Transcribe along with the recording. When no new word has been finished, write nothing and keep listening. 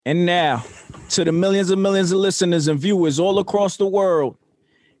And now, to the millions and millions of listeners and viewers all across the world,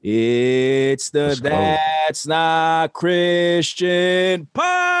 it's the That's Not Christian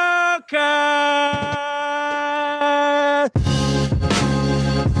podcast.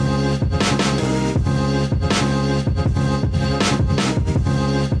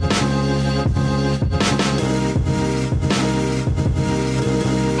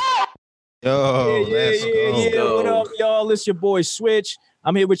 Let's go. What up, y'all? It's your boy Switch.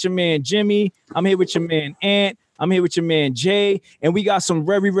 I'm here with your man Jimmy. I'm here with your man Ant. I'm here with your man Jay. And we got some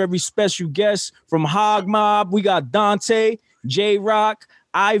very, very special guests from Hog Mob. We got Dante, J-Rock,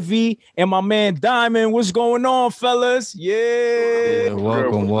 Ivy, and my man Diamond. What's going on, fellas? Yeah.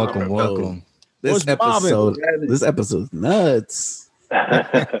 Welcome. This episode's nuts.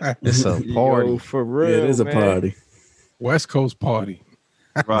 It's a party. Yo, for real. Yeah, it is a man. party. West Coast party.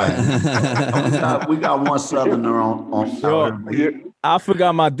 Right. we got one Southerner on. I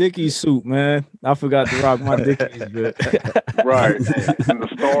forgot my Dickies suit, man. I forgot to rock my Dickies. Right. And the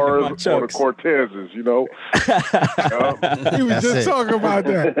stars or the Cortezes, you know. We were just talking about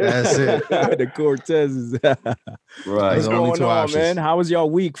that. That's it. The Cortezes. Right. What's going on, man? How was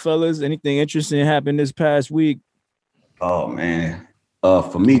y'all week, fellas? Anything interesting happened this past week? Oh man.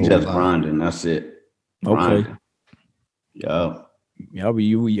 For me, just grinding. That's it. Okay. Grinding. Yeah.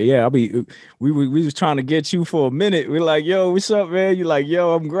 We was trying to get you for a minute. We're like, yo, what's up, man? You like,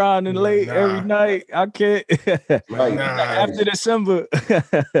 yo, I'm grinding late every night. I can't. Right. After December.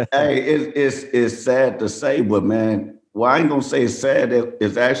 Hey, it's sad to say, but man, well, I ain't gonna say it's sad.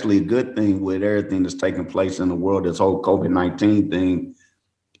 It's actually a good thing with everything that's taking place in the world, this whole COVID-19 thing,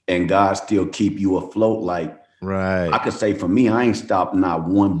 and God still keep you afloat. Like, right. I could say for me, I ain't stopped not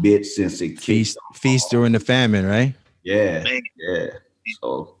one bit since it Feast during the famine, right? Yeah.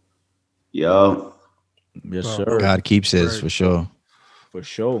 So, yeah. Yes, sir. God keeps his for sure. For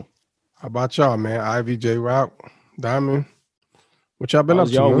sure. How about y'all, man? Ivy, J-Rock, Diamond. What y'all been up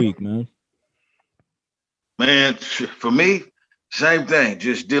to? Y'all week, man? Man, for me, same thing.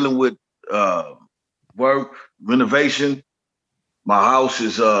 Just dealing with work, renovation. My house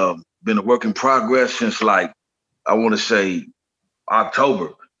has been a work in progress since I want to say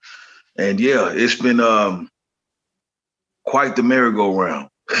October. And yeah, it's been quite the merry-go-round.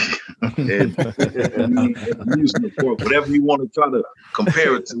 and whatever you want to try to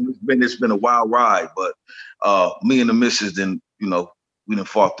compare it to, it's been a wild ride. But me and the missus, we done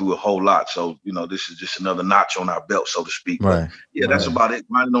fought through a whole lot. So, this is just another notch on our belt, so to speak. Right. But, yeah, that's about it.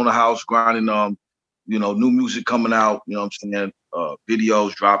 Grinding on the house, grinding, new music coming out, you know what I'm saying?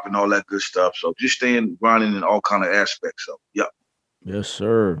 Videos dropping, all that good stuff. So just staying grinding in all kind of aspects. So, yeah. Yes,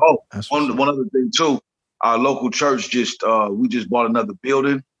 sir. Oh, one other thing, too. Our local church we just bought another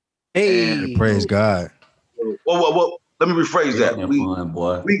building. Hey, praise God. Well, let me rephrase that.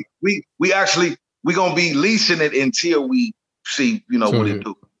 We actually gonna be leasing it until we see, what it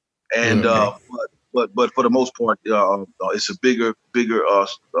do. And but for the most part, it's a bigger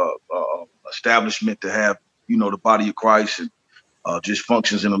establishment to have, the body of Christ and just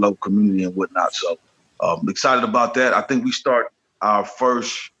functions in the local community and whatnot. So I'm excited about that. I think we start our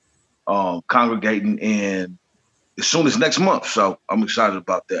first congregating in as soon as next month. So I'm excited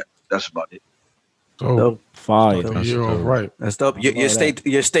about that. That's about it. Oh, fire. Right. That's dope. Your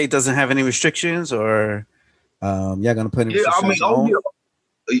state doesn't have any restrictions, or y'all gonna put in restrictions?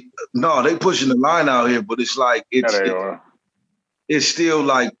 No, they pushing the line out here, but it's like it's still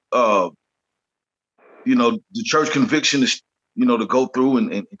like the church conviction is to go through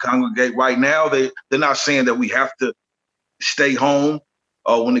and congregate. Right now, they're not saying that we have to stay home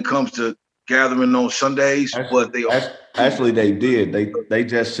when it comes to gathering on Sundays, but they actually they did. They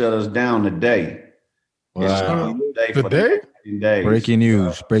just shut us down today. Wow. Today? Breaking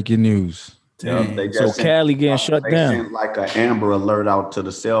news. So Cali getting shut they down. sent like an Amber Alert out to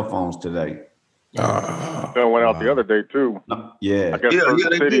the cell phones today. That went out the other day too. Yeah. I guess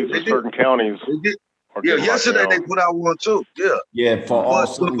certain cities and certain counties. Yesterday they put out one too. Yeah. Yeah, for all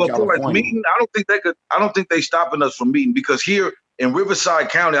Southern California. Meeting, I don't think they stopping us from meeting, because here in Riverside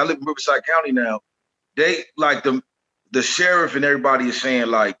County, I live in Riverside County now. They like the sheriff and everybody is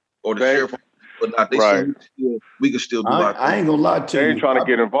saying or the sheriff, but not. They say we can still do that. I ain't gonna lie to you. They ain't trying to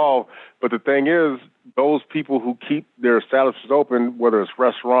get involved, but the thing is, those people who keep their establishments open, whether it's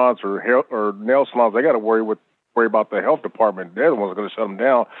restaurants or nail salons, they got to worry about the health department. They're the ones going to shut them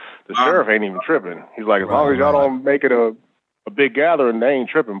down. The sheriff ain't even tripping. He's like, as long as y'all don't make it a big gathering, they ain't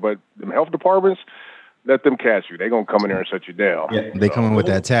tripping. But the health departments, let them catch you. They're going to come in there and shut you down. Yeah, they come in with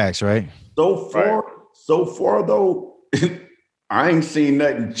that tax, right? So far though, I ain't seen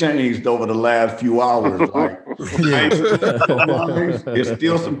nothing changed over the last few hours. Like There's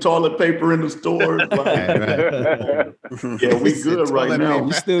still some toilet paper in the stores. Yeah, we good right now.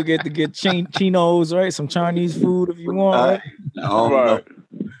 You still get to get chinos, right? Some Chinese food if you want. Right? I don't know.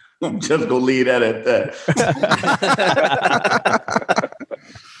 I'm just gonna leave that at that.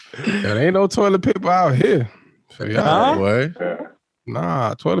 There ain't no toilet paper out here. So What?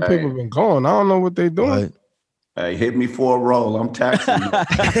 Nah, toilet paper been gone. I don't know what they doing. What? Hey, hit me for a roll. I'm taxing you.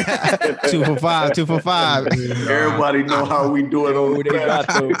 2 for $5. 2 for $5. Everybody know how we do it on They got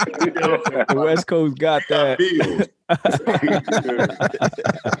the West Coast got that.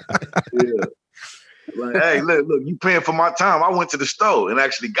 Yeah. Like, hey, look, you paying for my time. I went to the store and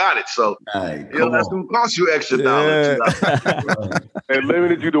actually got it. So, Hey, that's going to cost you extra $1. They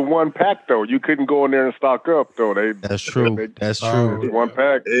limited you to 1 pack, though. You couldn't go in there and stock up, though. That's true. That's true. 1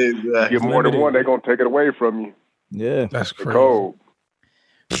 pack. Exactly. Get more than one, they're going to take it away from you. Yeah. That's The crazy. code.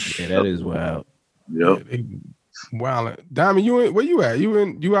 Yeah, that is wild. Yep. Wow. Diamond, where you at?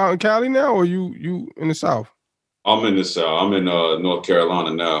 You out in Cali now or you in the South? I'm in the South. I'm in North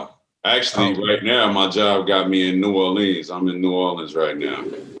Carolina now. Actually, right now, my job got me in New Orleans. I'm in New Orleans right now.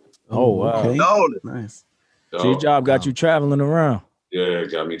 Oh, wow. Okay. No, Nice. So your job got you traveling around. Yeah,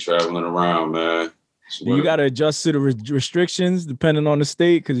 got me traveling around, man. Do you got to adjust to the restrictions depending on the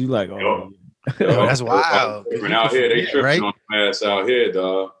state? Because you like, Yo, That's wild. And out here, they tripping Right? on the masks out here,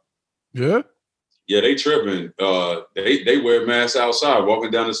 dog. Yeah. Yeah, they tripping. They wear masks outside,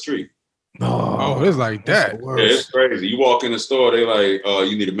 walking down the street. Oh, it's like that. Yeah, it's crazy. You walk in the store, they like,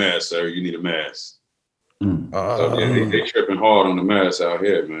 you need a mask, sir. You need a mask. So, yeah, they tripping hard on the masks out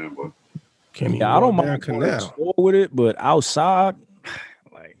here, man. But I don't mind going to the store with it, but outside,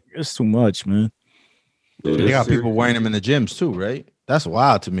 like, it's too much, man. They got people wearing them in the gyms too, right? That's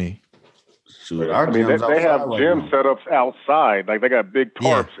wild to me. Shoot, I mean, they have gym setups outside. Like, they got big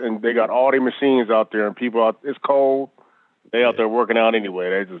tarps, and they got all their machines out there, and people out. It's cold. They out there working out anyway.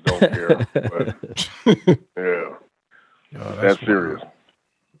 They just don't care. But, yeah, that's serious.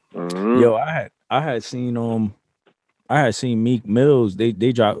 Mm-hmm. Yo, I had seen Meek Mills. They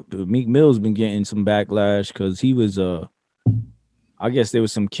dropped. Meek Mills been getting some backlash because he was I guess there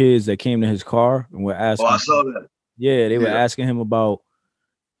was some kids that came to his car and were asking. Oh, I saw that. Yeah, they were asking him about.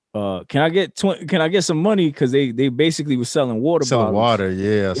 Can I get some money? Because they basically were selling water Selling bottles. water,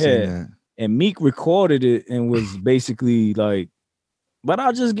 yeah. I seen that. And Meek recorded it and was basically like, but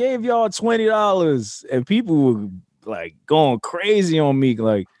I just gave y'all $20. And people were like going crazy on Meek.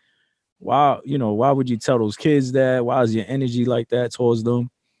 Like, why would you tell those kids that? Why is your energy like that towards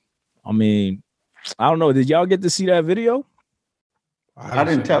them? I mean, I don't know. Did y'all get to see that video? I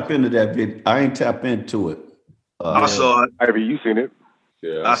didn't tap into that video. I ain't tap into it. I saw it. Ivy, you seen it?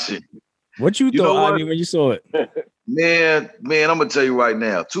 yeah, I see it. What you know thought, what? Ivy, when you saw it? Man, I'm gonna tell you right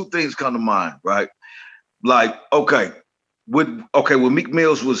now. 2 things come to mind, right? Like, when Meek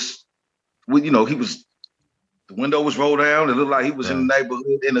Mills was, he was, the window was rolled down. It looked like he was in the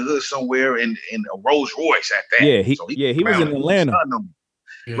neighborhood, in the hood somewhere, in a Rolls Royce at that. Yeah, he was in clowning. Atlanta.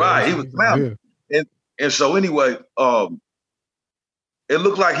 Right, he was clowning. And so anyway, it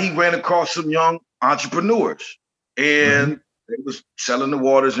looked like he ran across some young entrepreneurs, and they was selling the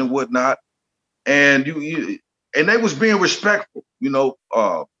waters and whatnot. And and they was being respectful,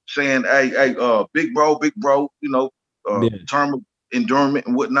 saying, hey, big bro, term of endearment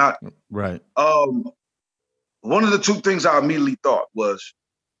and whatnot. Right. One of the 2 things I immediately thought was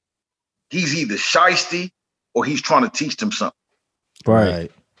he's either shiesty or he's trying to teach them something.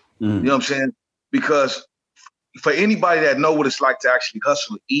 Right. You know what I'm saying? Because for anybody that know what it's like to actually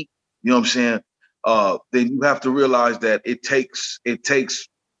hustle and eat, you know what I'm saying? Then you have to realize that it takes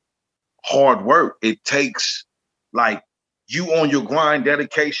hard work. It takes like you on your grind,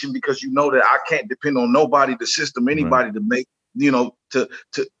 dedication, because you know that I can't depend on nobody, the system, anybody to make, to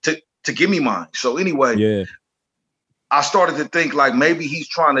give me mine. So anyway, I started to think like maybe he's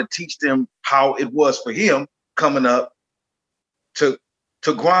trying to teach them how it was for him coming up to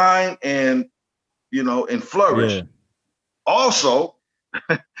grind and flourish. Yeah. Also,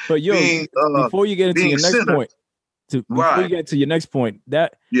 but before you get into your next point, before you get to your next point,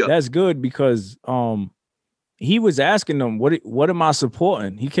 that's good because he was asking them, what am I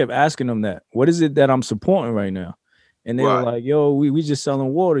supporting? He kept asking them that. What is it that I'm supporting right now? And they were like, yo, we just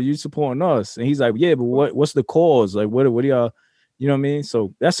selling water. You supporting us. And he's like, yeah, but what's the cause? Like, what do y'all, you know what I mean?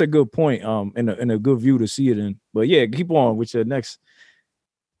 So that's a good point, and a good view to see it in. But yeah, keep on with your next.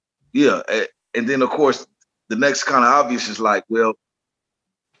 Yeah. And then of course, the next kind of obvious is like, well,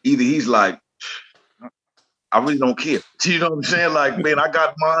 either he's like, I really don't care. You know what I'm saying? Like, man, I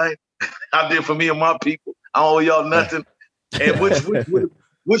got mine. I did for me and my people. I don't owe y'all nothing. And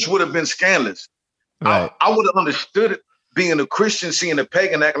which would have been scandalous. Right. I would have understood it being a Christian, seeing a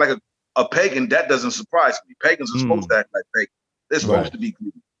pagan act like a pagan. That doesn't surprise me. Pagans are supposed to act like pagans. They're supposed to be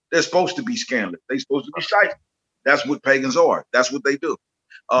greedy. They're supposed to be scandalous. They're supposed to be shy. That's what pagans are. That's what they do.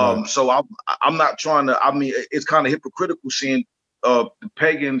 So I'm not trying to. I mean, it's kind of hypocritical seeing the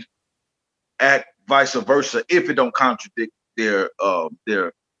pagans act vice versa if it don't contradict their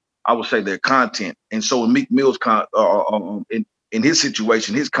I would say their content. And so in Meek Mill's in his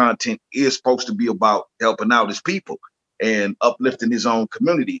situation, his content is supposed to be about helping out his people and uplifting his own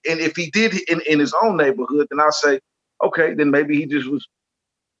community. And if he did in his own neighborhood, then I'll say, okay, then maybe he just was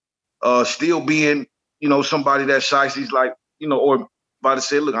still being, somebody that shies. He's like, or about to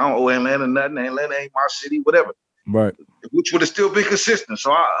say, look, I don't owe Atlanta nothing. Atlanta ain't my city, whatever. Right. Which would have still been consistent.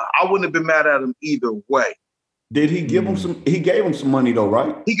 So I wouldn't have been mad at him either way. Did he give him some? He gave him some money though,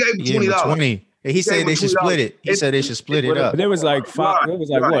 right? He gave him $20. He said they should split it. He said they should split it up. There was like five. There was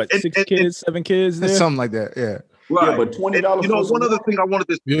like what? 6 kids, 7 kids there? Something like that. Yeah. Right. Yeah, but $20. One other thing I wanted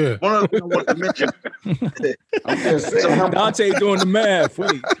to mention. I'm just saying, Dante doing the math.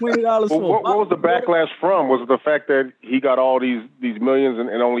 Wait, $20 for what was the backlash from? Was it the fact that he got all these millions and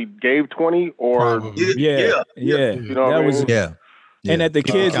only gave 20, or yeah. That was And that the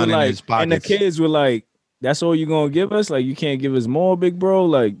kids were like, that's all you're gonna give us? Like, you can't give us more, big bro.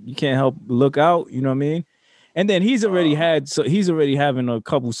 Like, you can't help look out. You know what I mean? And then he's already having a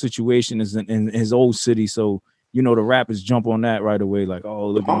couple situations in his old city. So, the rappers jump on that right away. Like, oh,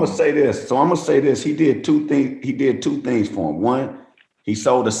 look. I'm gonna say this. He did two things for him. One, he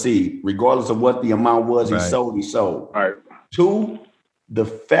sowed a seed, regardless of what the amount was. He sold. All right. 2, the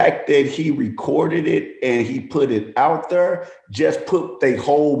fact that he recorded it and he put it out there just put the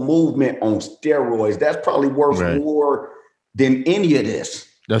whole movement on steroids. That's probably worth more than any of this.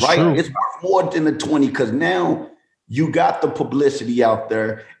 That's true. It's worth more than the 20 because now you got the publicity out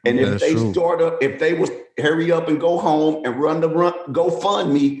there. And if they was hurry up and go home and run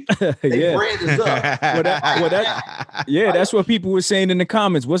GoFundMe, their brand is up. That's what people were saying in the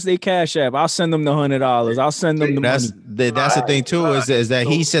comments. What's their Cash App? I'll send them the $100. I'll send them the money. That's the thing too, is that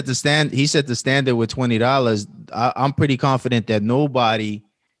he set the standard with $20. I'm pretty confident that nobody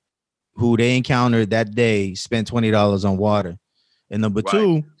who they encountered that day spent $20 on water. And number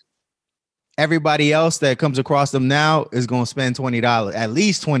 2, everybody else that comes across them now is going to spend $20, at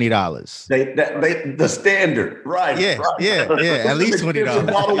least $20. The standard, right? Yeah, at least $20. It's a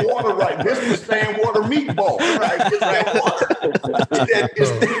bottle of water, right? This is Sand Water meatball, right? It's that water.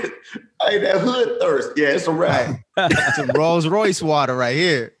 Hey, that hood thirst. Yeah, it's a wrap. It's a Rolls Royce water right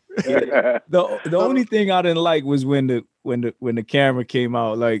here. The only thing I didn't like was when the camera came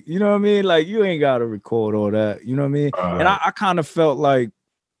out. Like, you know what I mean? Like, you ain't got to record all that. You know what I mean? And I kind of felt like,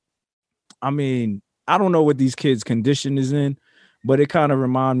 I mean, I don't know what these kids' condition is in, but it kind of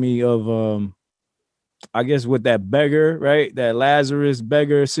remind me of, I guess, with that beggar, right? That Lazarus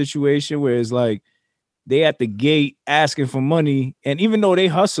beggar situation where it's like they at the gate asking for money. And even though they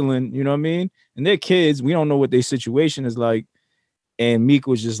hustling, you know what I mean? And they're kids, we don't know what their situation is like. And Meek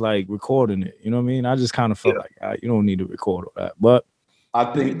was just like recording it. You know what I mean? I just kind of felt like, you don't need to record all that. But I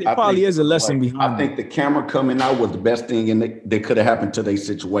think there probably is a lesson behind it. I think the camera coming out was the best thing that could have happened to their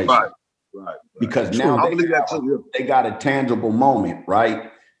situation. Right. Because now they got a tangible moment,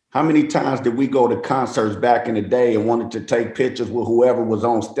 right? How many times did we go to concerts back in the day and wanted to take pictures with whoever was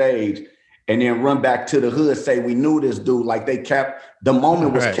on stage and then run back to the hood, say we knew this dude, like the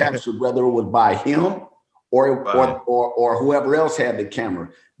moment was captured, whether it was by him or whoever else had the camera.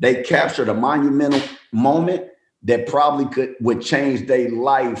 They captured a monumental moment that probably would change their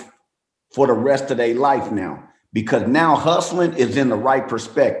life for the rest of their life now. Because now hustling is in the right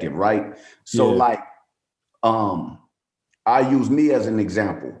perspective, right? So I use me as an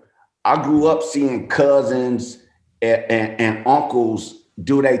example. I grew up seeing cousins and uncles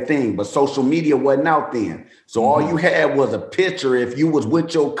do their thing, but social media wasn't out then. So all you had was a picture. If you was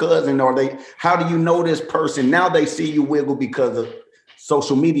with your cousin how do you know this person? Now they see you wiggle because of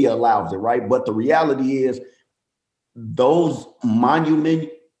social media allows it, right? But the reality is those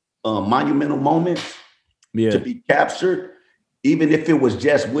monumental moments, to be captured, even if it was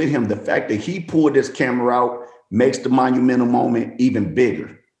just with him, the fact that he pulled this camera out makes the monumental moment even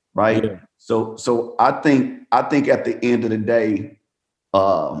bigger, right? Yeah. So I think at the end of the day,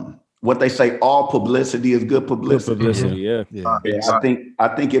 what they say, all publicity is good publicity. I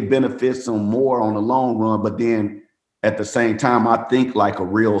think it benefits them more on the long run, but then at the same time, I think like a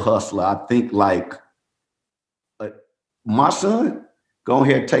real hustler. I think like my son. Go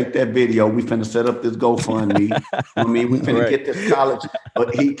ahead, take that video. We finna set up this GoFundMe. We finna get this college.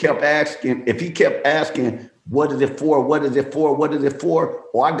 But if he kept asking, what is it for? What is it for? What is it for?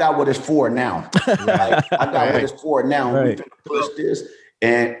 Oh, I got what it's for now. Like, I got what it's for now. Right. We finna push this.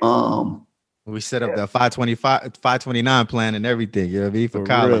 And we set up the 529 plan and everything, you know what I mean, for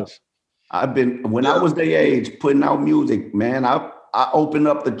college. Real. I've been, when I was their age, putting out music, man, I opened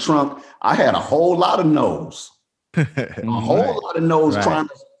up the trunk. I had a whole lot of no's. A whole lot of no's trying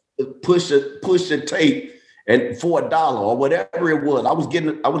to push a tape and for $1 or whatever it was. I was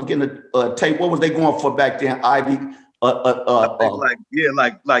getting a tape. What was they going for back then, Ivy? You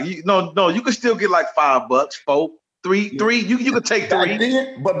could still get like $5, $4, $3. You could take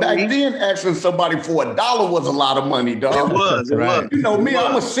 $3. Back then, asking somebody for $1 was a lot of money, dog. It was. You know me,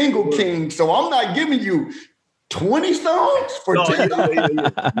 I'm a single king, so I'm not giving you 20 songs for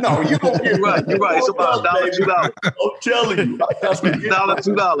 $10. No, you don't get right. You're right. It's about $1, $2. I'm telling you, $1,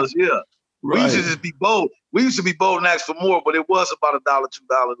 $2. Yeah. Right. We used to just be bold. We used to be bold and ask for more, but it was about $1,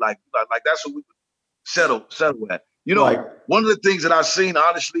 $2. Like that's what we would settle at. You know, one of the things that I've seen,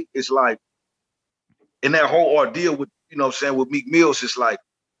 honestly, is like in that whole ordeal with, you know what I'm saying, with Meek Mills, it's like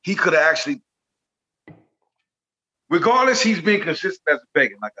he could have actually, regardless, he's been consistent as a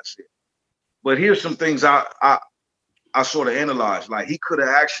pagan, like I said. But here's some things I sort of analyzed. Like he could have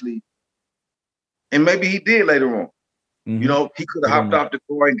actually, and maybe he did later on. You know, he could have hopped out the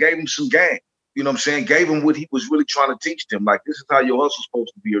door and gave him some game. You know what I'm saying? Gave him what he was really trying to teach them. Like, this is how your hustle's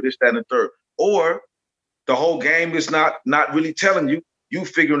supposed to be, or this, that, and the third. Or the whole game is not really telling you. You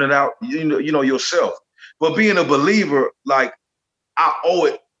figuring it out, you know yourself. But being a believer, like, I owe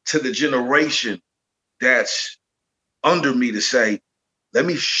it to the generation that's under me to say, let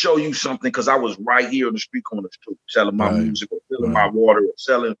me show you something, because I was right here on the street corners too, selling my music or selling my water or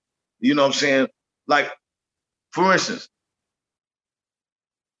selling, you know what I'm saying? Like, for instance,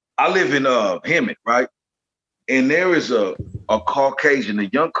 I live in Hemet, right? And there is a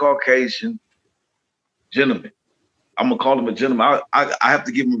young Caucasian gentleman. I'm gonna call him a gentleman. I have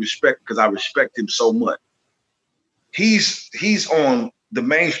to give him respect because I respect him so much. He's on the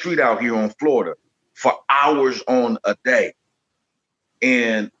main street out here on Florida for hours on a day.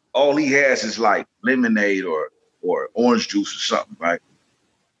 And all he has is like lemonade or orange juice or something, right?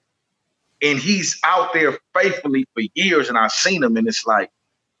 And he's out there faithfully for years, and I've seen him, and it's like,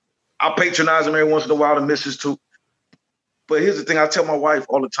 I patronize him every once in a while, the missus too. But here's the thing, I tell my wife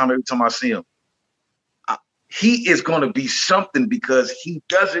all the time, every time I see him, he is going to be something because he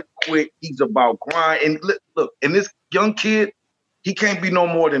doesn't quit. He's about grind. And look, and this young kid, he can't be no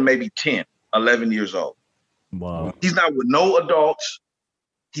more than maybe 10, 11 years old. Wow. He's not with no adults.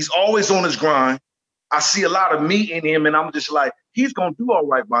 He's always on his grind. I see a lot of me in him, and I'm just like, he's going to do all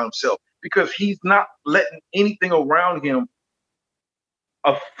right by himself because he's not letting anything around him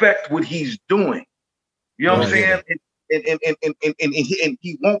affect what he's doing. You know what I'm saying? And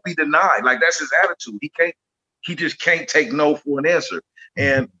he won't be denied. Like, that's his attitude. He just can't take no for an answer.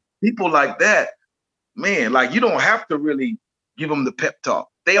 And people like that, man, like, you don't have to really give them the pep talk.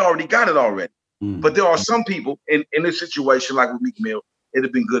 They already got it already. But there are some people in this situation, like with Meek Mill, it'd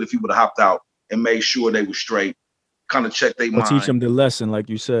have been good if he would have hopped out and made sure they were straight, kind of check their mind. Teach them the lesson, like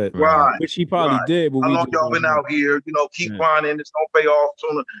you said. Right. Which he probably did. But how long y'all been out here? You know, keep grinding. It's gonna pay off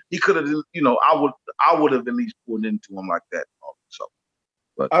sooner. He could have, you know, I would have at least poured into him like that. So,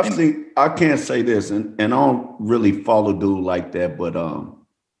 but I can't say this, and I don't really follow dude like that, but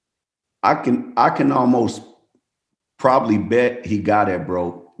I can almost probably bet he got at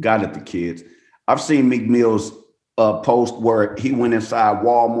the kids. I've seen Meek Mill's post where he went inside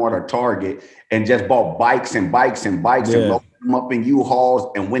Walmart or Target and just bought bikes and loaded them up in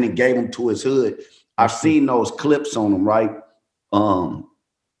U-Hauls and went and gave them to his hood. I've seen those clips on him, right? I've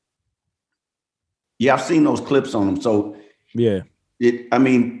seen those clips on him. So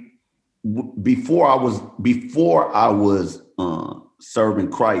before I was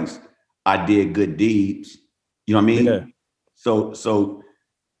serving Christ, I did good deeds. You know what I mean? Yeah. So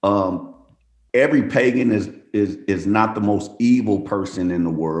every pagan is not the most evil person in the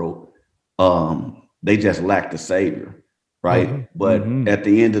world. They just lack the Savior, right? But at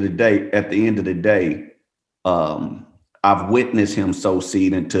the end of the day, I've witnessed him sow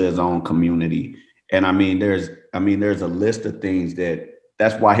seed into his own community. And there's a list of things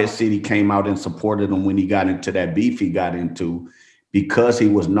that's why his city came out and supported him when he got into that beef he got into, because he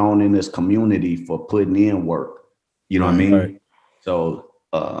was known in this community for putting in work. You know what I mean? Right. So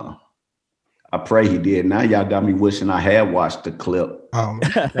I pray he did. Now y'all got me wishing I had watched the clip.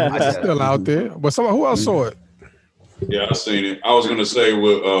 It's still out there. But who else saw it? Yeah, I seen it. I was gonna say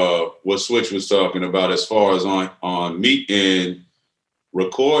what Switch was talking about as far as on Meek and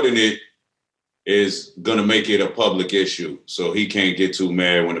recording it is gonna make it a public issue. So he can't get too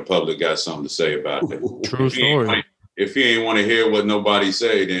mad when the public got something to say about it. True story. If he ain't want to hear what nobody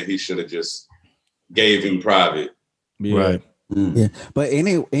say, then he should have just gave him private. Yeah. Right. Yeah, but ain't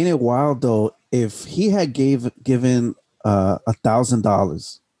it wild though? If he had given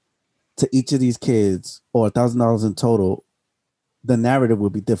 $1,000 to each of these kids, or $1,000 in total, the narrative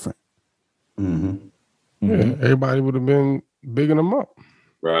would be different. Mm-hmm. Yeah, everybody would have been bigging them up.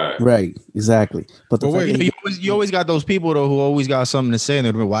 Right, exactly. But you always got those people though who always got something to say.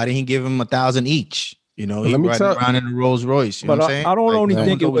 And why didn't he give him 1,000 each? You know, he riding around in the Rolls Royce. You know what I'm saying? I don't like, only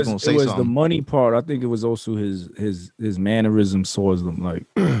think it was something. the money part. I think it was also his mannerisms towards them. Like,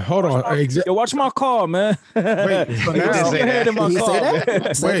 hold on, yo, watch my car, man. Wait, so now,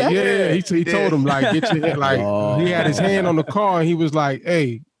 he told him like, get your like. He had his hand on the car and he was like,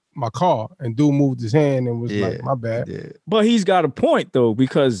 "Hey, my car," and dude moved his hand and was like, "My bad." Yeah. But he's got a point though,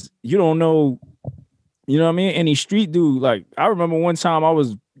 because you don't know, you know what I mean? Any street dude, like I remember one time I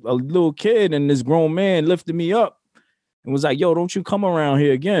was a little kid and this grown man lifted me up and was like, "Yo, don't you come around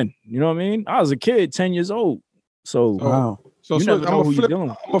here again." You know what I mean? I was a kid, 10 years old. So wow. So you never know who you're dealing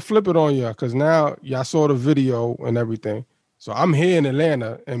with. I'm gonna flip it on you because now y'all saw the video and everything. So I'm here in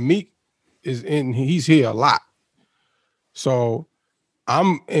Atlanta and Meek he's here a lot. So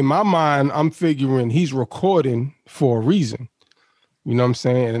I'm in my mind, I'm figuring he's recording for a reason. You know what I'm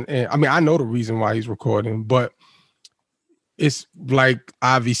saying? And I mean, I know the reason why he's recording, but it's like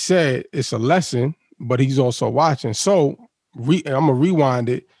Avi said, it's a lesson, but he's also watching. So I'm gonna rewind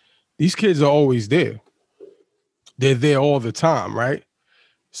it. These kids are always there. They're there all the time, right?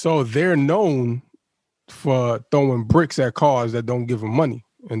 So they're known for throwing bricks at cars that don't give them money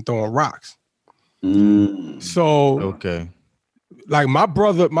and throwing rocks. So okay. Like my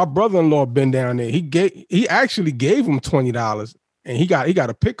brother-in-law been down there. He actually gave him $20 and he got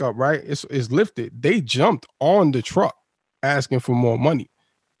a pickup, right? It's lifted. They jumped on the truck asking for more money.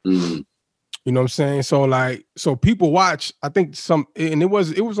 Mm-hmm. You know what I'm saying? So people watch, I think and it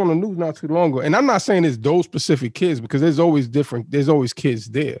was on the news not too long ago. And I'm not saying it's those specific kids because there's always kids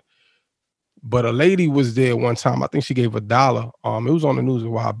there. But a lady was there one time. I think she gave $1. It was on the news a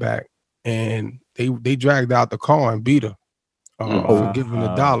while back. And they dragged out the car and beat her. For giving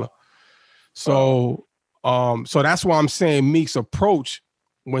 $1. So so that's why I'm saying Meek's approach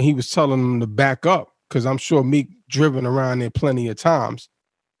when he was telling them to back up, because I'm sure Meek driven around there plenty of times.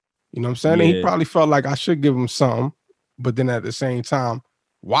 You know what I'm saying? Yeah. And he probably felt like I should give him something, but then at the same time,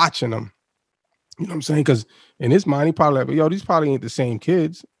 watching him. You know what I'm saying? Because in his mind, he probably like, yo, these probably ain't the same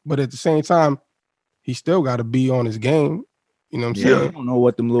kids, but at the same time, he still got to be on his game. You know what I'm saying? I don't know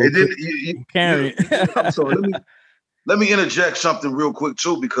what them little carrying. So let me interject something real quick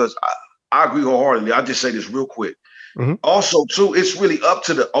too, because I agree wholeheartedly. I'll just say this real quick. Mm-hmm. Also, too, it's really up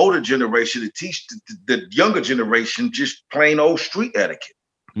to the older generation to teach the younger generation just plain old street etiquette.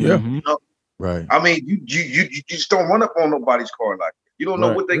 Yeah, you know? Right. I mean, you just don't run up on nobody's car like that. You don't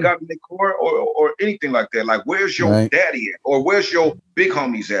know what they got in their car or anything like that. Like, where's your daddy at, or where's your big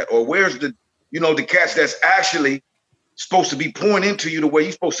homies at, or where's the cats that's actually supposed to be pouring into you the way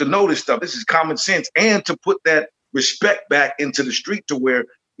you're supposed to know this stuff. This is common sense, and to put that respect back into the street to where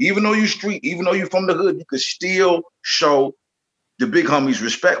even though you're street, even though you're from the hood, you could still show the big homies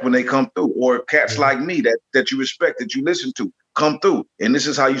respect when they come through, or cats like me that you respect, that you listen to, come through. And this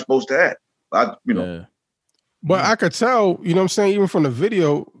is how you're supposed to act. But I could tell, you know what I'm saying, even from the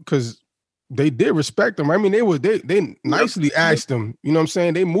video, because they did respect him. I mean, they nicely asked him, you know what I'm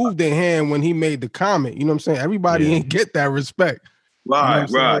saying? They moved their hand when he made the comment. You know what I'm saying? Everybody ain't get that respect. Right,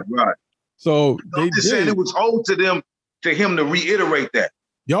 you know right. So I'm just saying it was owed to him to reiterate that.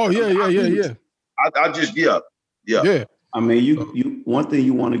 Yo, yeah. I just yeah. I mean, you one thing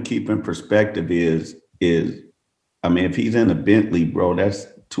you want to keep in perspective is I mean, if he's in a Bentley, bro, that's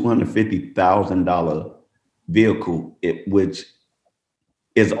 $250,000 vehicle, which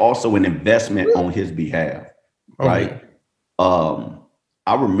is also an investment on his behalf, right?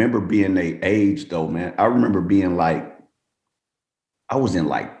 I remember being their age though, man. I remember being like, I was in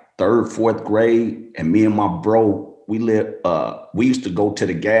like 3rd, 4th grade, and me and my bro, we used to go to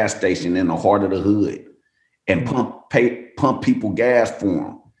the gas station in the heart of the hood and pump people gas for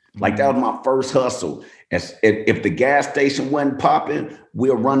them. Like that was my first hustle. If the gas station wasn't popping,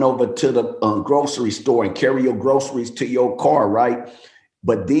 we'll run over to the grocery store and carry your groceries to your car, right?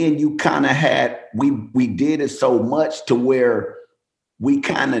 But then you kind of we did it so much to where we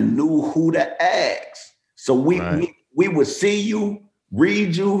kind of knew who to ask. So we would see you,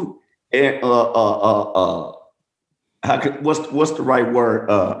 read you, and what's the right word?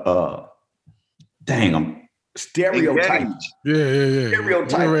 stereotype. Yeah.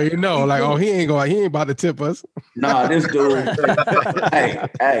 Stereotype. You already know, like, oh, he ain't about to tip us. Nah, this dude. hey.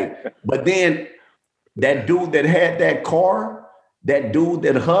 But then that dude that had that car, that dude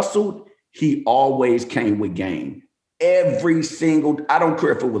that hustled, he always came with game. Every single, I don't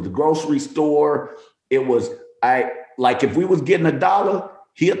care if it was a grocery store, it was, like if we was getting $1,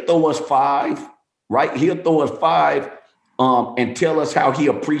 he'll throw us $5, right? He'll throw us $5 and tell us how he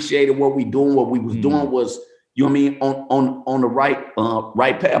appreciated what we doing. What we was doing was, you know what I mean, on the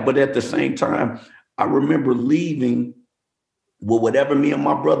right path. But at the same time, I remember leaving with whatever me and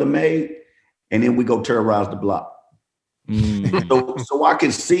my brother made, and then we go terrorize the block. So I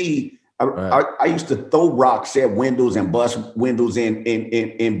can see. I used to throw rocks at windows and bust windows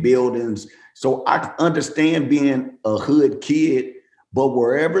in buildings. So I understand being a hood kid, but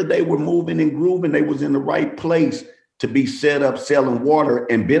wherever they were moving and grooving, they was in the right place to be set up selling water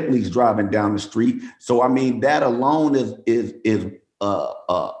and Bentley's driving down the street. So I mean, that alone is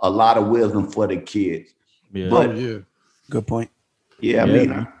a lot of wisdom for the kids. Yeah. But good point. Yeah, I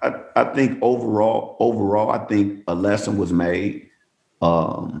mean, I think overall, I think a lesson was made.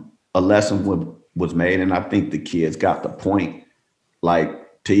 A lesson was made, and I think the kids got the point.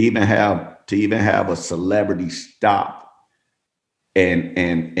 Like to even have a celebrity stop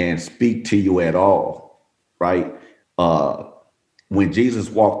and speak to you at all, right? When Jesus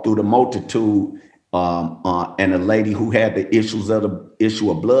walked through the multitude, and a lady who had the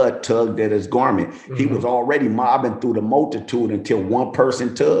issue of blood tugged at his garment, he was already mobbing through the multitude until one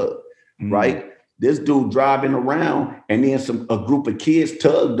person tugged, right? This dude driving around, and then a group of kids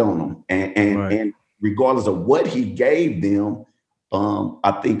tugged on him, and regardless of what he gave them,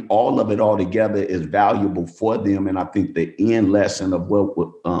 I think all of it all together is valuable for them, and I think the end lesson of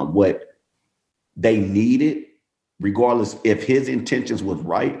what they needed, regardless if his intentions was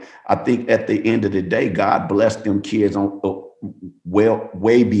right, I think at the end of the day, God blessed them kids on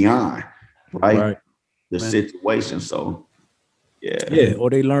way beyond the situation. So. Yeah.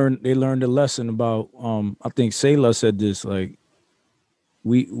 Or they learned a lesson about I think Sailor said this, like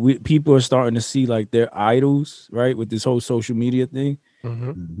we people are starting to see like their idols, right, with this whole social media thing,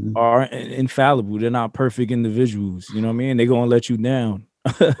 are infallible. They're not perfect individuals, you know what I mean? They're gonna let you down.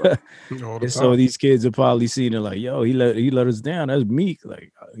 And so these kids are probably seeing it like, yo, he let us down. That's Meek,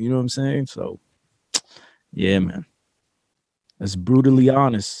 like, you know what I'm saying? So yeah, man. That's brutally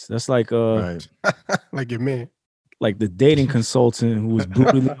honest. That's like like your man. Like the dating consultant who was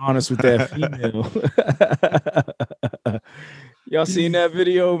brutally honest with that female. Y'all seen that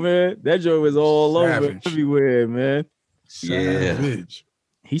video, man? That joke was all over everywhere, man. Savage.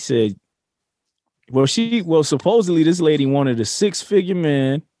 He said, well, supposedly this lady wanted a 6-figure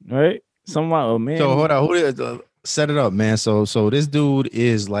man, right? Somebody, man. So hold on, set it up, man. So this dude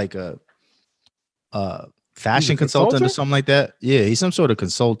is like a fashion consultant or something like that. Yeah, he's some sort of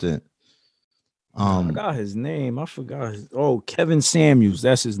consultant. I forgot his name. Kevin Samuels.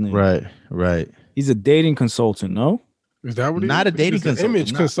 That's his name. Right. He's a dating consultant, no? Is that what he is? Not a dating consultant.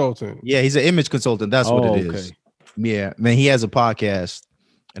 Image consultant. Yeah, he's an image consultant. That's what it is. Yeah, man, he has a podcast,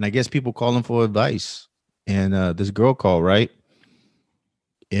 and I guess people call him for advice. And this girl called, right?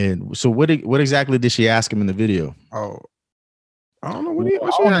 And so what exactly did she ask him in the video? Oh, I don't know what she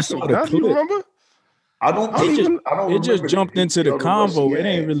asked him. Do you remember? I don't. It just jumped into the convo. It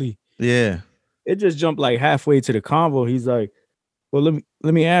ain't really. Yeah. It just jumped like halfway to the convo. He's like, well,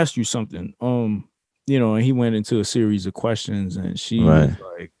 let me ask you something. You know, and he went into a series of questions, and she was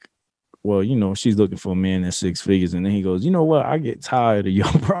like, well, you know, she's looking for a man at 6 figures. And then he goes, you know what? I get tired of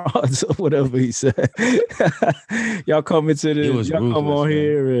your broads or whatever he said. Y'all come into this, y'all come on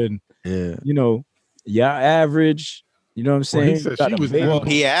here and, you know, y'all average. You know what I'm saying?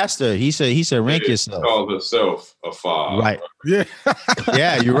 He asked her. He said, rank yourself. Called herself a 5. Right. Yeah.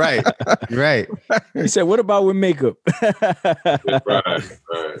 Yeah, you're right. You're right. He said, what about with makeup? Right.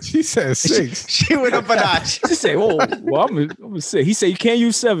 She said 6. She went up a notch. She said, well, I'm gonna say. He said, you can't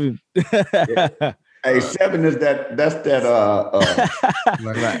use 7. Hey, 7 is that's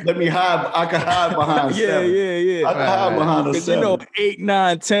let me hide. I can hide behind 7. Yeah. I can hide behind a 7. You know, 8,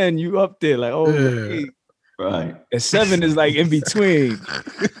 9, 10, you up there like, yeah. Right. And 7 is like in between.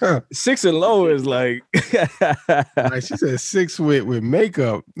 6 and lower is like. Like she said 6 with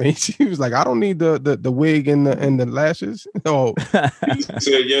makeup. And she was like, I don't need the wig and the lashes. Oh, he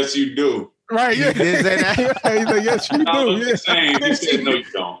said, yes, you do. Right. Yeah. He's like, yes, you do. He said, no, you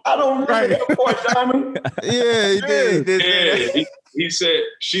don't. I don't remember that part, Diamond. Yeah, he did. Yeah. He said,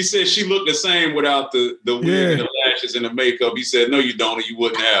 she said she looked the same without the wig and the lashes and the makeup. He said, no, you don't, or you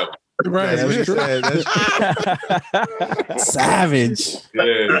wouldn't have them. Right. That's true. Savage.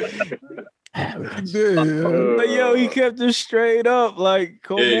 Yeah. But yo, he kept it straight up. Like,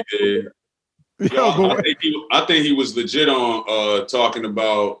 come on. Yo, I think he was legit on talking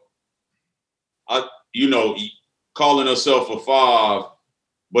about, calling herself a 5,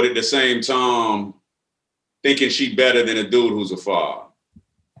 but at the same time thinking she better than a dude who's a 5.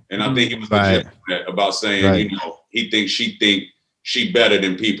 And I think he was legit about saying, he thinks she better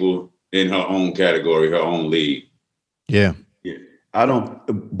than people in her own category, her own league. Yeah. I don't.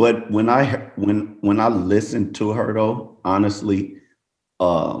 But when I listened to her though, honestly,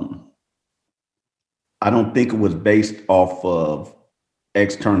 I don't think it was based off of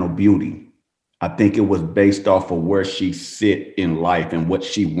external beauty. I think it was based off of where she sit in life and what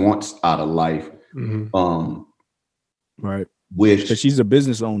she wants out of life. Mm-hmm. Right. Because she's a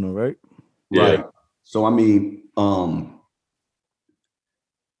business owner, right? Right. Yeah. So I mean,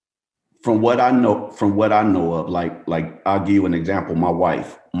 from what I know of, like I'll give you an example. My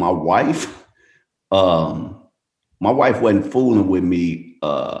wife wasn't fooling with me.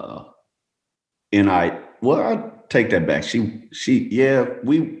 I take that back.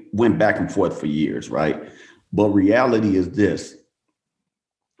 We went back and forth for years, right? But reality is this.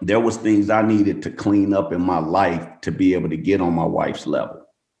 There was things I needed to clean up in my life to be able to get on my wife's level.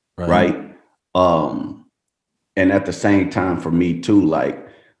 Right. And at the same time for me too, like,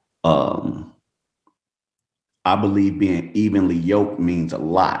 I believe being evenly yoked means a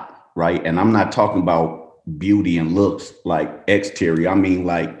lot. Right. And I'm not talking about beauty and looks like exterior. I mean,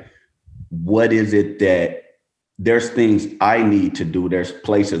 like, what is it that there's things I need to do? There's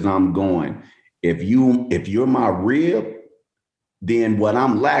places I'm going. If you're my rib, then what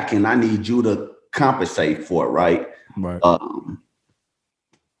I'm lacking, I need you to compensate for, right? Right.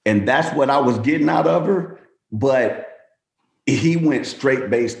 And that's what I was getting out of her. But he went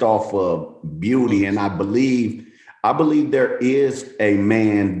straight based off of beauty. And I believe there is a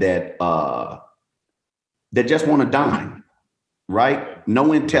man that just want to dine, right?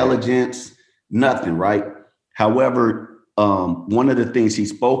 No intelligence, nothing, right? However, one of the things he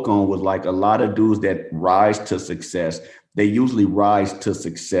spoke on was like a lot of dudes that rise to success, they usually rise to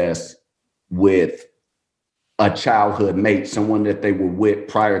success with a childhood mate, someone that they were with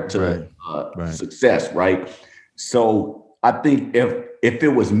prior to success, right? So I think if it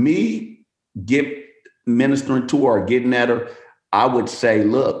was me ministering to her or getting at her, I would say,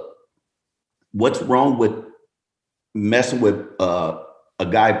 look, what's wrong with messing with a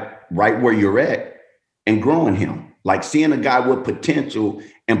guy right where you're at and growing him? Like seeing a guy with potential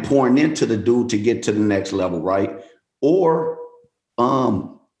and pouring into the dude to get to the next level, right? Or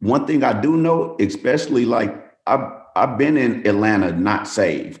one thing I do know, especially like I've been in Atlanta not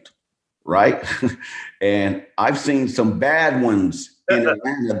saved, right? And I've seen some bad ones in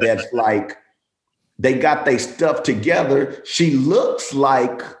Atlanta that's like, they got their stuff together. She looks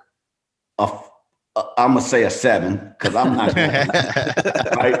like I'm going to say a 7 because I'm not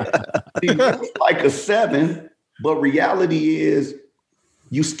right? She looks like a 7, but reality is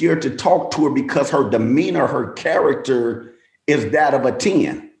you scared to talk to her because her demeanor, her character is that of a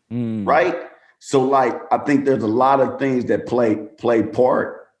 10, right? So like, I think there's a lot of things that play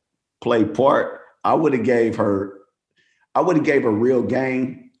part. I would have gave her real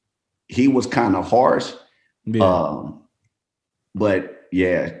game. He was kind of harsh. Yeah. But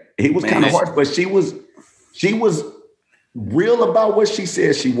yeah, he was kind of harsh, but she was real about what she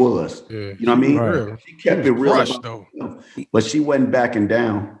said she was. Yeah, you know what I mean? Right. She kept it real, though. But she wasn't backing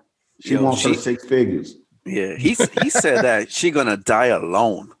down. She wants her 6 figures. Yeah, he said that she gonna die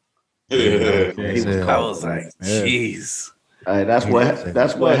alone. Yeah. I was like, jeez. That's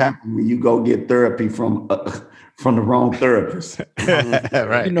what happened when you go get therapy from the wrong therapist.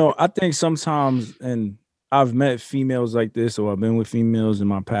 Right. You know, I think sometimes, and I've met females like this, or I've been with females in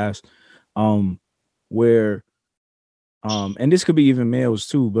my past, where, and this could be even males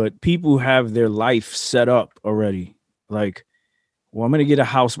too, but people have their life set up already. Like, well, I'm going to get a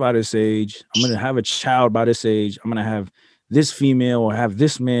house by this age. I'm going to have a child by this age. I'm going to have this female or have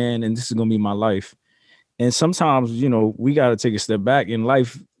this man, and this is going to be my life. And sometimes, you know, we got to take a step back, and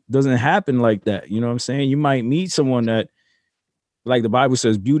life doesn't happen like that. You know what I'm saying? You might meet someone that, like the Bible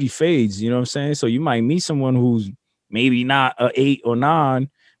says, beauty fades. You know what I'm saying? So you might meet someone who's maybe not a 8 or 9,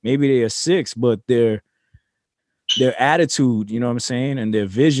 maybe they're a 6, but their attitude, you know what I'm saying, and their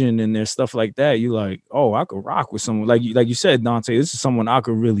vision and their stuff like that, you like, oh, I could rock with someone like you said, Dante. This is someone I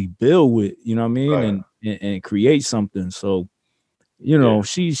could really build with, you know what I mean, right. and create something. So, you know,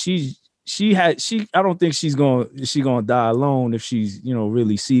 I don't think she's gonna die alone if she's, you know,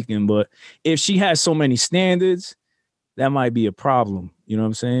 really seeking. But if she has so many standards, that might be a problem. You know what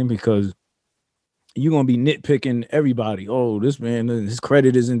I'm saying? Because you're gonna be nitpicking everybody. Oh, this man, his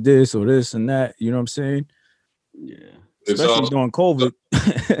credit isn't this or this and that. You know what I'm saying? Yeah. Especially during COVID.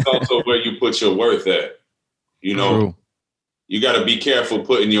 It's also where you put your worth at. You know, True. You got to be careful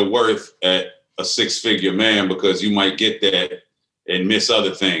putting your worth at a 6-figure man because you might get that and miss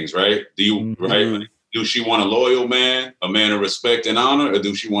other things, right? Do you right? Do she want a loyal man, a man of respect and honor, or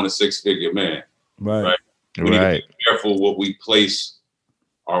do she want a 6-figure man? Right. We need to be careful what we place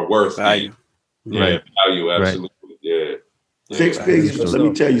our worth Value. in. Yeah, value, absolutely. Yeah. 6 figures. Let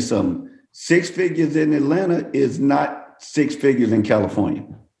me tell you something. 6 figures in Atlanta is not 6 figures in California.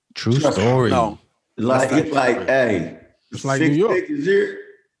 True story. No. Like it's like, hey, It's like 6 New York. figures here.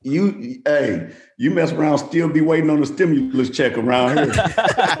 You mess around, still be waiting on the stimulus check around here.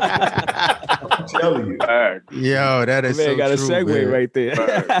 I'm telling you. Yo, that is Man, so got a true, segue man. right there.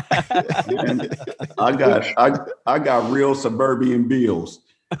 I got real suburban bills.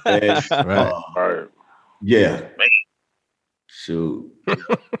 And, Right. yeah. Shoot.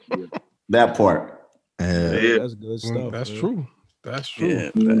 That part. Yeah, That's good stuff. That's man. true. That's true.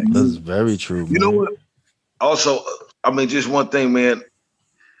 Yeah. that's very true. You know what? Also, I mean, just one thing, man.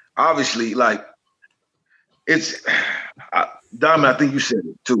 Obviously, like it's Diamond. I think you said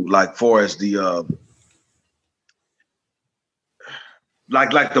it too. Like, far as the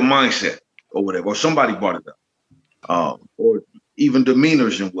like the mindset or whatever, or somebody brought it up, or even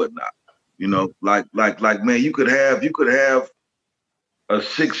demeanors and whatnot. You know, like man, you could have a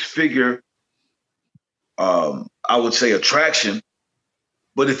 6-figure, I would say, attraction,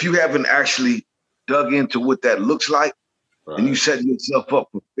 but if you haven't actually dug into what that looks like, and you set yourself up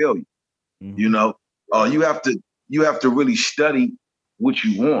for failure. Mm-hmm. You know, you have to really study what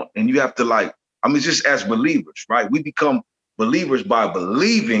you want, and you have to, like, I mean, just as believers, right? We become believers by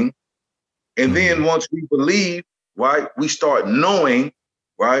believing, and then once we believe, right, we start knowing,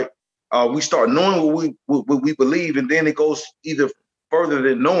 right? We start knowing what we believe, and then it goes either further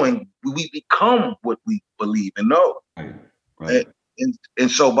than knowing. We become what we believe and know. Right. And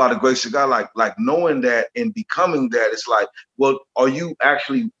so, by the grace of God, like knowing that and becoming that, it's like, well, are you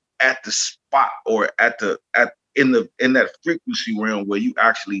actually at the spot or in that frequency realm where you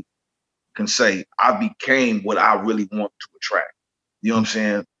actually can say, I became what I really want to attract? You know what I'm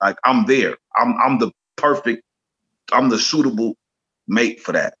saying? Like, I'm there. I'm the suitable mate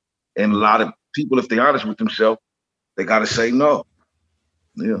for that. And a lot of people, if they're honest with themselves, they got to say no.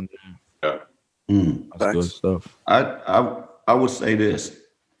 Yeah. That's good stuff. I would say this.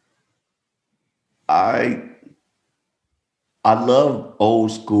 I love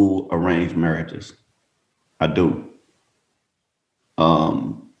old school arranged marriages. I do.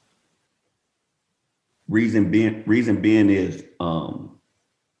 Reason being is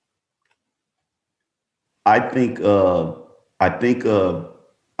I think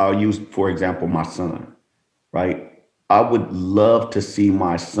I'll use, for example, my son, right? I would love to see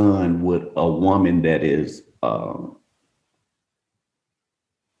my son with a woman that is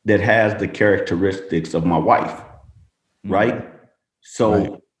that has the characteristics of my wife, right?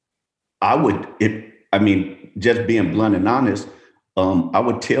 So I would, just being blunt and honest, I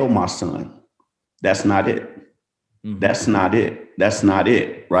would tell my son, that's not it. That's not it. That's not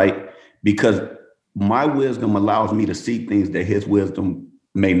it, right? Because my wisdom allows me to see things that his wisdom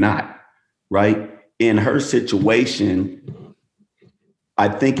may not, right? In her situation, I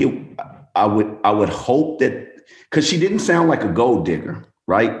think I would hope that, because she didn't sound like a gold digger,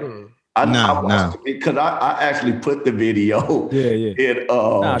 right? No. Because I actually put the video.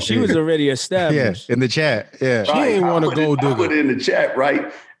 Yeah. She was already established. Yeah, in the chat. Yeah. She ain't want to go digger. I put it in the chat,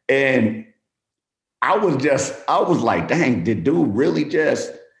 right? And I was like, dang, did dude really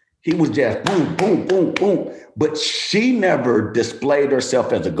he was just boom, boom, boom, boom. But she never displayed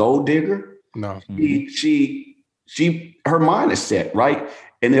herself as a gold digger. No. She her mind is set, right?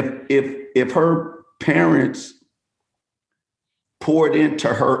 And if her parents poured into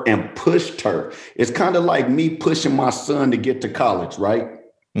her and pushed her, it's kind of like me pushing my son to get to college, right?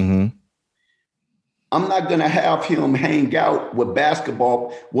 Mm-hmm. I'm not going to have him hang out with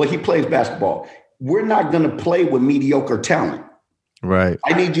basketball. Well, he plays basketball. We're not going to play with mediocre talent. Right.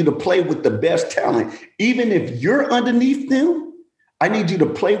 I need you to play with the best talent. Even if you're underneath them, I need you to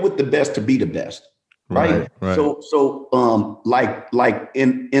play with the best to be the best. Right. So like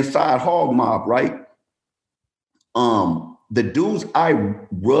inside Hog Mob, right? The dudes I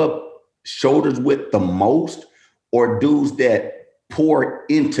rub shoulders with the most are dudes that pour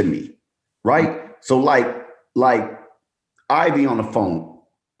into me. Right. So like Ivy on the phone.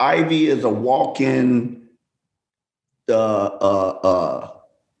 Ivy is a walk-in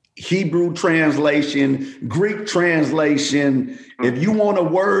Hebrew translation, Greek translation. If you want a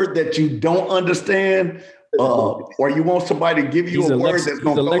word that you don't understand, or you want somebody to give you a word that's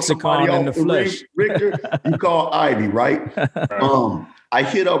going to throw somebody off the ring, Richter, you call Ivy, right? I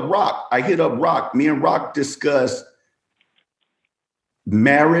hit up Rock. Me and Rock discuss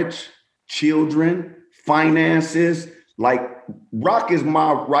marriage, children, finances. Like Rock is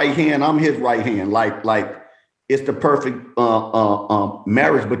my right hand. I'm his right hand. Like it's the perfect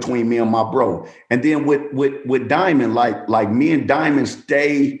marriage between me and my bro. And then with Diamond, like me and Diamond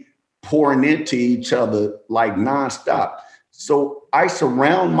stay pouring into each other like nonstop. So I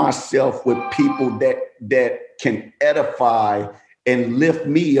surround myself with people that can edify and lift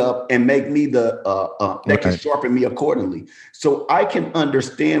me up and make me that can sharpen me accordingly. So I can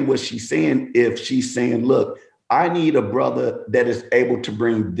understand what she's saying if she's saying, look, I need a brother that is able to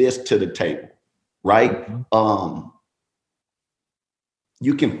bring this to the table, right?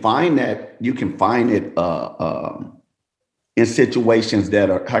 You can find it in situations that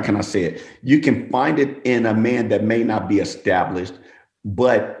are, how can I say it? You can find it in a man that may not be established,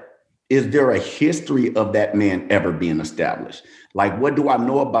 but is there a history of that man ever being established? Like, what do I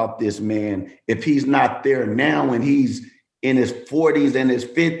know about this man if he's not there now and he's in his 40s and his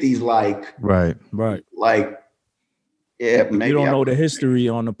 50s? Like, right. Like, yeah, maybe you don't know the history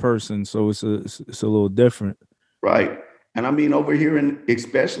on the person, so it's a little different, right? And I mean, over here,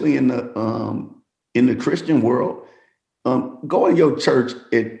 especially in the Christian world, go in your church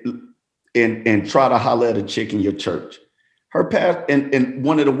and try to holler at a chick in your church. Her pastor and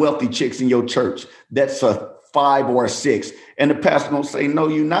one of the wealthy chicks in your church, that's a 5 or a 6, and the pastor gonna say, "No,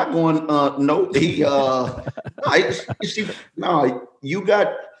 you're not going." No, you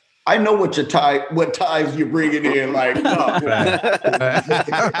got. I know what ties you're bringing in. Like, no,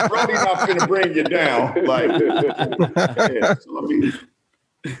 Brody not finna bring you down. Like, yeah, so I mean.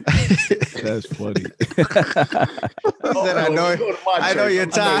 That's funny. I know your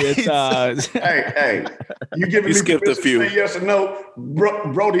ties. Hey, you giving me skipped a few. Say yes or no?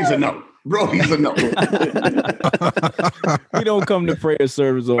 Brody's a no. Brody's a no. We don't come to prayer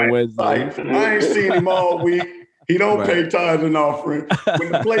service on Wednesday. I ain't seen him all week. He don't pay tithes and offering.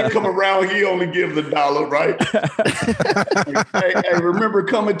 When the plate come around, he only gives $1, right? hey, remember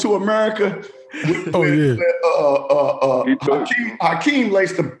Coming to America? Hakeem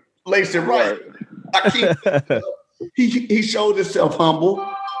laced it right. Hakeem, he showed himself humble.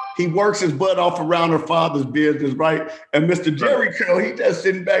 He works his butt off around her father's business, right? And Mr. Jerry Curl, he just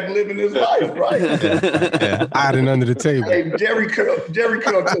sitting back living his life, right? Hiding under the table. Hey, Jerry Curl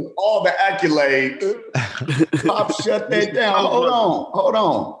took all the accolades. Pop shut that down. Hold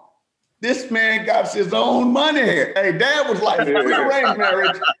on. This man got his own money here. Hey, Dad was like, prearranged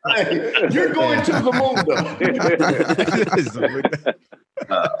marriage. Hey, you're going to Zamunda.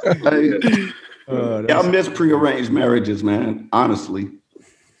 I miss prearranged marriages, man. Honestly.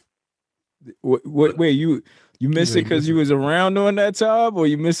 Wait, you missed it because you was around during that time, or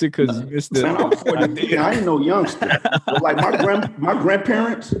you missed it because you missed it? I ain't no youngster. But like my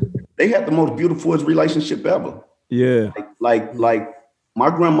grandparents, they had the most beautiful relationship ever. Yeah, like my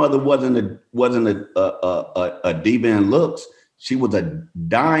grandmother wasn't a diva in looks. She was a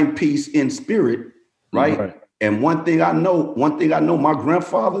dime piece in spirit, right? And one thing I know, my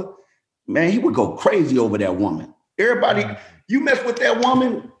grandfather, man, he would go crazy over that woman. Everybody, you mess with that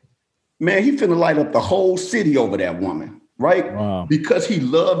woman, man, he finna light up the whole city over that woman, right? Wow. Because he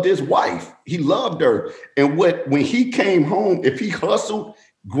loved his wife. He loved her. And when he came home, if he hustled,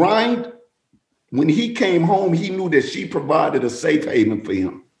 grind, when he came home, he knew that she provided a safe haven for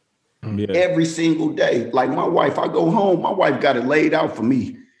him every single day. Like my wife, I go home, my wife got it laid out for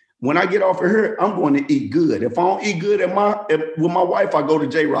me. When I get off of her, I'm going to eat good. If I don't eat good with my wife, I go to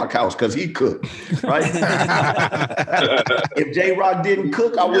J-Rock house because he cooked, right? If J-Rock didn't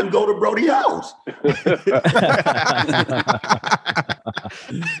cook, I wouldn't go to Brody house.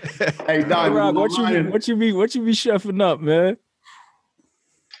 Hey, Don, Rock, what you be chefing up, man?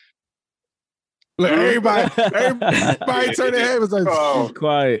 Look, everybody turn their heads like,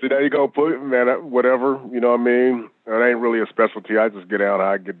 quiet. See, there you go, man. Whatever, you know what I mean. It ain't really a specialty. I just get down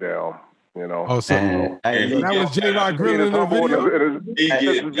how I get down. You know. Oh, so that was J-Rock grilling in the video.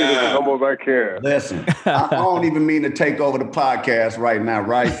 As humble as I can. Listen, I don't even mean to take over the podcast right now,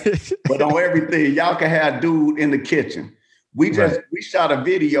 right? But on everything, y'all can have dude in the kitchen. We shot a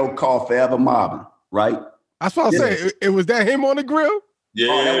video called Forever Mobbing, right? That's what I'm saying. It was that him on the grill?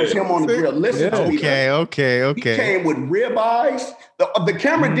 Yeah, that was him on the grill. Listen to me. Okay. He came with ribeyes. The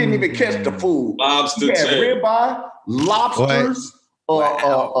camera didn't even catch the food. Lobster he had tail. ribeye, lobsters,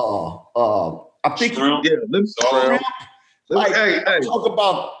 I think shrimp. shrimp. Like, talk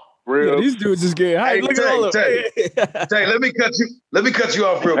about Yeah, these dudes is getting hype. Look at all of them. Tay, let me cut you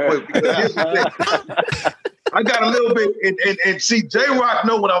off real quick. Because here's the thing. I got a little bit, and see, J-Rock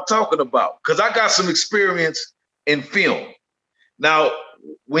know what I'm talking about because I got some experience in film. Now,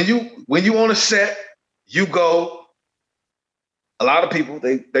 when you on a set, you go. A lot of people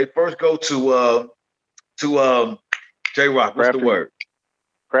they first go to J-Rock. What's the word?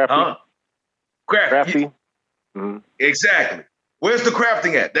 Crafty. Huh? Crafty. Mm-hmm. Exactly. Where's the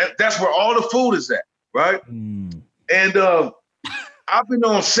crafting at? That's where all the food is at, right? Mm. And I've been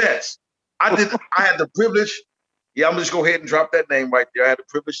on sets. I had the privilege. Yeah, I'm just go ahead and drop that name right there. I had the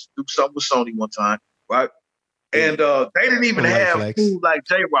privilege to do something with Sony one time, right? And they didn't even have food like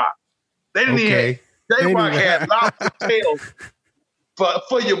J-Rock. They didn't even have, J-Rock had lobster tails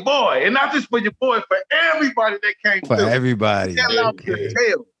for your boy. And not just for your boy, for everybody that came for through. everybody. He had lobster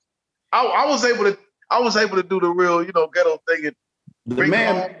tails. I was able to do the real, ghetto thing. And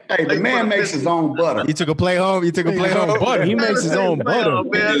the man makes his own butter. He took a plate home. Butter. He makes his own butter.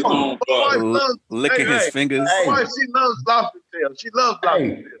 Licking his fingers. She loves lobster tail. She loves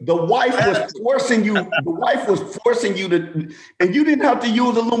lobster tail. The wife was forcing you. The wife was forcing you to, and you didn't have to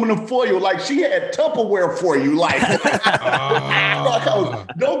use aluminum foil. Like she had Tupperware for you. Like,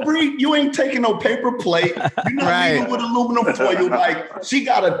 don't bring. You ain't taking no paper plate. You're not leaving with aluminum foil. Like she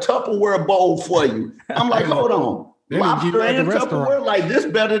got a Tupperware bowl for you. I'm like, hold on. Lobster and Tupperware, like this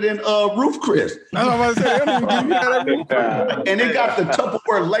better than Roof Chris. That's what I was saying. They don't even give you that Roof Chris. And it got the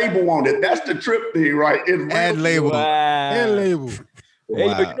Tupperware label on it. That's the trip thing, right? And label. And label. Hey,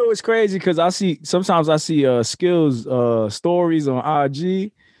 but you know it's crazy because sometimes I see skills stories on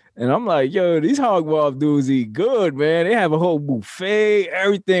IG, and I'm like, yo, these Hog Mob dudes eat good, man. They have a whole buffet,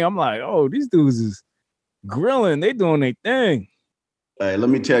 everything. I'm like, oh, these dudes is grilling. They doing their thing. Hey, let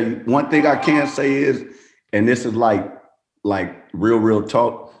me tell you, one thing I can say is, and this is like real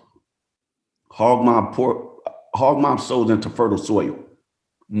talk. Hog Mob sows into fertile soil.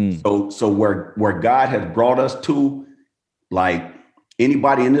 So where God has brought us to, like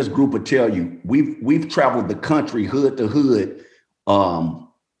anybody in this group would tell you, we've traveled the country hood to hood. I'm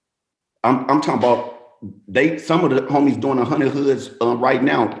talking about some of the homies doing 100 hoods right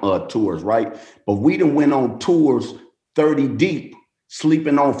now tours, right? But we done went on tours 30 deep,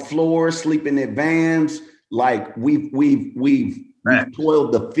 sleeping on floors, sleeping in vans. Like we've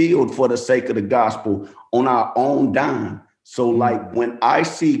toiled the field for the sake of the gospel on our own dime. So like when I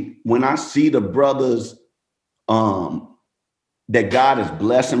see the brothers that God is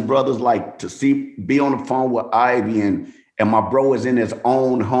blessing brothers, like to be on the phone with Ivy and my bro is in his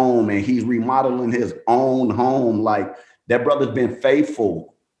own home and he's remodeling his own home. Like that brother's been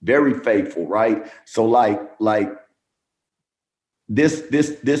faithful, very faithful, right? So like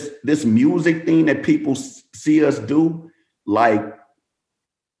this music thing that people see us do, like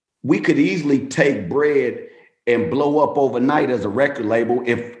we could easily take bread and blow up overnight as a record label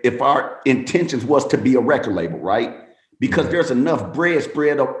if our intentions was to be a record label, right? Because there's enough bread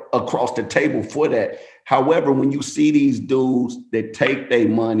spread across the table for that. However, when you see these dudes that take their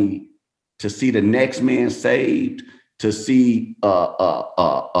money to see the next man saved, to see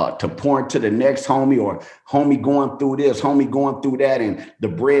to pour into the next homie, or homie going through this, homie going through that, and the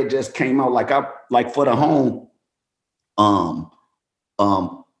bread just came out. Like for the home,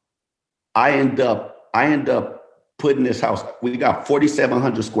 I end up putting this house. We got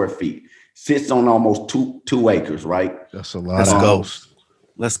 4,700 square feet, sits on almost two acres, right? That's a lot.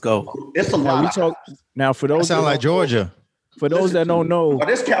 Let's go. It's a lot. Now for those that sound like Georgia. For those that don't know, but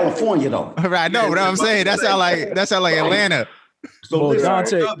it's California though. Right, no, what I'm saying, that sound like Atlanta. So well,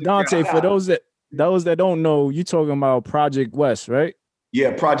 Dante, for those that don't know, you talking about Project West, right?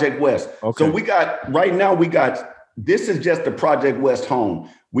 Yeah, Project West. Okay. So we got this is just the Project West home.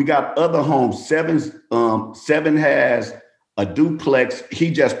 We got other homes. Seven has a duplex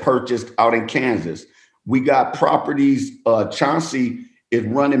he just purchased out in Kansas. We got properties. Chauncey is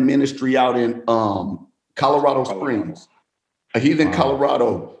running ministry out in Colorado Springs. He's in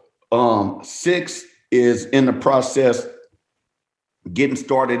Colorado. 6 is in the process getting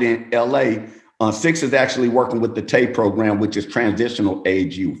started in LA. 6 is actually working with the TAY program, which is transitional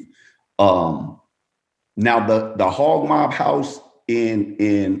age youth. Now the Hog Mob house in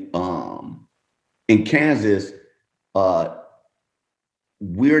Kansas,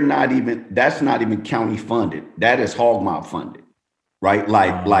 that's not even county funded. That is Hog Mob funded, right?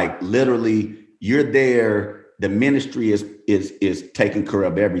 Like literally you're there. The ministry is taking care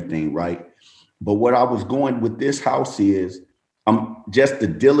of everything, right? But what I was going with this house is just the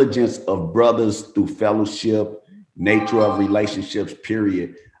diligence of brothers through fellowship, nature of relationships,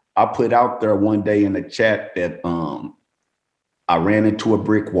 period. I put out there one day in the chat that I ran into a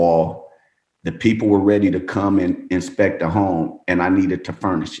brick wall. The people were ready to come and inspect the home, and I needed to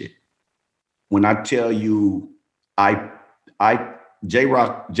furnish it. When I tell you,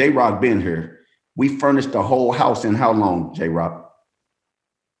 J-Rock been here. We furnished the whole house in how long, J-Rock?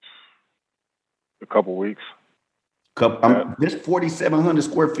 A couple weeks. This 4,700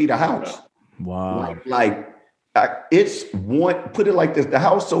 square feet of house. Wow. It's one, put it like this. The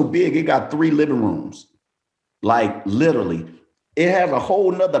house so big, it got 3 living rooms. Like literally. It has a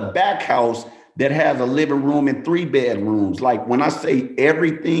whole nother back house that has a living room and 3 bedrooms. Like when I say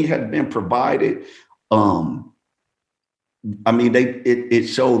everything has been provided, I mean, it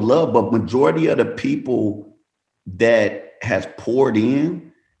showed love, but majority of the people that has poured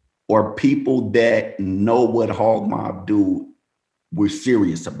in or people that know what Hog Mob do, we're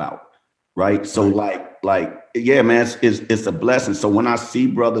serious about, right? So yeah, man, it's a blessing. So when I see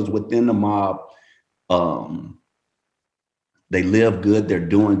brothers within the mob, they live good, they're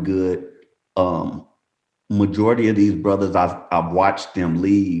doing good. Majority of these brothers, I've watched them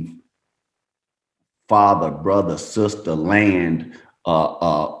leave father, brother, sister, land,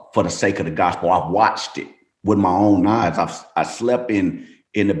 for the sake of the gospel. I've watched it with my own eyes. I slept in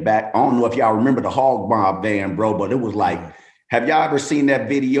the back. I don't know if y'all remember the Hog Mob van, bro, but it was like, have y'all ever seen that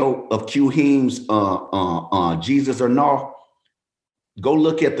video of Q Heem's Jesus or No? Go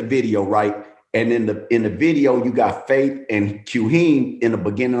look at the video, right? And in the video, you got Faith and Q Heem in the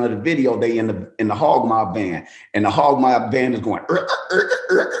beginning of the video. They in the Hog Mob van, and the Hog Mob van is going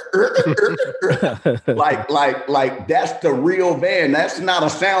like that's the real van. That's not a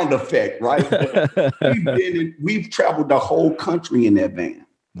sound effect, right? We've traveled the whole country in that van.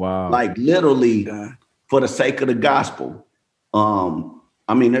 Wow! Like literally for the sake of the gospel.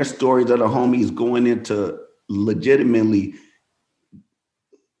 I mean, there's stories of the homies going into legitimately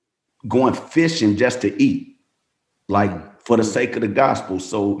going fishing just to eat, like for the sake of the gospel.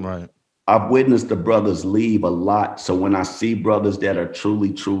 So right. I've witnessed the brothers leave a lot. So when I see brothers that are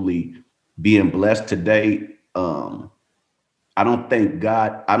truly, truly being blessed today, I don't thank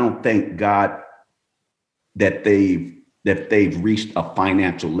God that they've reached a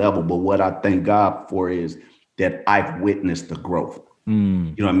financial level. But what I thank God for is that I've witnessed the growth. You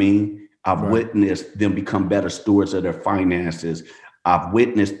know what I mean? I've witnessed them become better stewards of their finances. I've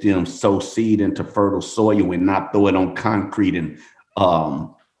witnessed them sow seed into fertile soil and not throw it on concrete. And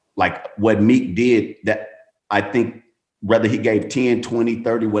like what Meek did, that I think whether he gave 10, 20,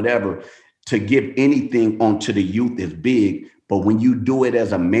 30, whatever, to give anything onto the youth is big. But when you do it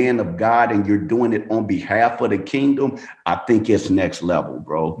as a man of God and you're doing it on behalf of the kingdom, I think it's next level,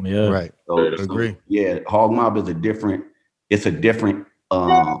 bro. Yeah, right. So, agree. Yeah, Hog Mob is a different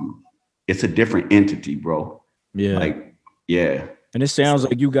entity, bro. Yeah. Like, yeah. And it sounds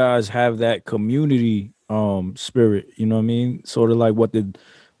like you guys have that community spirit, you know what I mean? Sort of like what the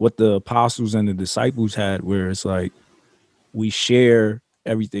apostles and the disciples had, where it's like we share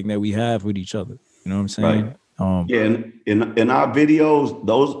everything that we have with each other. You know what I'm saying? Right. Yeah, in our videos,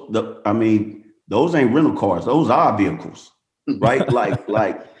 those ain't rental cars, those are vehicles, right? like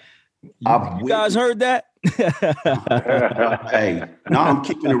you guys heard that? Hey, now I'm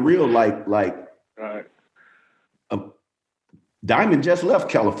keeping it real, like Right. Diamond just left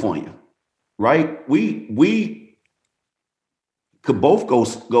California, right? We could both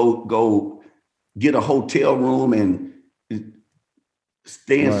go get a hotel room and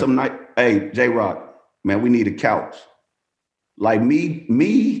stay in some night. Hey, J-Rock, man, we need a couch. Like me,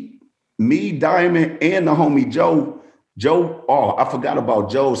 Diamond, and the homie Joe. Oh, I forgot about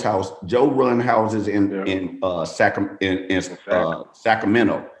Joe's house. Joe run houses in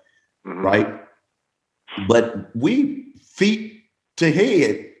Sacramento, right? But we feet to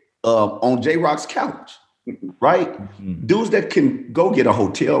head on J-Rock's couch, right? Dudes that can go get a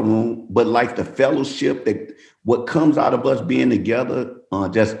hotel room, but like the fellowship, that what comes out of us being together,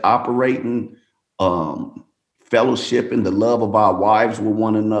 just operating, fellowship and the love of our wives with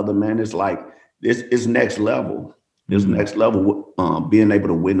one another, man, it's like this is next level. This next level, being able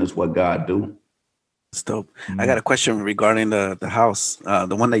to witness what God do. It's dope. I got a question regarding the house,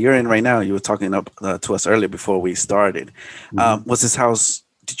 the one that you're in right now. You were talking up to us earlier before we started. Was this house?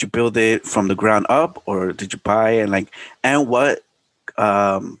 Did you build it from the ground up, or did you buy it? And what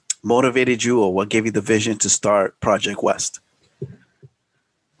motivated you, or what gave you the vision to start Project West?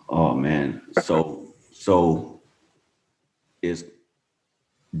 Oh man, so is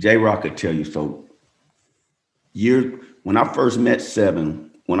J-Rock could tell you. So when I first met Sev,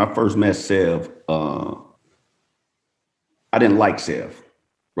 I didn't like Sev,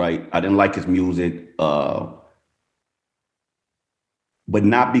 right? I didn't like his music, but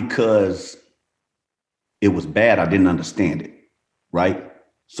not because it was bad. I didn't understand it. right?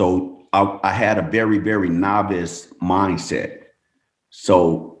 So I had a very, very novice mindset.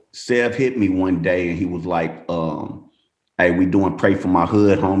 So Sev hit me one day and he was like, hey, we doing Pray for My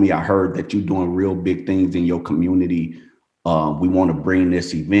Hood, homie. I heard that you're doing real big things in your community. We want to bring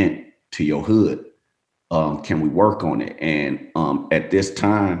this event to your hood. Can we work on it? And at this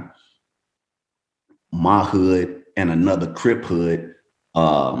time, my hood and another Crip hood,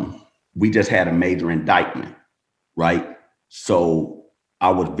 we just had a major indictment, right? So I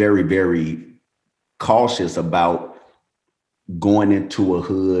was very, very cautious about going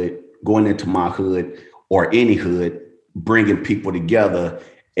into my hood or any hood, bringing people together,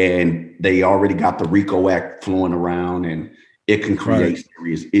 and they already got the RICO Act flowing around and it can create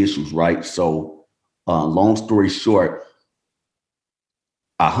serious issues, right? So long story short,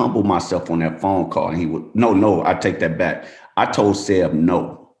 I humbled myself on that phone call and he was, no, I take that back. I told Seb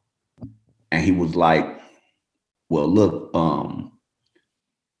no. And he was like, well, look,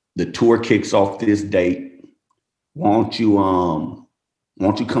 the tour kicks off this date. Why don't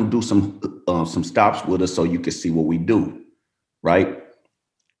you come do some stops with us so you can see what we do, right?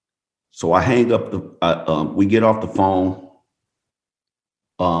 So I hang up we get off the phone.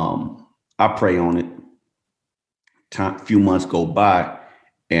 I pray on it. Few months go by,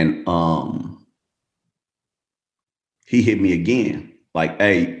 and he hit me again. Like,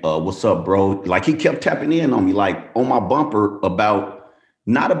 hey, what's up, bro? Like, he kept tapping in on me, like on my bumper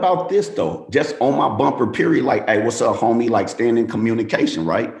not about this though, just on my bumper, period. Like, hey, what's up, homie? Like, staying in communication,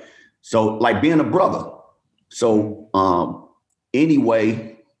 right? So, like, being a brother. So,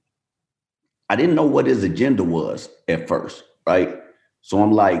 anyway, I didn't know what his agenda was at first, right? So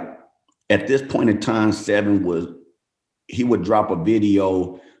I'm like, at this point in time, he would drop a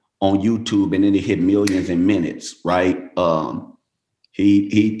video on YouTube and then it hit millions in minutes, right?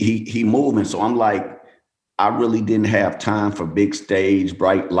 He moving. So I'm like, I really didn't have time for big stage,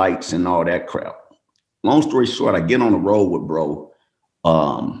 bright lights and all that crap. Long story short, I get on the road with bro.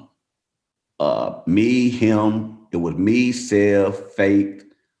 Me, him, it was me, Sev, Faith,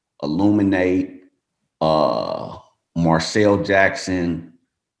 Illuminate, Marcel Jackson,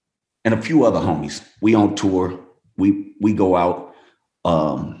 and a few other homies. We on tour. We go out.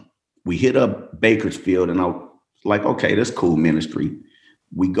 We hit up Bakersfield, and I was like, okay, that's cool ministry.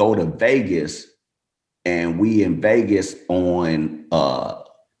 We go to Vegas, and we in Vegas on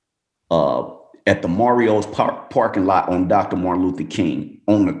at the Mario's parking lot on Dr. Martin Luther King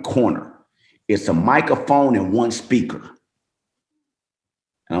on the corner. It's a microphone and one speaker.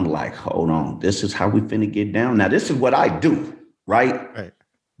 And I'm like, hold on, this is how we finna get down. Now, this is what I do, right?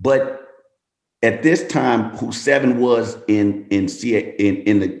 But at this time, who Seven was in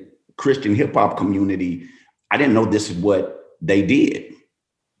the Christian hip hop community, I didn't know this is what they did.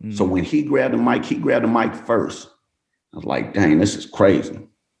 Mm. So when he grabbed the mic first. I was like, dang, this is crazy.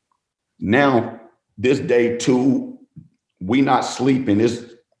 Now, this day two, we not sleeping. This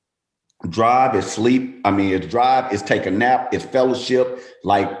drive is sleep. I mean, it's drive, it's take a nap, it's fellowship,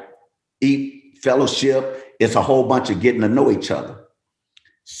 like eat, fellowship. It's a whole bunch of getting to know each other.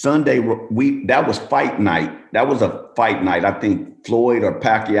 Sunday, that was fight night. That was a fight night. I think Floyd or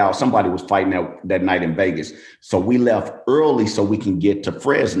Pacquiao, somebody was fighting that night in Vegas. So we left early so we can get to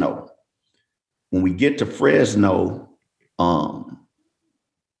Fresno. When we get to Fresno,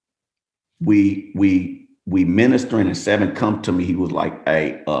 we ministering, and Seven come to me. He was like,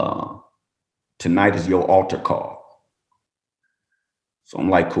 hey, tonight is your altar call. So I'm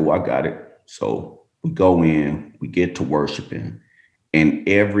like, cool, I got it. So we go in, we get to worshiping, and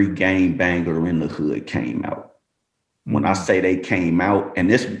every gang banger in the hood came out. When I say they came out, and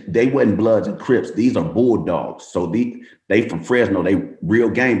they wasn't Bloods and Crips, these are Bulldogs. So they from Fresno, they real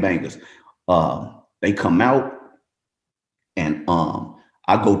gang bangers. They come out, and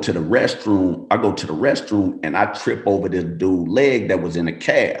I go to the restroom and I trip over this dude's leg that was in a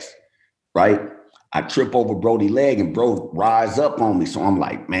cast, right? I trip over Brody's leg and bro rise up on me. So I'm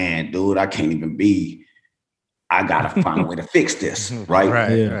like, man, dude, I can't even be, I gotta find a way to fix this, right?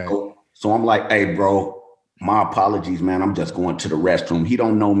 Right. So I'm like, hey, bro, my apologies, man. I'm just going to the restroom. He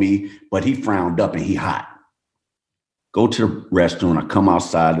don't know me, but he frowned up and he hot. Go to the restroom. I come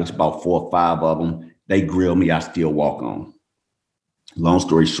outside. There's about 4 or 5 of them. They grill me. I still walk on. Long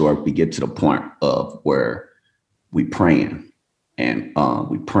story short, we get to the point of where we praying and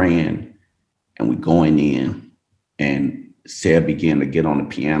we going in, and Sarah began to get on the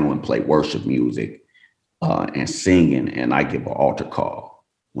piano and play worship music and singing, and I give an altar call.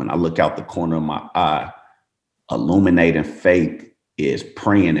 When I look out the corner of my eye, Illuminating Faith is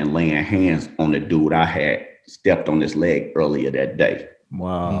praying and laying hands on the dude I had stepped on his leg earlier that day.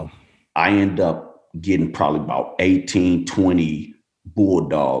 Wow. I end up getting probably about 18, 20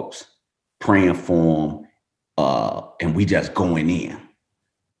 bulldogs, praying for them, and we just going in.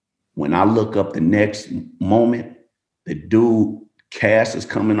 When I look up the next moment, the dude cast is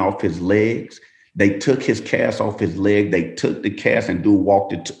coming off his legs. They took his cast off his leg. They took the cast and dude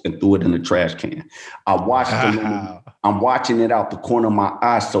walked it and threw it in the trash can. I watched I'm watching it out the corner of my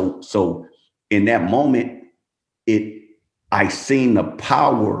eye. So in that moment, I seen the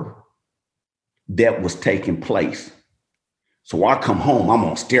power that was taking place. So I come home, I'm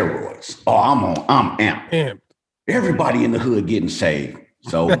on steroids. Oh, I'm amped. Everybody in the hood getting saved.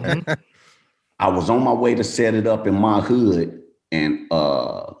 So I was on my way to set it up in my hood, and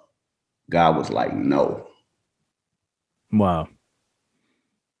God was like, no. Wow.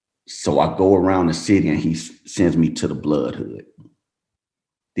 So I go around the city and he sends me to the Blood Hood.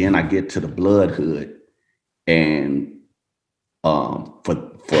 Then I get to the Blood Hood, and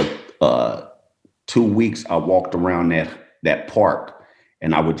for 2 weeks I walked around that park,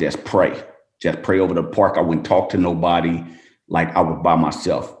 and I would just pray over the park. I wouldn't talk to nobody, like I was by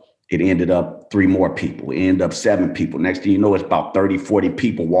myself. It ended up 3 more people. It ended up 7 people. Next thing you know, it's about 30, 40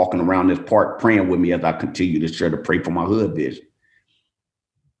 people walking around this park praying with me as I continue to share to pray for my hood vision.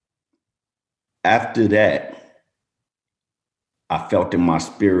 After that, I felt in my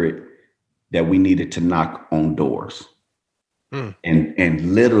spirit that we needed to knock on doors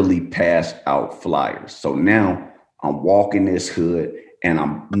and literally pass out flyers. So now I'm walking this hood and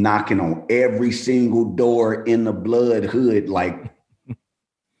I'm knocking on every single door in the Blood Hood like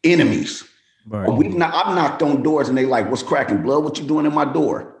enemies. Right. I've knocked on doors and they like, what's cracking, blood? What you doing in my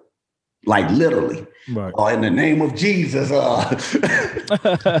door? Like literally. Right. In the name of Jesus. So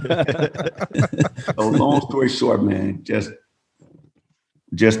long story short, man, just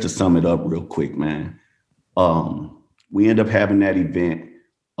to sum it up real quick, man. We end up having that event.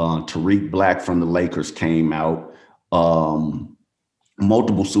 Tariq Black from the Lakers came out.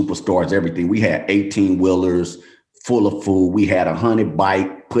 Multiple superstars, everything. We had 18-wheelers full of food. We had 100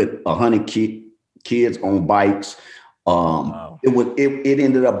 bike, put 100 kids on bikes. Wow. It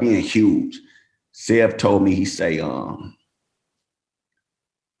ended up being huge. Sev told me, he say, homie,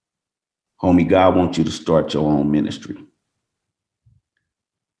 God wants you to start your own ministry.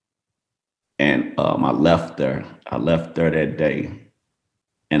 And I left there that day,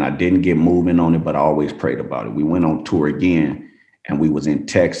 and I didn't get moving on it, but I always prayed about it. We went on tour again, and we was in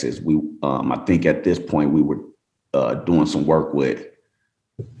Texas. I think at this point we were doing some work with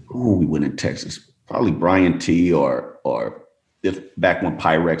we went in Texas, probably Brian T. or if back when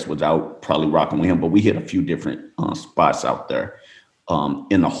Pyrex was out, probably rocking with him. But we hit a few different spots out there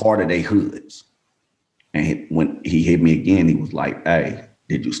in the heart of their hoods. And when he hit me again, he was like, "Hey,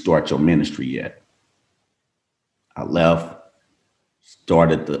 did you start your ministry yet?" I left,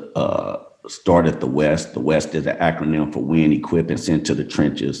 started the West. The West is an acronym for Win, Equip, and Send to the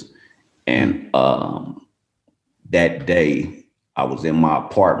Trenches. And that day, I was in my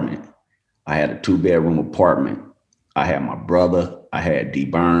apartment. I had a 2-bedroom apartment. I had my brother. I had D.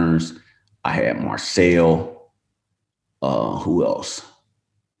 Burns. I had Marcel. Who else?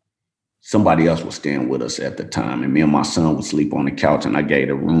 Somebody else was staying with us at the time. And me and my son would sleep on the couch, and I gave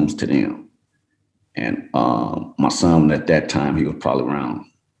the rooms to them. And my son at that time, he was probably around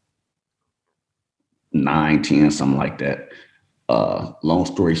 9, 10, something like that. Long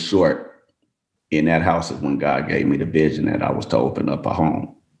story short, in that house is when God gave me the vision that I was to open up a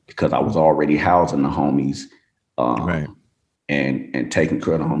home, because I was already housing the homies right. and taking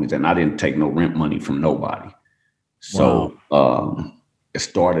care of the homies. And I didn't take no rent money from nobody. So it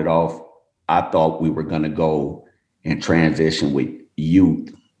started off, I thought we were going to go and transition with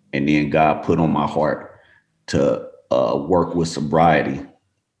youth. And then God put on my heart to work with sobriety,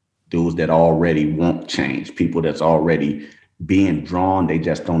 dudes that already want change, people that's already being drawn, they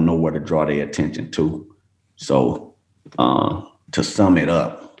just don't know where to draw their attention to. So to sum it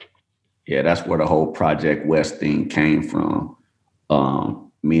up, yeah, that's where the whole Project West thing came from.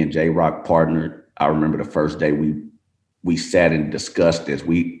 Me and J-Rock partnered. I remember the first day we sat and discussed this.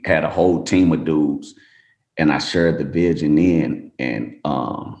 We had a whole team of dudes, and I shared the vision in. And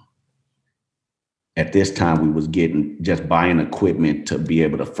at this time, we was just buying equipment to be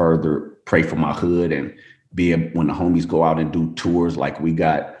able to further pray for my hood and be able, when the homies go out and do tours, like we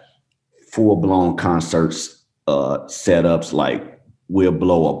got full-blown concerts, setups, like we'll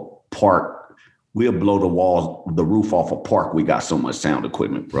blow a park, we'll blow the roof off a park. We got so much sound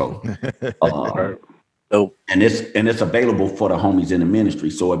equipment, bro. And it's available for the homies in the ministry.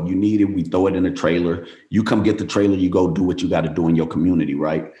 So if you need it, we throw it in a trailer. You come get the trailer, you go do what you got to do in your community,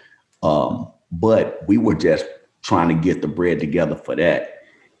 right? But we were just trying to get the bread together for that.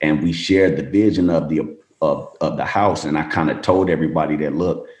 And we shared the vision of the house, and I kind of told everybody that,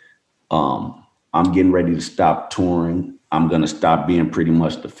 look, I'm getting ready to stop touring. I'm going to stop being pretty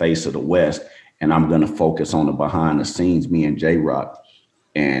much the face of the West, and I'm going to focus on the behind the scenes, me and J-Rock.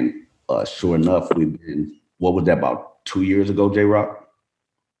 And sure enough, we've been, what was that, about 2 years ago, J-Rock?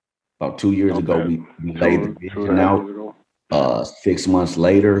 About 2 years ago, we laid the vision out. 6 months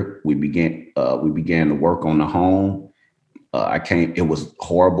later, we began to work on the home. It was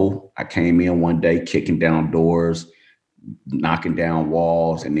horrible. I came in one day, kicking down doors, knocking down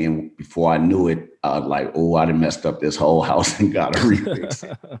walls. And then before I knew it, I was like, oh, I done messed up this whole house and got to refix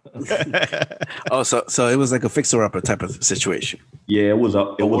it. Oh, so it was like a fixer-upper type of situation. Yeah, it was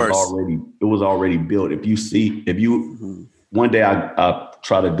already built. One day I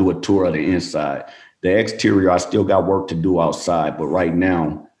try to do a tour of the inside. The exterior, I still got work to do outside, but right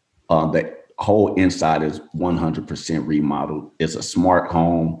now, the whole inside is 100% remodeled. It's a smart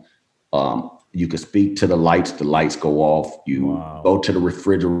home. You can speak to the lights go off. You go to the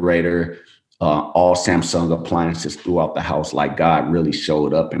refrigerator, all Samsung appliances throughout the house, like God really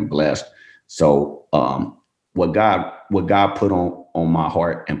showed up and blessed. So what God put on my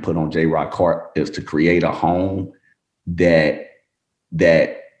heart and put on J-Rock heart is to create a home that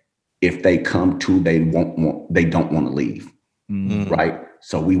if they come to, they don't want to leave. Mm-hmm. Right.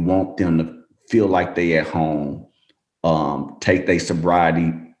 So we want them to feel like they at home, take their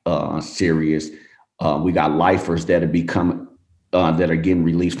sobriety serious. We got lifers that are getting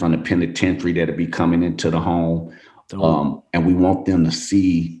released from the penitentiary that are be coming into the home. And we want them to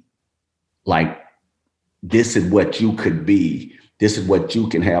see, like, this is what you could be. This is what you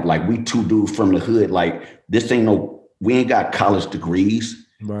can have. Like, we two dudes from the hood. Like, we ain't got college degrees.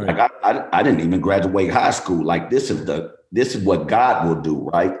 Right. Like I didn't even graduate high school. Like, this is what God will do,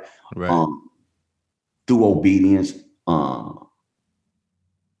 right? Right. Through obedience,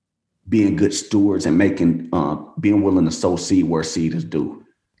 being good stewards, and being willing to sow seed where seed is due.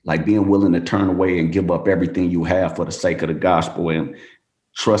 Like, being willing to turn away and give up everything you have for the sake of the gospel, and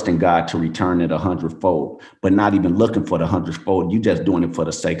trusting God to return it 100-fold, but not even looking for the 100-fold. You just doing it for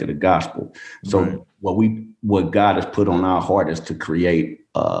the sake of the gospel. So right. What God has put on our heart is to create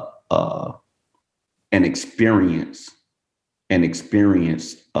an experience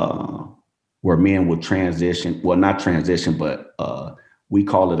where men will transition. Well, not transition, but we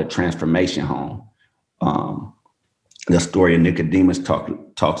call it a transformation home. The story of Nicodemus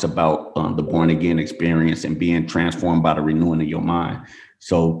talks about the born again experience and being transformed by the renewing of your mind.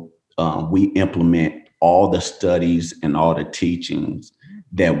 So we implement all the studies and all the teachings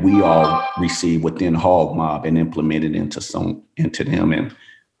that we all receive within Hog Mob and implement it into them. And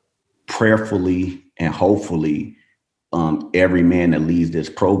prayerfully and hopefully, every man that leads this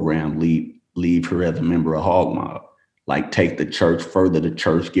program leave here as a member of Hog Mob. Like, take the church, further the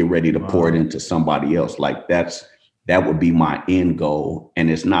church, get ready to pour it into somebody else. Like, that would be my end goal.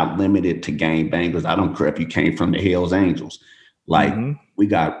 And it's not limited to gangbangers. I don't care if you came from the Hells Angels. Like, we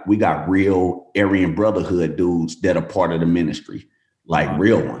got real Aryan Brotherhood dudes that are part of the ministry, like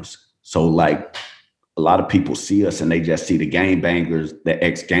real ones. So, like, a lot of people see us and they just see the gangbangers, the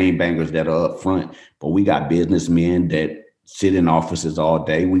ex-gangbangers that are up front. But we got businessmen that sit in offices all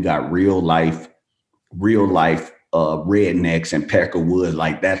day. We got real life rednecks and Peckerwoods.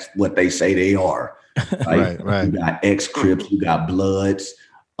 Like, that's what they say they are. Right? Right. You got ex-Crips, you got Bloods,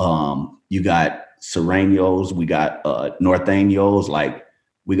 you got Serranos, we got Norteños. Like,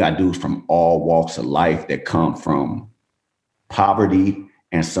 we got dudes from all walks of life that come from poverty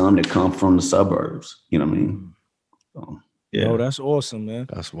and some that come from the suburbs. You know what I mean? So, yeah. Oh, that's awesome, man.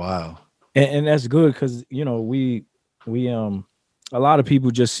 That's wild. And that's good because, you know, we a lot of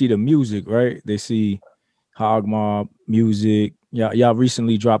people just see the music, right? They see Hog Mob music. Y'all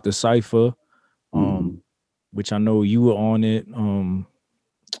recently dropped a cypher, which I know you were on it. Who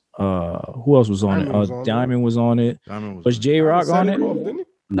else was on it? Diamond was on it. Was J-Rock on it?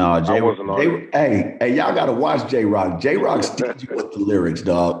 No, J wasn't on it. Hey, y'all gotta watch J-Rock. J-Rock stingy with the lyrics,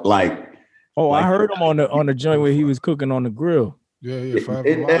 dog. Like, I heard him on the joint where he was cooking on the grill. Yeah. If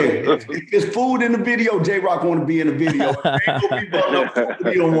there's food in the video, J-Rock want to be in the video. Ain't gonna be about no food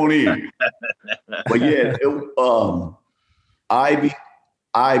he don't want to eat. But yeah,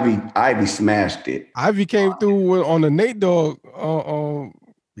 Ivy smashed it. Ivy came through on the Nate Dogg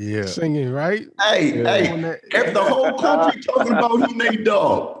singing, right? Hey, the whole country talking about who Nate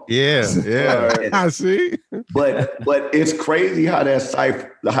Dogg. Yeah. I see. But it's crazy how the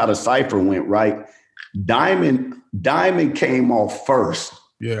cipher went, right? Diamond came off first.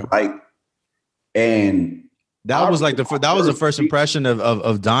 Yeah. Right. And that was like the first impression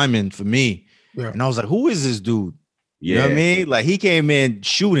of Diamond for me. Yeah. And I was like, who is this dude? You know what I mean? Like he came in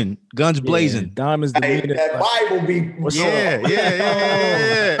shooting, guns blazing. Diamonds. Hey, that Bible be Yo,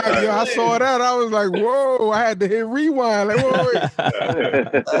 I saw that. I was like, whoa! I had to hit rewind. Like, whoa,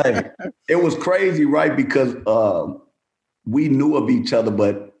 hey, it was crazy, right? Because we knew of each other,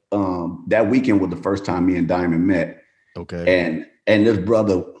 but that weekend was the first time me and Diamond met. Okay. And this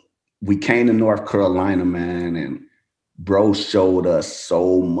brother, we came to North Carolina, man, and bro showed us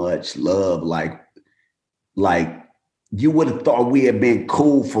so much love. Like you would have thought we had been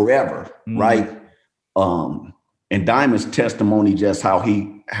cool forever, right? And Diamond's testimony, just how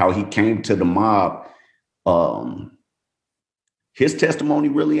he came to the mob, his testimony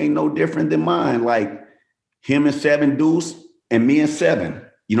really ain't no different than mine. Like him and Seven Deuce and me and Seven,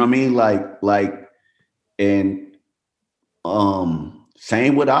 you know what I mean? Like, and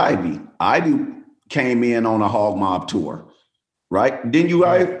same with Ivy. Ivy came in on a Hog Mob tour, right? Didn't you,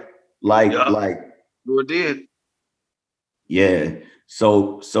 Ivy? Like, sure did. Yeah.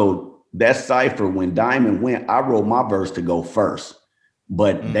 So that cipher, when Diamond went, I wrote my verse to go first,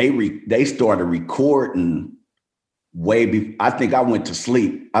 but they started recording way before. I think I went to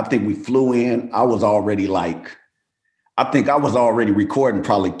sleep. I think we flew in. I was already recording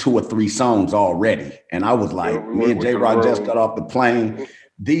probably 2 or 3 songs already. And I was like, me and J-Rock just got off the plane.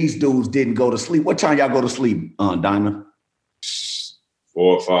 These dudes didn't go to sleep. What time y'all go to sleep, Diamond?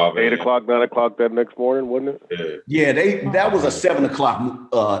 4 or 5. 8 o'clock, 9 o'clock that next morning, wasn't it? Yeah, that was a 7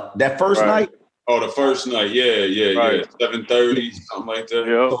 o'clock. That first night. Oh, the first night. Yeah. 7:30, something like that.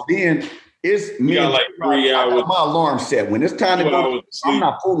 Yeah. So then it's me. Got like 3 hours. I got my alarm set. When it's time to go, I'm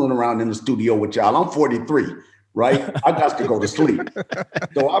not fooling around in the studio with y'all. I'm 43, right? I got to go to sleep.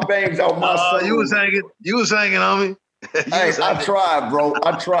 So I bangs out my song. You was hanging on me. Hey, I tried, bro.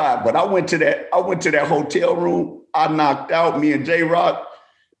 I tried, but I went to that hotel room. I knocked out me and J-Rock.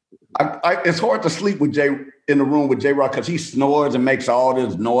 It's hard to sleep with Jay in the room with J-Rock because he snores and makes all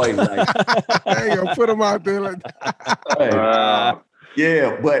this noise. Like, hey, yo, put him out there.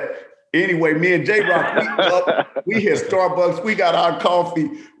 Yeah, but anyway, me and J-Rock, we hit Starbucks. We got our coffee.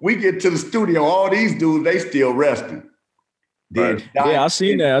 We get to the studio. All these dudes, they still resting. Right. Yeah, I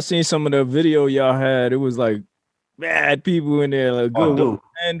seen that. I seen some of the video y'all had. It was like mad people in there, like good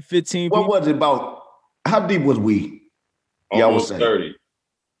 10, 15 people. What was it about? How deep was we? Almost 30.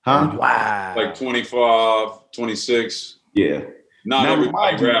 Huh? Wow. Like 25, 26. Yeah. Not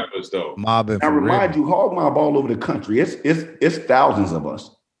everybody rappers though. Mobbing. I remind you, Hog Mob all over the country. It's thousands of us.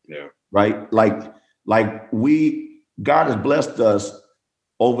 Yeah. Right? Like God has blessed us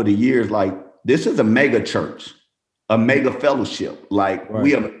over the years. Like this is a mega church, a mega fellowship. Like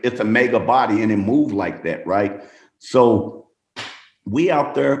it's a mega body and it moved like that, right? So we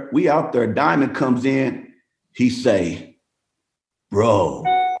out there, Diamond comes in, he say, brother,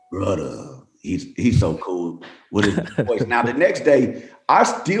 he's so cool with his voice. Now the next day, I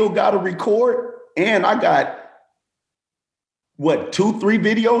still got to record and I got 2-3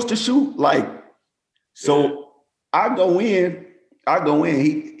 videos to shoot. Like, so I go in,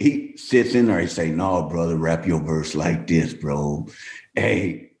 he sits in there and say, no, brother, rap your verse like this, bro.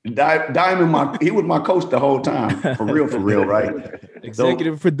 Hey, Diamond, he was my coach the whole time, for real, right?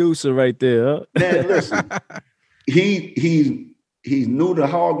 Executive producer right there. Huh? Man, listen, he's new to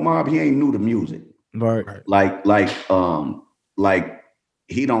Hog Mob. He ain't new to music, right? Like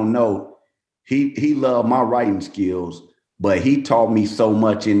he don't know. He loved my writing skills, but he taught me so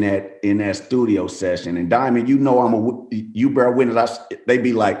much in that studio session. And Diamond, you know, you bear witness. They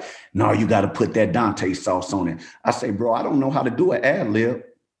be like, no, you got to put that Dante sauce on it. I say, bro, I don't know how to do an ad lib.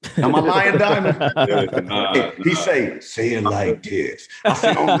 Am I lying, Diamond? He say it like this. I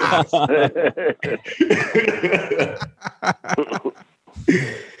say, oh,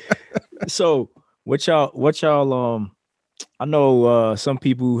 no. So what y'all I know some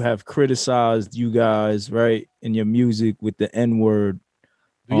people have criticized you guys, right, in your music with the N-word.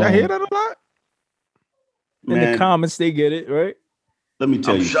 Do y'all hear that a lot? In the comments, they get it, right? Let me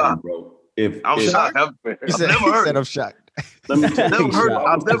tell you something, bro. I'm shocked. I've never heard. I'm shocked. Let me tell you,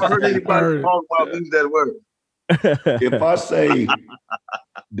 I've never heard anybody talk about use that word. If I say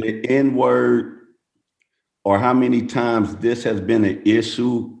the N-word or how many times this has been an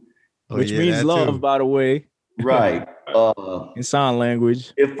issue, which means love, too, by the way. Right. In sign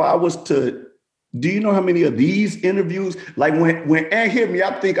language. If I was to, do you know how many of these interviews, like when Ant hit me,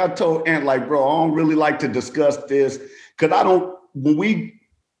 I think I told Ant, like, bro, I don't really like to discuss this because when we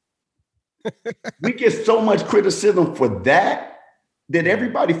get so much criticism for that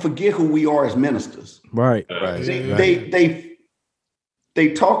everybody forget who we are as ministers. Right. They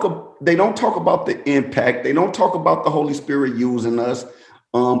don't talk about the impact. They don't talk about the Holy Spirit using us.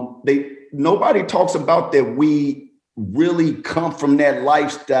 Nobody talks about that we really come from that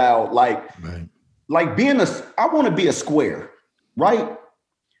lifestyle. Like I want to be a square, right?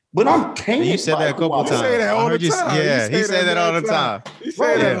 But I'm tainted. You said that a couple times. You say that all the time. Yeah, he said that all the time. He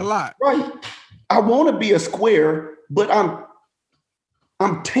say that a lot. Right. I want to be a square, but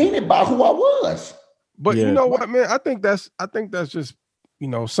I'm tainted by who I was. But you know what, man? I think that's just, you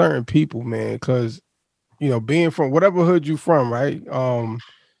know, certain people, man, because, you know, being from whatever hood you from, right?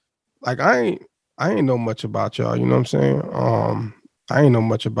 Like I ain't know much about y'all, you know what I'm saying? I ain't know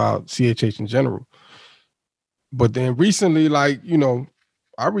much about CHH in general. But then recently, like, you know,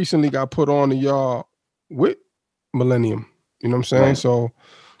 I recently got put on to y'all with Millennium, you know what I'm saying? Right. So,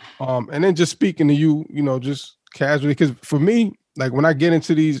 and then just speaking to you, you know, just casually, because for me, like when I get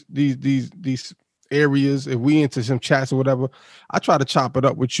into these areas, if we into some chats or whatever, I try to chop it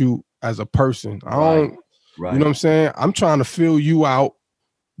up with you as a person. I don't, you know what I'm saying? I'm trying to fill you out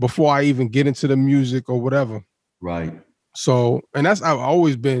before I even get into the music or whatever. Right. So, and that's I've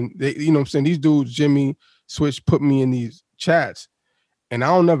always been, you know what I'm saying? These dudes, Jimmy, Switch, put me in these chats, and I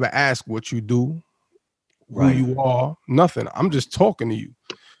don't never ask what you do, who you are, nothing. I'm just talking to you.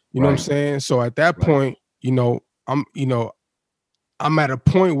 You know what I'm saying? So at that point, you know, I'm at a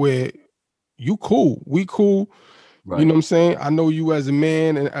point where you cool, we cool. You know what I'm saying? I know you as a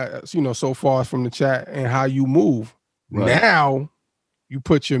man, and you know, so far from the chat and how you move. Now you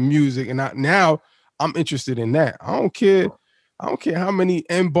put your music, and now I'm interested in that. I don't care how many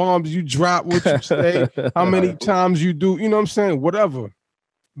N-bombs you drop, what you say, how many times you do, you know what I'm saying? Whatever.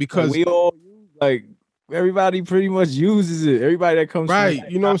 Because we all use, like, everybody pretty much uses it. Everybody that comes from,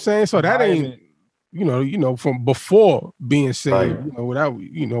 you know what I'm saying? So that ain't, you know, from before being saved, you know, without,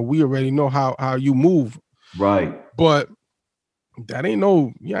 you know, we already know how you move. Right. But that ain't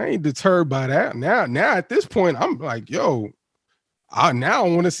I ain't deterred by that. Now at this point, I'm like, yo, I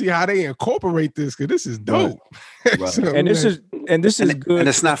want to see how they incorporate this, because this is dope. Right. So, and this is good. And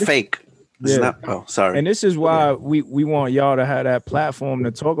it's not fake. It's not, oh, sorry. And this is why we want y'all to have that platform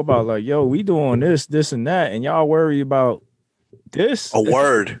to talk about, like, yo, we doing this, and that, and y'all worry about this. A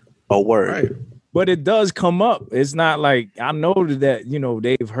word. Right. But it does come up. It's not like, I know that, you know,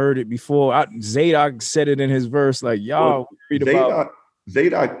 they've heard it before. Zadok said it in his verse, like, y'all worried about.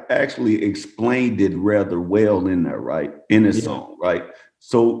 Zadok actually explained it rather well in there, right? In his song, right?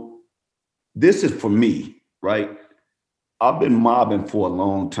 So this is for me, right? I've been mobbing for a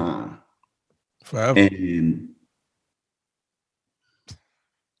long time. Forever. And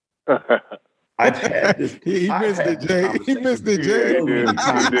I've had this. He missed it, Jay. He missed it, Jay.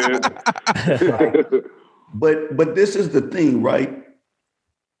 But this is the thing, right?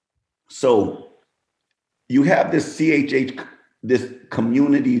 So you have this CHH, this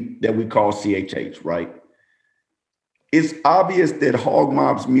community that we call CHH, right? It's obvious that Hog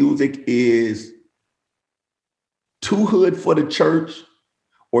Mob's music is too hood for the church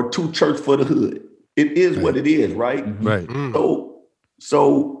or too church for the hood. It is what it is, right? Right.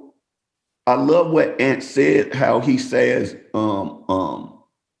 So I love what Ant said, how he says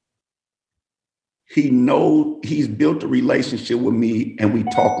he's built a relationship with me and we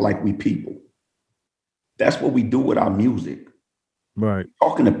talk like we people. That's what we do with our music. Right.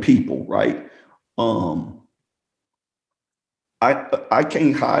 Talking to people, right? I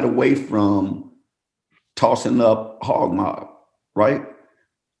can't hide away from tossing up Hog Mob, right?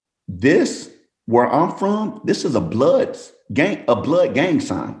 This, where I'm from, this is a blood gang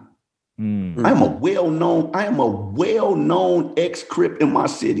sign. I am a well-known ex-Crip in my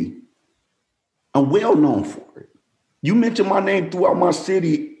city. I'm well known for it. You mention my name throughout my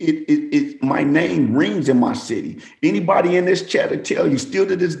city, my name rings in my city. Anybody in this chat will tell you still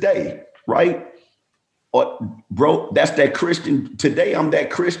to this day, right? Or, bro, that's that Christian. Today I'm that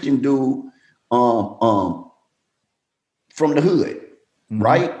Christian dude from the hood,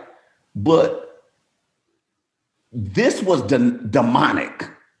 right? But this was demonic.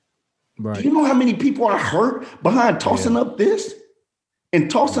 Right. Do you know how many people are hurt behind tossing up this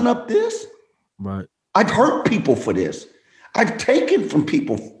and tossing up this? Right. I've hurt people for this. I've taken from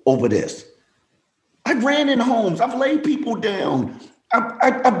people over this. I've ran in homes. I've laid people down.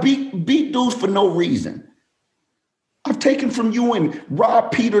 I beat dudes for no reason. I've taken from you and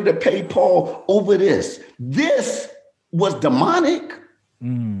robbed Peter to pay Paul over this. This was demonic.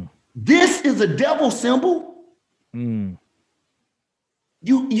 This is a devil symbol. You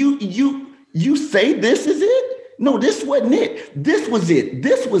say this is it? No, this wasn't it. This was it.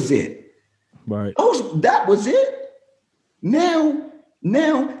 This was it. Right. Oh, that was it. Now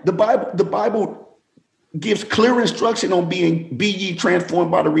the Bible gives clear instruction on be ye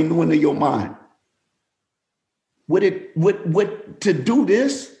transformed by the renewing of your mind. What to do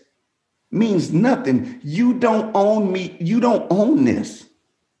this? means nothing. You don't own me. You don't own this.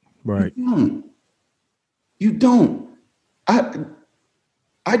 Right. You don't.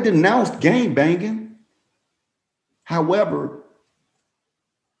 I denounced gang banging. However,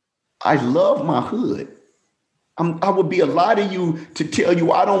 I love my hood. I would be a lie to you to tell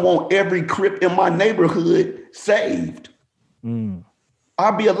you I don't want every Crip in my neighborhood saved.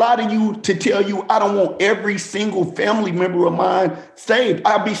 I'd be a lie to you to tell you I don't want every single family member of mine saved.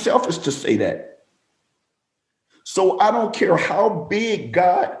 I'd be selfish to say that. So I don't care how big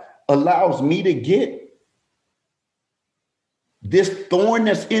God allows me to get. This thorn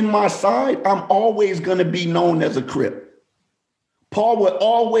that's in my side, I'm always going to be known as a Crip. Paul would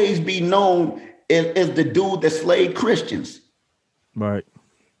always be known as the dude that slayed Christians. Right.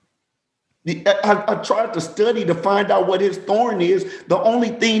 I tried to study to find out what his thorn is. The only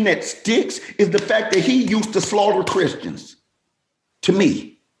thing that sticks is the fact that he used to slaughter Christians. To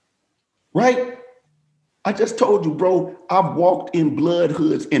me. Right? I just told you, bro, I've walked in blood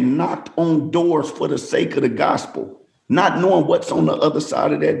hoods and knocked on doors for the sake of the gospel, not knowing what's on the other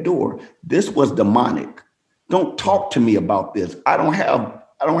side of that door. This was demonic. Don't talk to me about this. I don't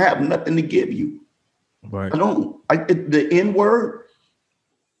have nothing to give you. Right. The N word,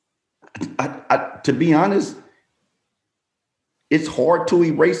 to be honest, it's hard to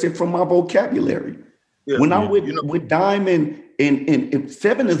erase it from my vocabulary. Yeah, when I'm with Diamond and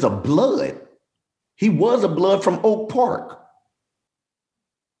Seven is a blood. He was a blood from Oak Park.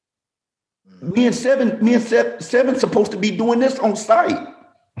 Me and Seven supposed to be doing this on site.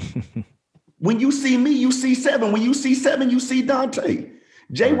 When you see me, you see Seven. When you see Seven, you see Dante.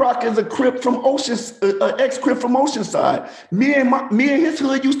 J-Rock is a Crip from ex-Crip from Oceanside. Me and his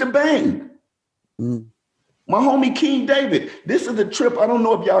hood used to bang. My homie King David. This is a trip. I don't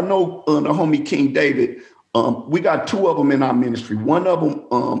know if y'all know the homie King David. We got two of them in our ministry. One of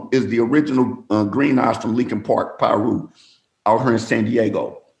them is the original Green Eyes from Lincoln Park, Peru, out here in San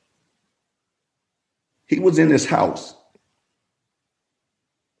Diego. He was in his house.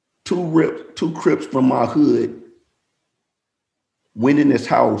 Two Crips from my hood went in his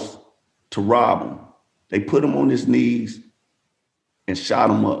house to rob him. They put him on his knees and shot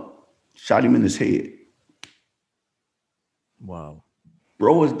him up, shot him in his head. Wow.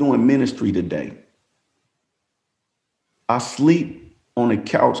 Bro is doing ministry today. I sleep on a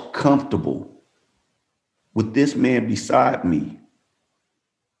couch comfortable with this man beside me.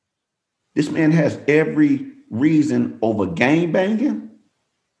 This man has every reason over gangbanging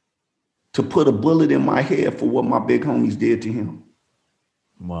to put a bullet in my head for what my big homies did to him.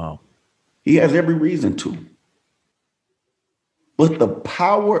 Wow. He has every reason to. But the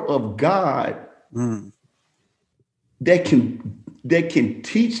power of God that can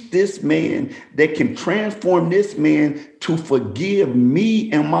teach this man, that can transform this man to forgive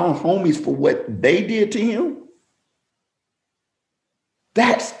me and my homies for what they did to him.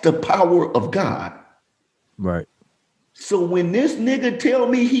 That's the power of God. Right. So when this nigga tell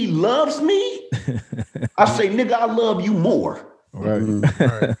me he loves me, I say, nigga, I love you more. Right.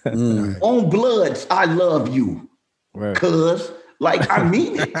 On bloods, I love you. Right. Cuz, like, I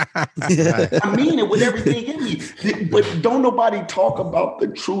mean it. I mean it with everything in me. But don't nobody talk about the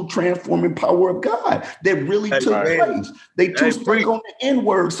true transforming power of God that really took place. They too stuck on the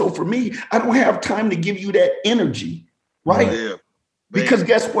N-word. So for me, I don't have time to give you that energy, right? Yeah. Because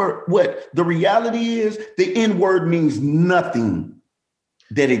guess what? The reality is the N-word means nothing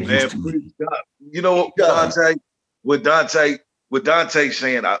that it used to be. You know, Dante, with Dante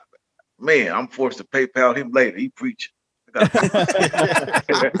saying, I'm forced to PayPal him later. He preaching.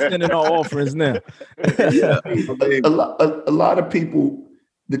 Sending our offerings now. Yeah. A lot of people,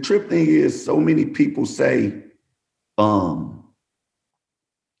 the trip thing is so many people say, why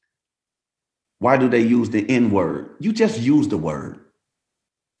do they use the N-word? You just use the word.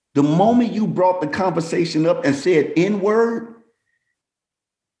 The moment you brought the conversation up and said N-word,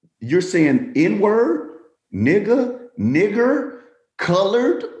 you're saying N-word, nigger,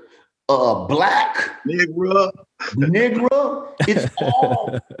 colored, black, Negro.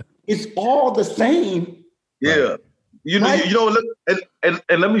 It's all the same. Yeah. And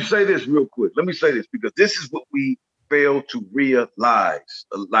let me say this real quick. Let me say this because this is what we fail to realize.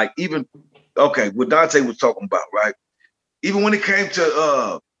 Like what Dante was talking about, right? Even when it came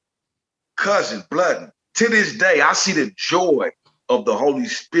to cousin Blood, to this day, I see the joy of the Holy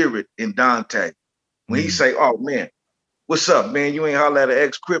Spirit in Dante when he say, "Oh man, what's up, man? You ain't holler at an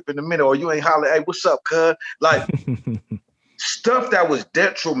ex-Crip in a minute, or you ain't holler, hey, what's up, cuz?" Like stuff that was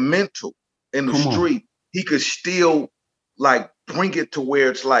detrimental in the street, he could still like bring it to where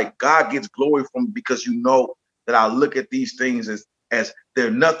it's like God gets glory from it because you know that I look at these things as as they're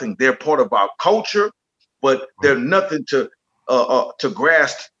nothing. They're part of our culture, but they're nothing to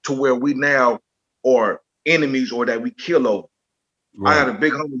grasp to where we now are enemies or that we kill over. Right. I had a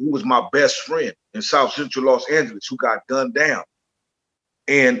big homie who was my best friend in South Central Los Angeles who got gunned down.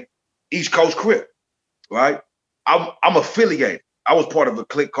 And East Coast Crip, right? I'm affiliated. I was part of a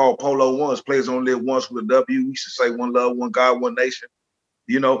clique called Polo Ones, Players Only Live Once with a W. We used to say one love, one God, one nation.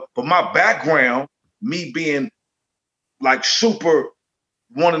 You know, but my background, me being like super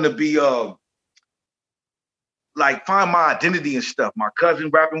wanting to be like find my identity and stuff. My cousin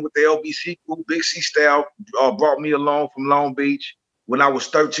rapping with the LBC crew, Big C Style, brought me along from Long Beach when I was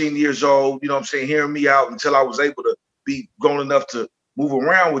 13 years old, you know what I'm saying, hearing me out until I was able to be grown enough to move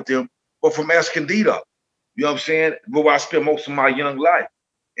around with them. But from Escondido, you know what I'm saying, where I spent most of my young life.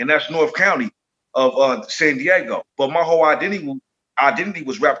 And that's North County of San Diego. But my whole identity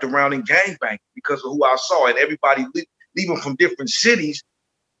was wrapped around in gangbanging because of who I saw. And everybody leaving from different cities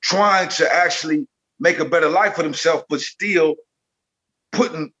trying to actually make a better life for themselves, but still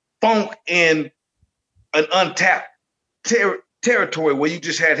putting funk in an untapped territory where you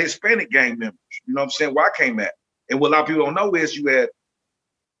just had Hispanic gang members. You know what I'm saying? Where I came at. And what a lot of people don't know is you had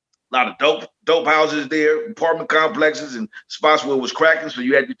a lot of dope houses there, apartment complexes and spots where it was cracking. So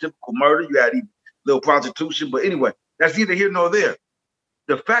you had your typical murder, you had even little prostitution. But anyway, that's neither here nor there.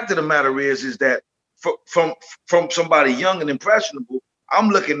 The fact of the matter is that from somebody young and impressionable, I'm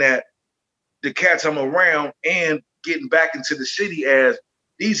looking at the cats I'm around and getting back into the city as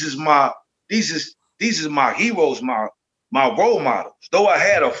these is my heroes, my role models. Though I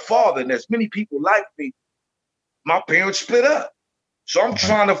had a father and there's many people like me, my parents split up. So I'm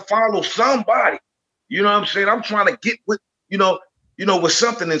trying to follow somebody. You know what I'm saying? I'm trying to get with, with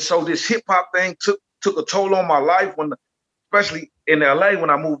something. And so this hip hop thing took a toll on my life especially in LA when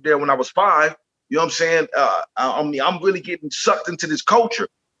I moved there when I was 5. You know what I'm saying? I'm really getting sucked into this culture.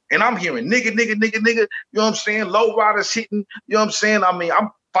 And I'm hearing nigga, you know what I'm saying? Low riders hitting, you know what I'm saying? I mean, I'm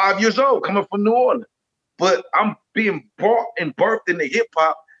 5 years old coming from New Orleans, but I'm being brought and birthed into hip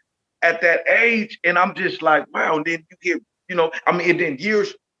hop at that age. And I'm just like, wow. And then you get, and then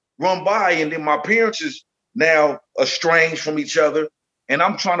years run by and then my parents is now estranged from each other. And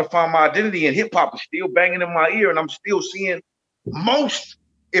I'm trying to find my identity and hip hop is still banging in my ear. And I'm still seeing most,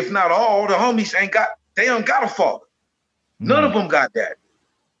 if not all, the homies they don't got a father. None of them got that.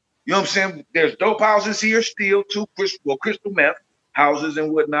 You know what I'm saying? There's dope houses here still too, crystal meth houses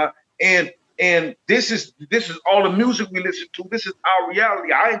and whatnot. And this is all the music we listen to. This is our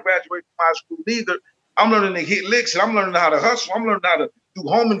reality. I ain't graduated from high school either. I'm learning to hit licks and I'm learning how to hustle. I'm learning how to do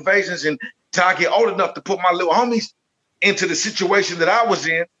home invasions and till I get old enough to put my little homies into the situation that I was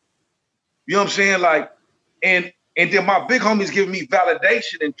in. You know what I'm saying? Like, and then my big homies giving me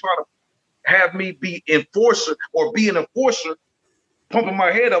validation and trying to have me be enforcer or be an enforcer, pumping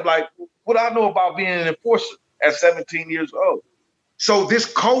my head up like, what I know about being an enforcer at 17 years old. So this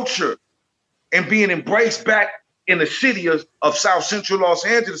culture and being embraced back in the city of South Central Los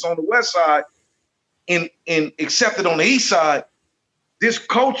Angeles on the west side and accepted on the east side, this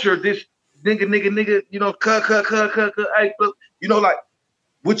culture, this nigga, cut, hey, look, like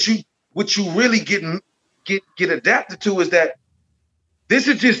what you really get adapted to is that this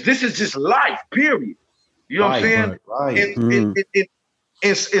is just life, period. You know what I'm saying? Right.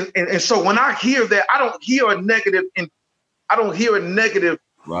 And so when I hear that, I don't hear a negative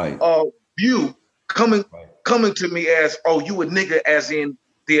view coming to me as, oh, you a nigga as in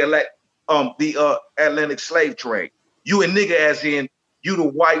the Atlantic slave trade. You a nigga as in you the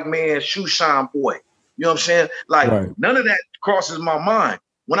white man shoe shine boy. You know what I'm saying? Like none of that crosses my mind.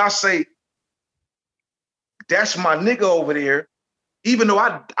 When I say that's my nigga over there, even though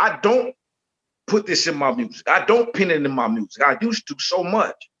I don't put this in my music. I don't pin it in my music. I used to so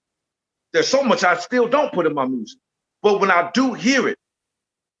much. There's so much I still don't put in my music. But when I do hear it,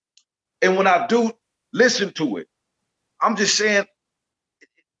 and when I do listen to it, I'm just saying,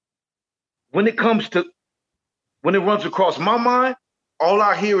 when it runs across my mind, all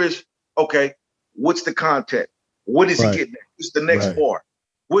I hear is, okay, what's the content? What is it getting at? What's the next bar?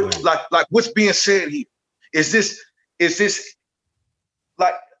 What like what's being said here? Is this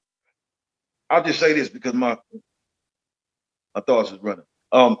like, I'll just say this because my thoughts is running.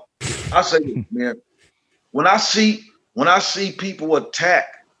 I say this, man. When I see people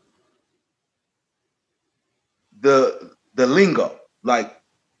attack the lingo, like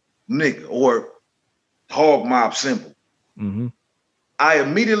nigga or hog mob symbol, I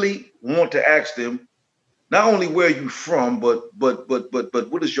immediately want to ask them not only where you from, but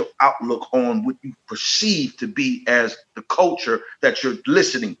what is your outlook on what you perceive to be as the culture that you're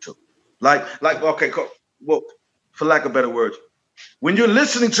listening to? Like, okay, well, for lack of better words, when you're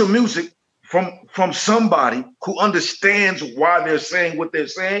listening to music from somebody who understands why they're saying what they're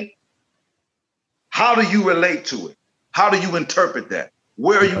saying, how do you relate to it? How do you interpret that?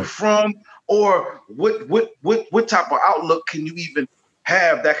 Where are you from? Or what type of outlook can you even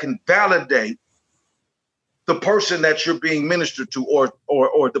have that can validate the person that you're being ministered to, or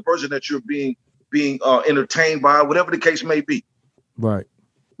the person that you're being entertained by, whatever the case may be? Right.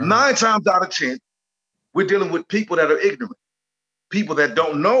 9 times out of 10, we're dealing with people that are ignorant, people that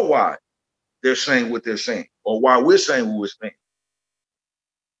don't know why they're saying what they're saying, or why we're saying what we're saying.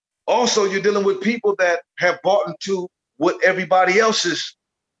 Also, you're dealing with people that have bought into what everybody else's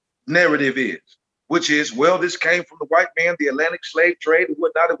narrative is, which is, well, this came from the white man, the Atlantic slave trade and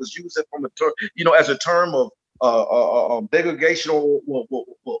whatnot. It was used from a term, as a term of degradation, or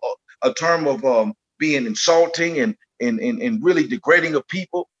a term of being insulting and really degrading of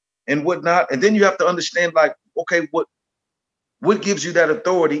people and whatnot. And then you have to understand, like, okay, what gives you that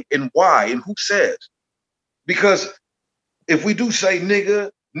authority and why and who says? Because if we do say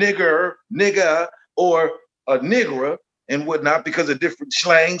nigger, or a nigger and whatnot, because of different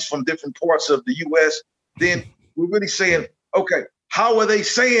slangs from different parts of the U.S., then we're really saying, okay, how are they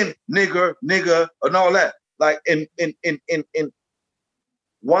saying nigger, and all that? Like, and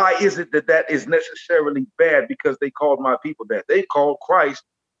why is it that is necessarily bad? Because they called my people that. They called Christ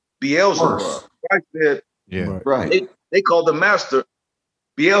Beelzebub. Christ said, yeah, right. They called the master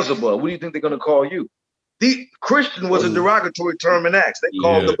Beelzebub. What do you think they're going to call you? The Christian was a derogatory term in Acts. They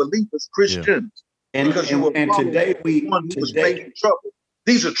called the believers Christians. And today was making trouble.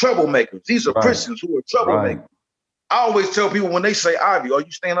 These are troublemakers. These are Christians who are troublemakers. Right. I always tell people when they say, Ivy, are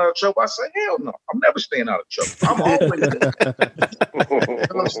you staying out of trouble? I say, hell no, I'm never staying out of trouble. I'm always there. You know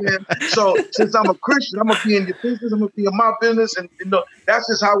what I'm saying? So since I'm a Christian, I'm gonna be in your business, I'm gonna be in my business, and that's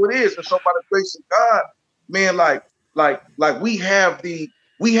just how it is. And so by the grace of God, man, like we have the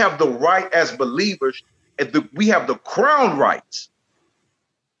right as believers, and we have the crown rights.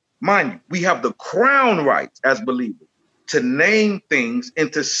 Mind you, we have the crown rights as believers to name things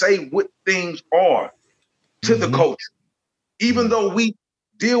and to say what things are to the culture. Even though we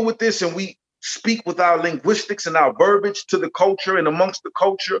deal with this and we speak with our linguistics and our verbiage to the culture and amongst the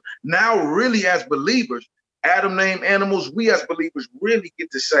culture, now really as believers, Adam named animals, we as believers really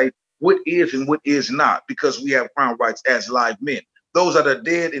get to say what is and what is not, because we have crown rights as live men. Those that are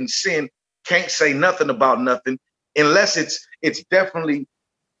dead in sin can't say nothing about nothing unless it's definitely,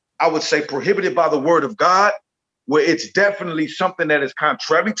 I would say, prohibited by the word of God, where it's definitely something that is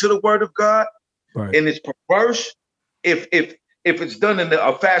contrary to the word of God, and it's perverse. If it's done in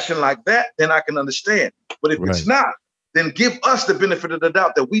a fashion like that, then I can understand. But if it's not, then give us the benefit of the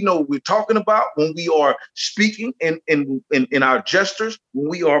doubt that we know what we're talking about when we are speaking in our gestures, when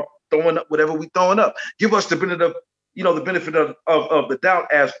we are throwing up whatever we're throwing up. Give us the benefit of the benefit of the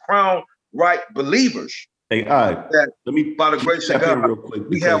doubt as crown right believers. Hey, let me, by the grace of God, real quick,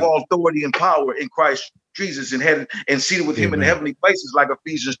 we have all authority and power in Christ Jesus and headed and seated with him in the heavenly places, like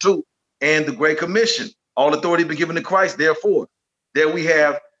Ephesians 2 and the Great Commission. All authority been given to Christ. Therefore, there we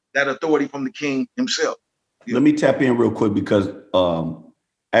have that authority from the King himself. Let me tap in real quick, because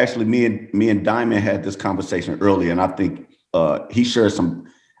actually me and Diamond had this conversation earlier, and I think he shared some.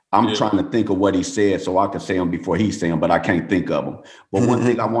 I'm trying to think of what he said so I can say them before he say them, but I can't think of them. But one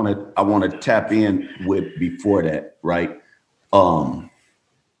thing I want to tap in with before that, right?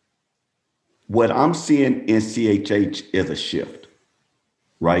 What I'm seeing in CHH is a shift,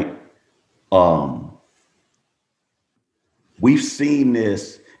 right? We've seen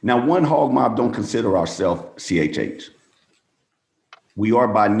this. Now, One Hog Mob don't consider ourselves CHH. We are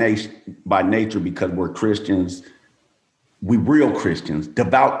by nature because we're Christians. We real Christians,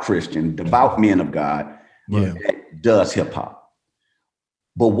 devout men of God that does hip hop.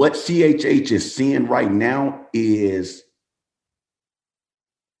 But what CHH is seeing right now is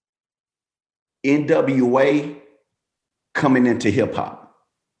NWA coming into hip hop,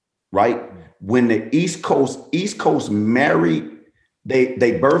 right? When the East Coast married, they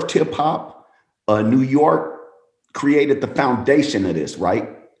birthed hip hop. New York created the foundation of this,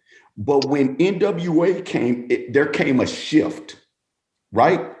 right? But when NWA came, there came a shift,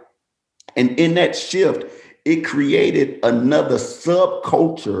 right? And in that shift, it created another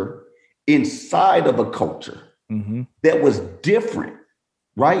subculture inside of a culture that was different,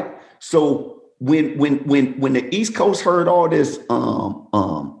 right? So when the East Coast heard all this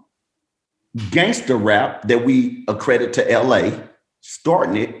gangster rap that we accredit to LA,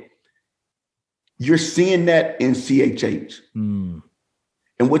 starting it, you're seeing that in CHH.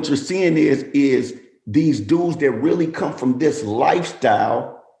 And what you're seeing is these dudes that really come from this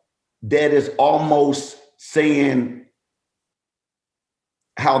lifestyle that is almost saying,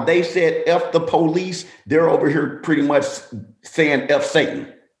 how they said F the police, they're over here pretty much saying F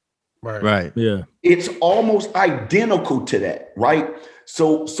Satan. Right. Yeah. It's almost identical to that, right?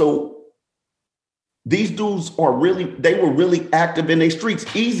 So these dudes were really active in their streets.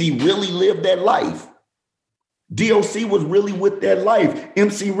 Easy really lived that life. DOC was really with that life.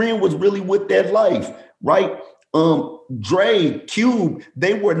 MC Ren was really with that life, right? Dre, Cube,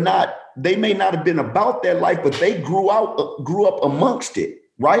 they may not have been about that life, but they grew up amongst it,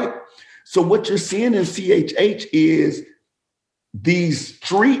 right? So what you're seeing in CHH is these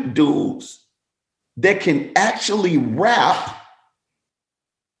street dudes that can actually rap,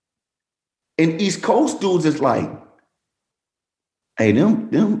 and East Coast dudes is like, hey,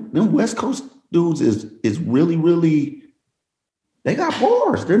 them West Coast dudes is really, really, they got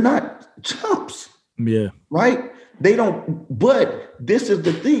bars. They're not chumps. Yeah. Right? They don't, but this is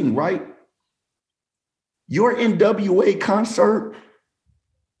the thing, right? Your NWA concert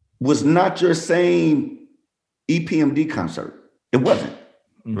was not your same EPMD concert. It wasn't.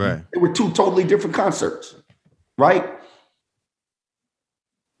 Right. They were two totally different concerts, right?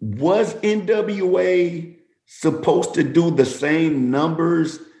 Was NWA supposed to do the same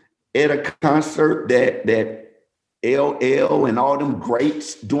numbers at a concert that LL and all them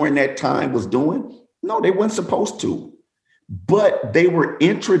greats during that time was doing? No, they weren't supposed to. But they were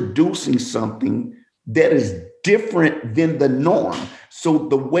introducing something that is different than the norm. So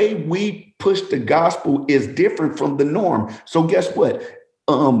the way we push the gospel is different from the norm. So guess what?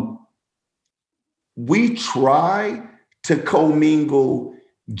 We try to commingle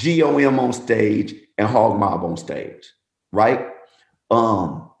GOM on stage and Hog Mob on stage, right?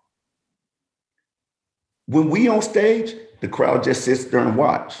 When we on stage, the crowd just sits there and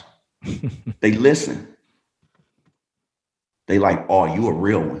watch. They listen. They like, oh, you a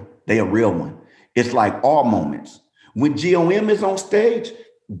real one. They a real one. It's like all moments. When GOM is on stage,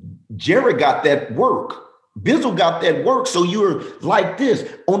 Jared got that work. Bizzle got that work. So you're like this.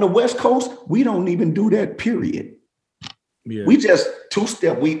 On the West Coast, we don't even do that, period. Yeah. We just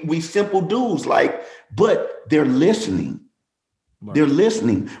two-step. We simple dudes, like, but they're listening. Right. They're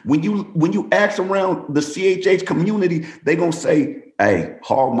listening. When you ask around the CHH community, they're gonna say, hey,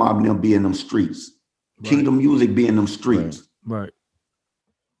 Hog Mob and them be in them streets. Right. Kingdom Music be in them streets. Right.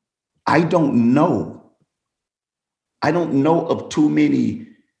 I don't know of too many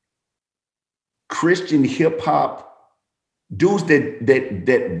Christian hip hop dudes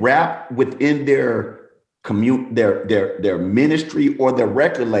that rap within their their ministry or their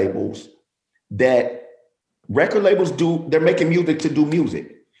record labels, that record labels they're making music to do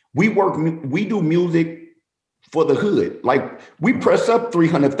music. We do music for the hood. Like, we press up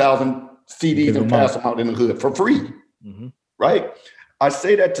 300,000 CDs and pass them out in the hood for free. Mm-hmm. Right? I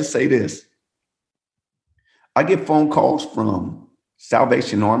say that to say this. I get phone calls from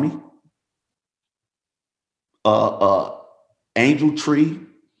Salvation Army, Angel Tree,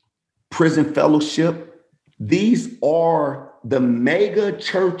 Prison Fellowship. These are the mega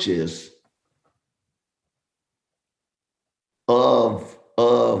churches of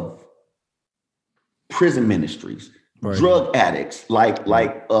prison ministries, right. Drug addicts, like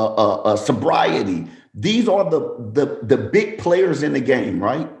sobriety. These are the big players in the game,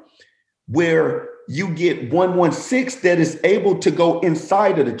 right? Where you get 116 that is able to go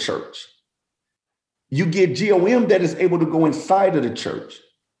inside of the church. You get GOM that is able to go inside of the church.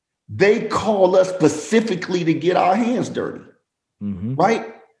 They call us specifically to get our hands dirty, mm-hmm.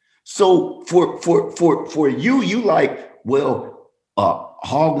 right? So for you like, well,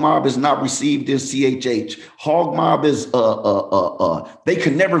 Hog Mob is not received in CHH. Hog Mob is they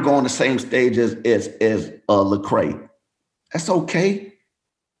can never go on the same stage as Lecrae. That's okay,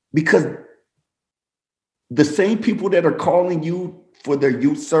 because the same people that are calling you for their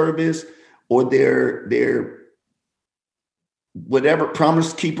youth service or their whatever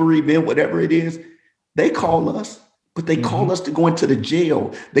Promise Keeper event, whatever it is, they call us, but they call us to go into the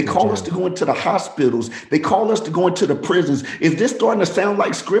jail. They call us to go into the hospitals. They call us to go into the prisons. Is this starting to sound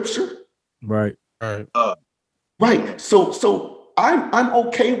like scripture? Right. Right. So I'm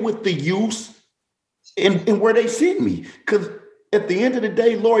okay with the use and where they send me, because at the end of the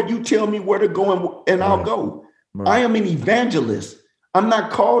day, Lord, you tell me where to go and I'll go. Right. I am an evangelist. I'm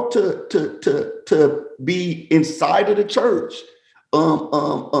not called to be inside of the church,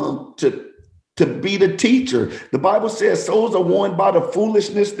 to be the teacher. The Bible says souls are won by the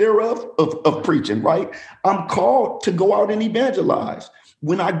foolishness thereof of preaching, right? I'm called to go out and evangelize.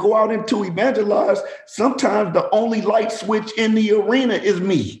 When I go out and to evangelize, sometimes the only light switch in the arena is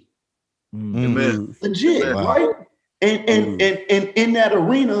me. Amen. Legit, wow. Right? And in that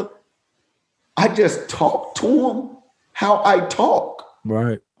arena, I just talk to them how I talk.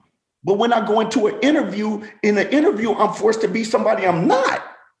 Right. But when I go into an interview, I'm forced to be somebody I'm not.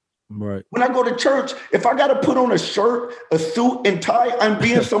 Right. When I go to church, if I got to put on a shirt, a suit, and tie, I'm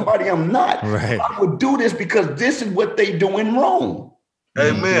being somebody I'm not. Right. I would do this because this is what they doing wrong.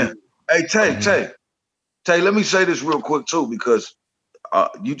 Amen. Hey, Tay, let me say this real quick too, because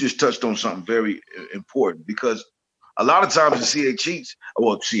you just touched on something very important. Because a lot of times the CHH,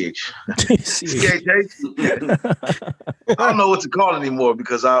 I don't know what to call it anymore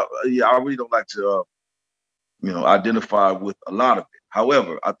because I really don't like to, identify with a lot of it.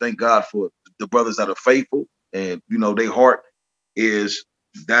 However, I thank God for the brothers that are faithful, and their heart is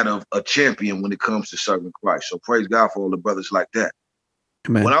that of a champion when it comes to serving Christ. So praise God for all the brothers like that.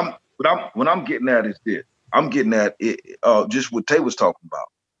 Amen. What I'm getting at is this. I'm getting at it, just what Tay was talking about.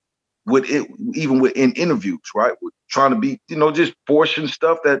 Even in interviews, right? With trying to be, just forcing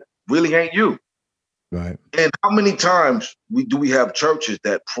stuff that really ain't you. Right. And how many times do we have churches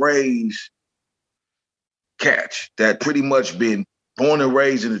that praise cats that pretty much been born and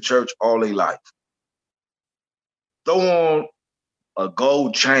raised in the church all their life? Throw on a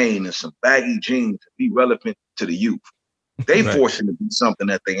gold chain and some baggy jeans to be relevant to the youth. They Right. forcing to be something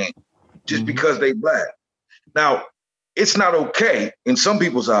that they ain't just because they black. Now, it's not okay in some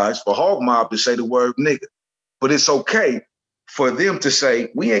people's eyes for Hog Mob to say the word nigga, but it's okay for them to say,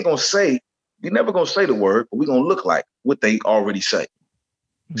 we never gonna say the word, but we gonna look like what they already say.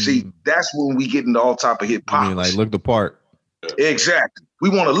 See, that's when we get into all type of I hypocrisy. mean, like, look the part. Exactly. We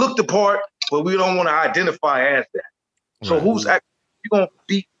want to look the part, but we don't want to identify as that. So Right. who's actually going to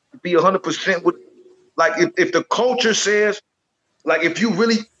be 100% with, like, if the culture says, like, if you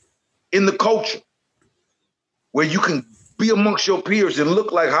really in the culture where you can be amongst your peers and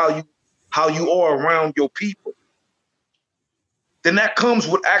look like how you are around your people, then that comes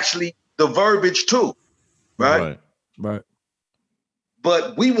with actually the verbiage too, right? Right.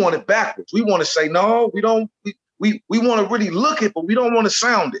 But we want it backwards. We want to say, no, we don't. We want to really look it, but we don't want to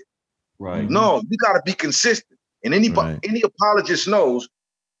sound it. Right. No, you got to be consistent. And any apologist knows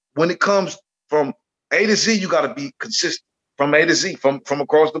when it comes from A to Z, you got to be consistent. From A to Z, from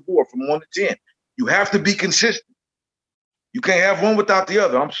across the board, from 1 to 10. You have to be consistent. You can't have one without the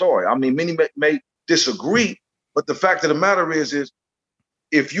other. I'm sorry. I mean, many may disagree, but the fact of the matter is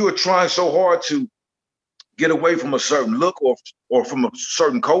if you are trying so hard to get away from a certain look or from a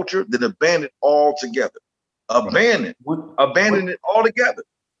certain culture, then abandon altogether. Abandon it altogether.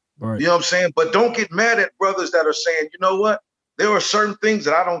 Right. You know what I'm saying? But don't get mad at brothers that are saying, you know what? There are certain things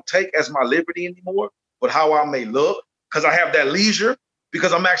that I don't take as my liberty anymore, but how I may look, because I have that leisure,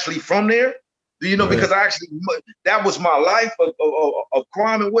 because I'm actually from there. Because that was my life of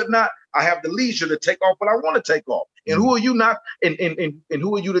crime and whatnot. I have the leisure to take off what I want to take off. And who are you not? And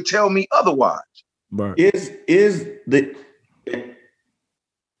who are you to tell me otherwise? Right. Is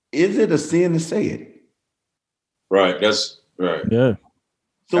it a sin to say it? Right. That's right. Yeah.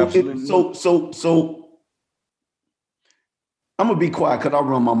 So I'm gonna be quiet because I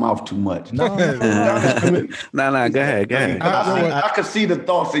run my mouth too much. No, go ahead. I can see the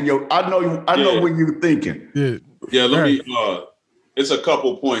thoughts in your. I know what you're thinking. Yeah. Let me. It's a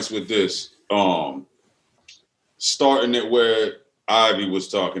couple points with this. Starting at where Ivy was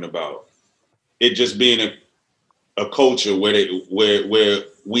talking about, it just being a culture where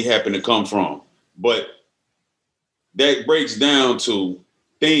we happen to come from, but that breaks down to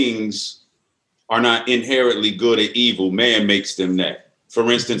things are not inherently good or evil. Man makes them that. For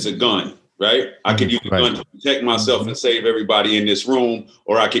instance, a gun, right? I could use a gun to protect myself and save everybody in this room,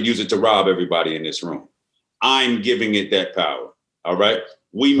 or I could use it to rob everybody in this room. I'm giving it that power, all right?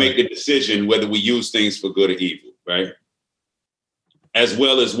 We make the decision whether we use things for good or evil, right? As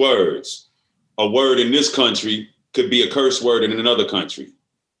well as words. A word in this country could be a curse word in another country,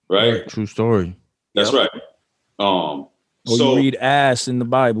 right? True story. That's right. Or you read ass in the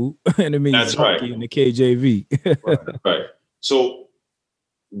Bible, and it means that's right. in the KJV. Right. So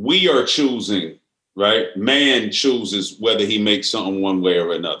we are choosing, right? Man chooses whether he makes something one way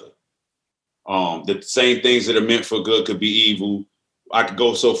or another. The same things that are meant for good could be evil. I could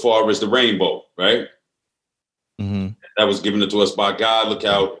go so far as the rainbow, right? Mm-hmm. That was given to us by God. Look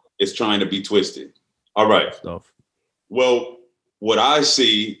how it's trying to be twisted. All right. Well, what I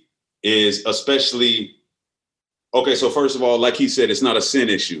see is especially... Okay, so first of all, like he said, it's not a sin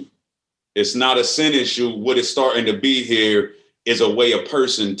issue. It's not a sin issue. What is starting to be here is a way a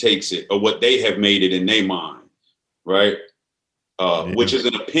person takes it or what they have made it in their mind, right? Which is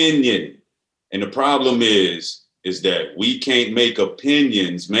an opinion. And the problem is that we can't make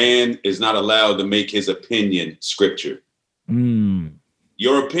opinions. Man is not allowed to make his opinion scripture.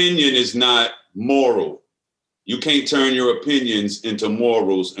 Your opinion is not moral. You can't turn your opinions into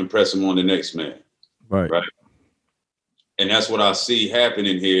morals and press them on the next man. Right. And that's what I see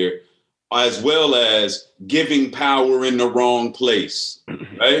happening here, as well as giving power in the wrong place,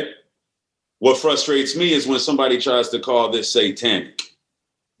 right? What frustrates me is when somebody tries to call this satanic.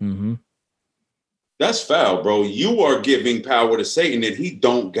 Mm-hmm. That's foul, bro. You are giving power to Satan that he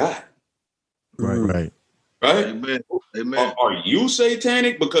don't got. Right. Amen. Amen. Are you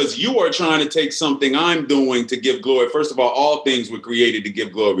satanic? Because you are trying to take something I'm doing to give glory. First of all things were created to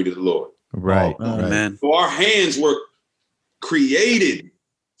give glory to the Lord. Right. Amen. So our hands were created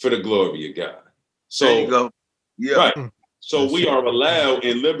for the glory of God. So there you go. Yeah. Right. So we are allowed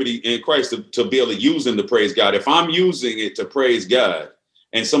in liberty in Christ to be able to use them to praise God. If I'm using it to praise God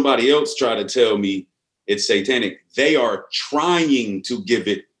and somebody else try to tell me it's satanic, they are trying to give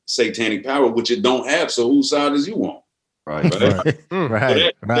it satanic power, which it don't have. So whose side is you on? Right.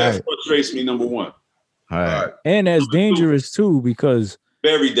 That frustrates me, number one. Right. And that's dangerous too, because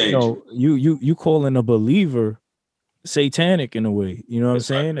very dangerous. You calling a believer satanic in a way. You know what I'm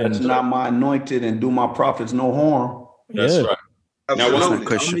saying? That's not my anointed and do my prophets no harm. That's right.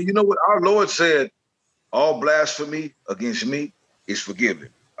 Absolutely. I mean, you know what our Lord said? All blasphemy against me is forgiven.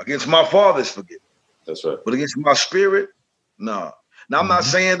 Against my Father is forgiven. That's right. But against my spirit, no. Now, I'm not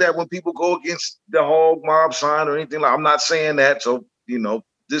saying that when people go against the hog mob sign or anything like, I'm not saying that. So,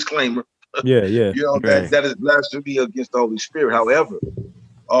 disclaimer. Yeah. That is blasphemy against the Holy Spirit. However,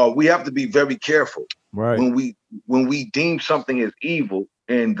 we have to be very careful when we deem something as evil,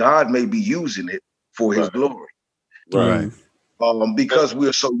 and God may be using it for His glory. Right. Because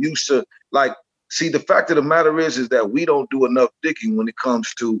we're so used to, see, the fact of the matter is that we don't do enough digging when it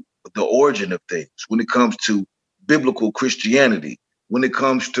comes to the origin of things, when it comes to biblical Christianity, when it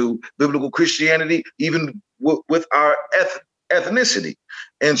comes to biblical Christianity, even with our ethnicity.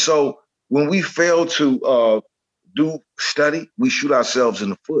 And so when we fail to do study, we shoot ourselves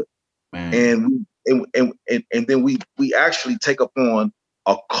in the foot. Man. And then we actually take upon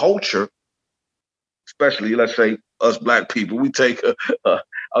a culture, especially, let's say, us Black people, we take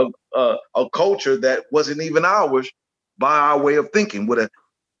a culture that wasn't even ours by our way of thinking, with a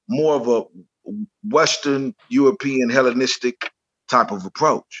more of a Western European Hellenistic type of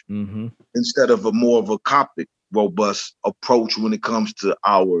approach, instead of a more of a Coptic robust approach when it comes to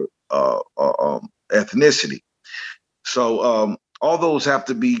our ethnicity. So all those have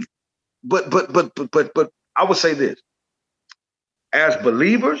to be, but I would say this: as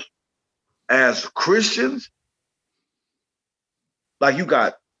believers, as Christians, like you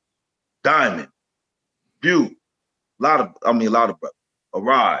got Diamond, Butte, a lot of brothers,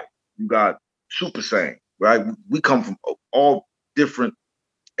 Arise, you got Super Saiyan, right? We come from all different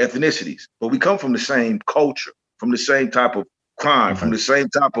ethnicities, but we come from the same culture, from the same type of crime, from the same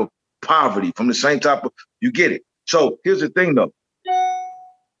type of poverty, from the same type of, you get it. So here's the thing though.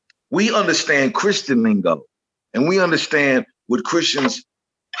 We understand Christian lingo, and we understand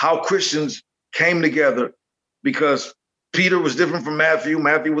how Christians came together, because Peter was different from Matthew.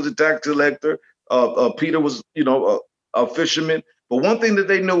 Matthew was a tax collector. Peter was, a fisherman. But one thing that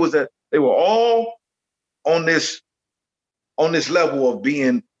they knew was that they were all on this level of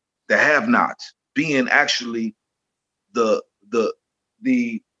being the have-nots, being actually the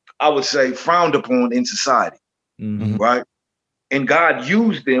I would say frowned upon in society, right? And God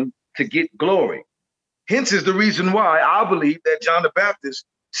used them to get glory. Hence is the reason why I believe that John the Baptist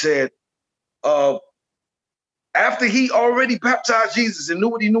said, after he already baptized Jesus and knew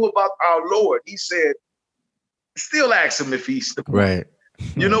what he knew about our Lord, he said, still ask him if he's the one. Right.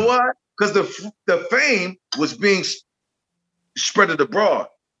 You know why? Because the fame was being spread abroad.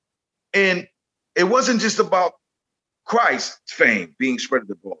 And it wasn't just about Christ's fame being spread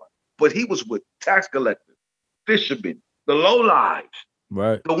abroad, but he was with tax collectors, fishermen, the lowlives,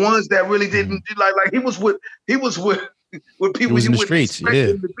 right? The ones that really didn't like he was with people in the streets,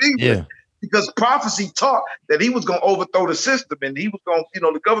 with. Because prophecy taught that he was going to overthrow the system, and he was going,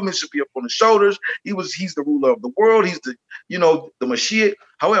 the government should be up on his shoulders. He's the ruler of the world. He's the, the Mashiach.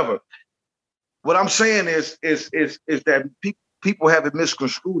 However, what I'm saying is that people have it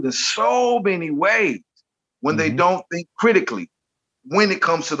misconstrued in so many ways when they don't think critically when it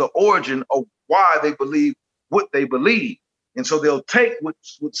comes to the origin of why they believe what they believe. And so they'll take what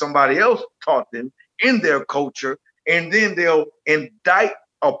somebody else taught them in their culture, and then they'll indict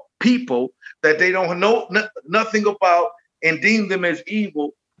a people that they don't know nothing about and deem them as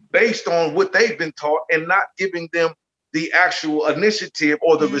evil based on what they've been taught, and not giving them the actual initiative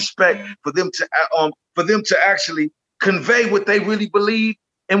or the respect for them to actually convey what they really believe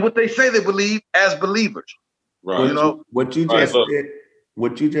and what they say they believe as believers. Right. What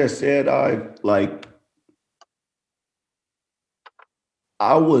you just said, I like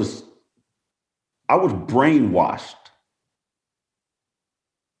I was brainwashed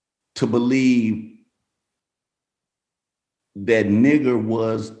to believe that nigger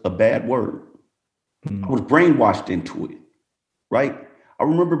was a bad word. I was brainwashed into it, right? I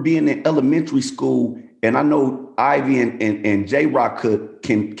remember being in elementary school, and I know Ivy and J-Rock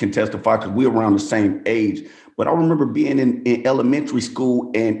can testify because we're around the same age. But I remember being in elementary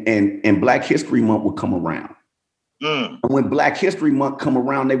school, and Black History Month would come around. And when Black History Month come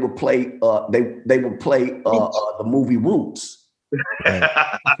around, they would play the movie Roots.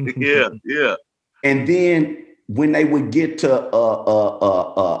 Yeah. And then when they would get to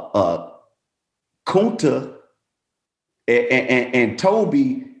Kunta and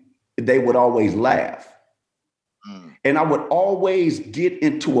Toby, they would always laugh. And I would always get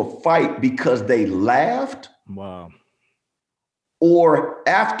into a fight because they laughed. Wow. Or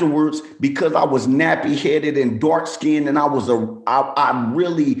afterwards, because I was nappy-headed and dark-skinned, and I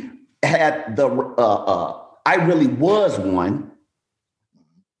really had I really was one,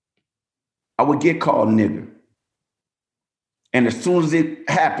 I would get called nigger. And as soon as it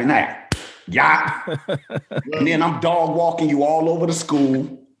happened, and then I'm dog walking you all over the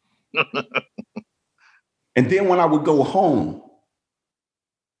school. And then when I would go home,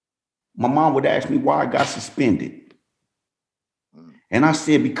 my mom would ask me why I got suspended. And I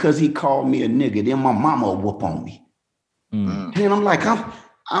said, because he called me a nigga, then my mama would whoop on me. And I'm like,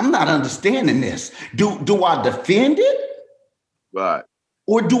 I'm not understanding this. Do I defend it? Right.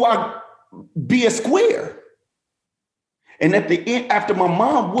 Or do I be a square? And at the end, after my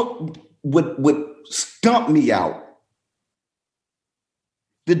mom would stump me out,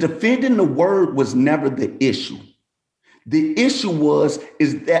 the defending the word was never the issue. The issue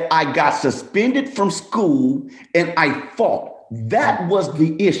is that I got suspended from school and I fought. That was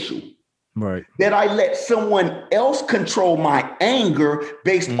the issue. Right. That I let someone else control my anger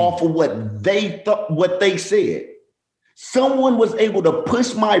based off of what they thought, what they said. Someone was able to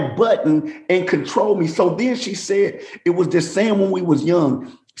push my button and control me. So then she said, it was this saying when we was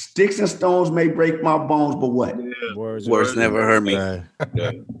young, sticks and stones may break my bones, but what? Yeah. Words never hurt me. Yeah.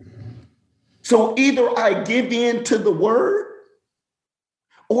 So either I give in to the word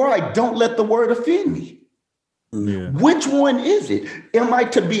or I don't let the word offend me. Yeah. Which one is it? Am I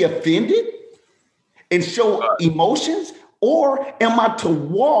to be offended and show emotions, or am I to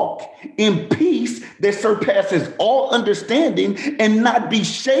walk in peace that surpasses all understanding and not be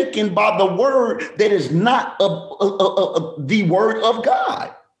shaken by the word that is not the word of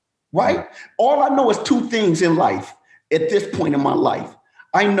God? Right? All I know is two things in life at this point in my life.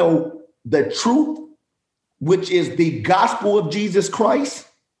 I know the truth, which is the gospel of Jesus Christ,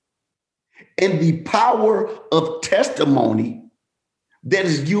 and the power of testimony that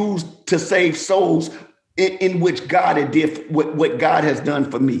is used to save souls in which God did what God has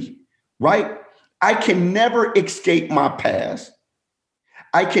done for me, right? I can never escape my past.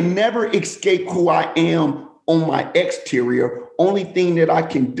 I can never escape who I am on my exterior. Only thing that I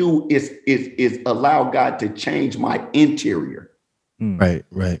can do is allow God to change my interior. Right.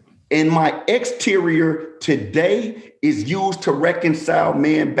 And my exterior today is used to reconcile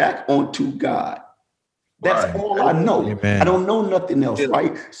man back onto God. That's all I know. Amen. I don't know nothing else,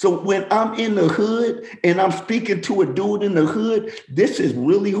 right? So when I'm in the hood and I'm speaking to a dude in the hood, this is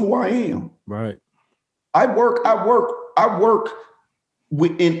really who I am. Right. I work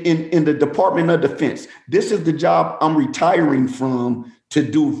in the Department of Defense. This is the job I'm retiring from to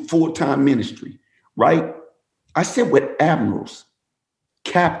do full-time ministry, right? I sit with admirals,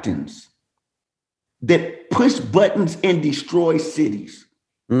 captains that push buttons and destroy cities.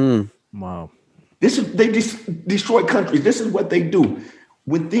 Wow. They destroy countries. This is what they do.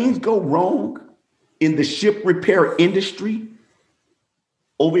 When things go wrong in the ship repair industry,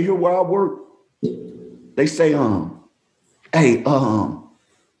 over here where I work, they say, hey,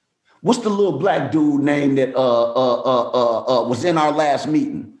 what's the little black dude name that was in our last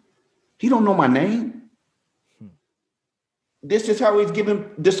meeting? He don't know my name. This is how he's giving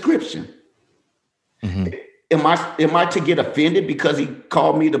description. Am I to get offended because he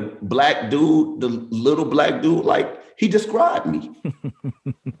called me the black dude, the little black dude? Like, he described me.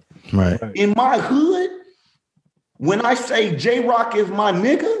 Right. In my hood, when I say J-Rock is my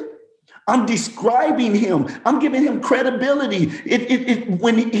nigga, I'm describing him. I'm giving him credibility.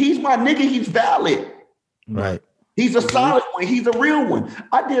 When he's my nigga, he's valid. Right. He's a solid one. He's a real one.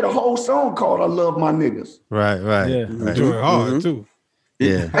 I did a whole song called "I Love My Niggas." Right. Yeah. Right. Doing hard too.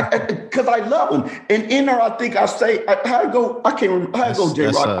 Yeah. Because I love them. And in there, I think I say, how I go,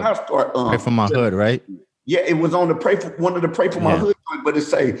 J-Rock. Right from my hood, right? Yeah, it was on the Pray For My Hood, but it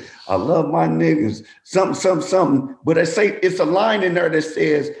say, I love my niggas, something. But it say it's a line in there that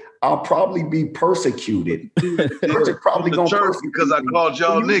says, I'll probably be persecuted. The probably gonna persecute because I called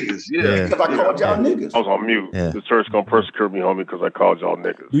y'all niggas. Yeah. Because I called y'all niggas. I was on mute. Yeah. The church gonna persecute me, homie, because I called y'all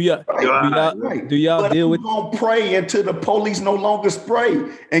niggas. Do y'all but deal with? Gonna pray until the police no longer spray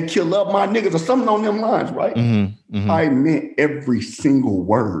and kill up my niggas or something on them lines, right? I meant every single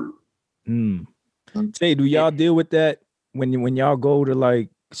word. Say, do y'all deal with that when y'all go to like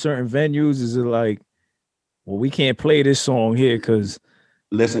certain venues? Is it like, well, we can't play this song here because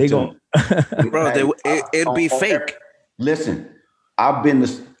listen to bro, it'd be fake. Listen, I've been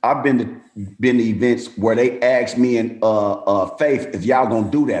to events where they asked me and Faith if y'all gonna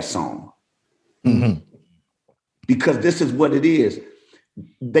do that song. Because this is what it is.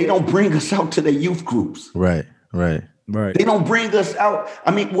 They don't bring us out to their youth groups. Right. They don't bring us out.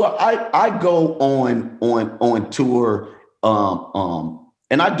 I mean, well, I go on tour,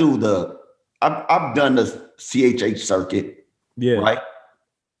 and I do I've done the CHH circuit, right?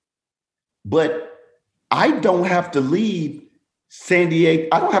 But I don't have to leave San Diego.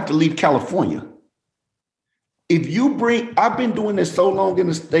 I don't have to leave California. I've been doing this so long in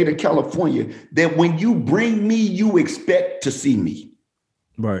the state of California that when you bring me, you expect to see me.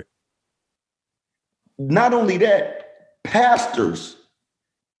 Right. Not only that, pastors,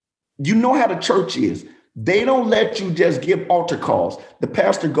 you know how the church is. They don't let you just give altar calls. The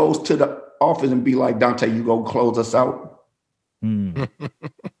pastor goes to the office and be like, Dante, you go close us out.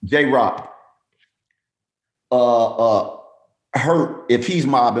 J-Rock, Hurt, if he's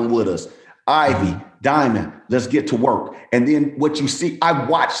mobbing with us. Ivy, Diamond, let's get to work. And then what you see, I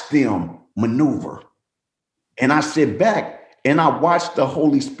watch them maneuver. And I sit back and I watch the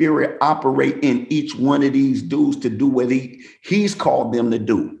Holy Spirit operate in each one of these dudes to do what he's called them to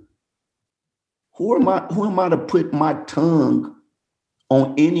do. Who am I to put my tongue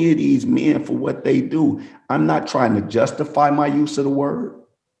on any of these men for what they do? I'm not trying to justify my use of the word.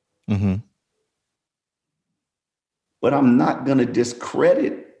 But I'm not going to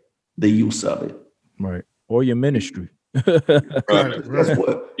discredit the use of it. Right. Or your ministry. That's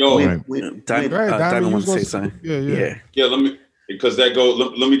what. Diamond wants to say something. Yeah. Let me, because that go.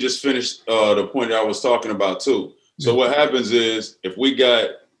 Let me just finish the point that I was talking about too. So what happens is if we got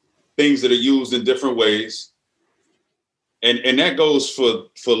things that are used in different ways, and that goes for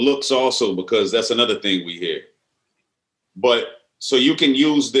looks also, because that's another thing we hear. But so you can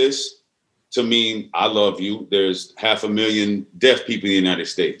use this to mean I love you. There's 500,000 deaf people in the United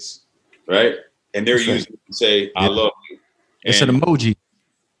States, right? And they're using it to say I love you. And it's an emoji.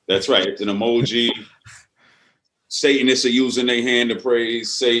 That's right. It's an emoji. Satanists are using their hand to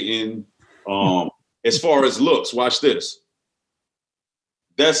praise Satan. As far as looks, watch this.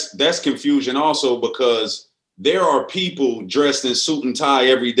 That's confusion also, because there are people dressed in suit and tie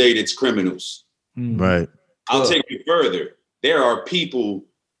every day that's criminals. Right. I'll take it further. There are people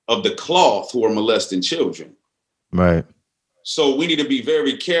of the cloth who are molesting children. Right. So we need to be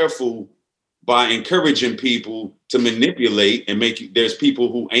very careful by encouraging people to manipulate and there's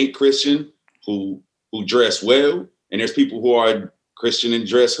people who ain't Christian who dress well, and there's people who are Christian and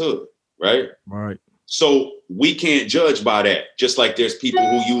dress hood, right? Right. So we can't judge by that. Just like there's people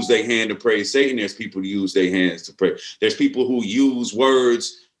who use their hand to praise Satan, there's people who use their hands to pray. There's people who use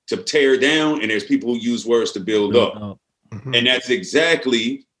words to tear down, and there's people who use words to build up. And that's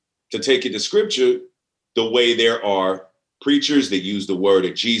exactly, to take it to scripture, the way there are preachers that use the word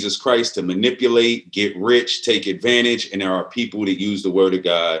of Jesus Christ to manipulate, get rich, take advantage, and there are people that use the word of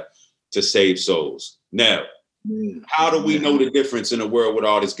God to save souls. Now, how do we know the difference in a world with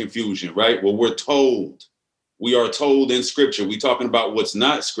all this confusion, right? Well, we are told in scripture. We're talking about what's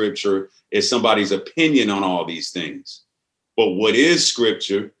not scripture is somebody's opinion on all these things. But what is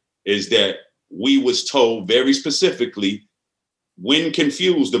scripture is that we was told very specifically, when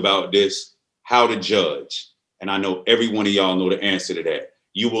confused about this, how to judge. And I know every one of y'all know the answer to that.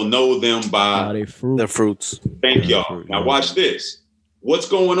 You will know them by their fruits. Thank y'all. Now watch this. What's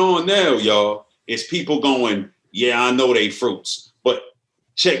going on now, y'all, is people going, yeah, I know they fruits, but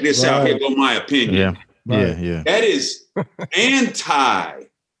check this out. Here go my opinion. Yeah. That is anti.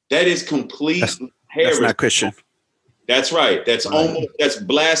 That is complete heresy. That's not Christian. That's right. That's that's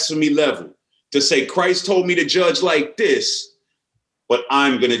blasphemy level. To say Christ told me to judge like this, but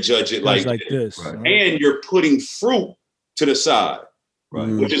I'm going to judge it like this. Right. And you're putting fruit to the side,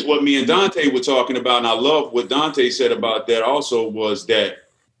 which is what me and Dante were talking about. And I love what Dante said about that also, was that,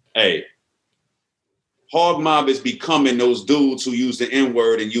 hey, Hog Mob is becoming those dudes who use the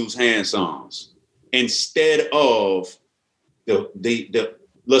N-word and use hand songs instead of the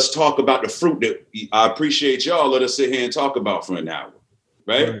let's talk about the fruit that I appreciate y'all. Let us sit here and talk about for an hour,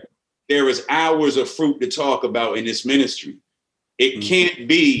 right? There is hours of fruit to talk about in this ministry. It can't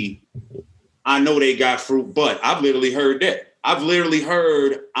be, I know they got fruit, but I've literally heard that. I've literally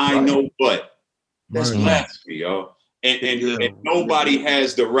heard, I know, but that's blasphemy, y'all. And nobody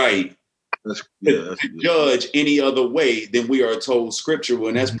has the right to judge any other way than we are told scriptural,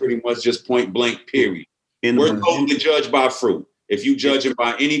 and that's pretty much just point blank, period. We're told to judge by fruit. If you judge it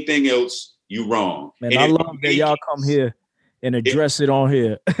by anything else, you wrong. Man, I love that y'all come here and address it on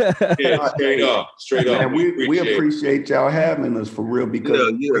here. Yeah, straight up. Man, we appreciate y'all having us for real,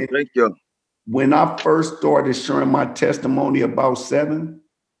 because thank you. When I first started sharing my testimony about 7,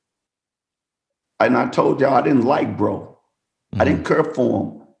 and I told y'all I didn't like bro. I didn't care for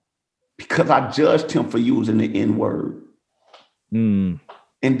him because I judged him for using the N-word. And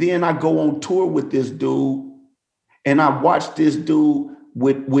then I go on tour with this dude, and I watch this dude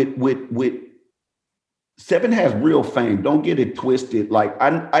with 7 has real fame. Don't get it twisted. Like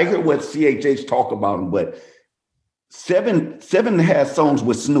I hear what CHH talk about him, but 7 has songs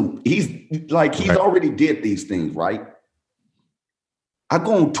with Snoop. He's already did these things, right? I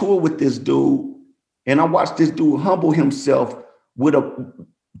go on tour with this dude, and I watch this dude humble himself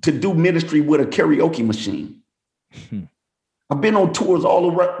to do ministry with a karaoke machine. I've been on tours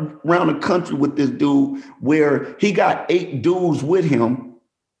all around the country with this dude where he got 8 dudes with him.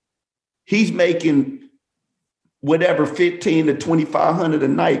 He's making whatever, 15 to 2,500 a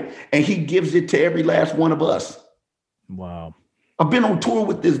night, and he gives it to every last one of us. Wow. I've been on tour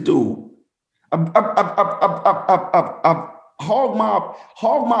with this dude. Hog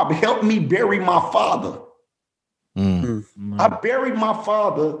Mob helped me bury my father. I buried my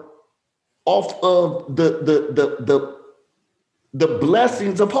father off of the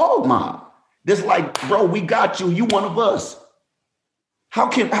blessings of Hog Mob. Just like, bro, we got you. You one of us. How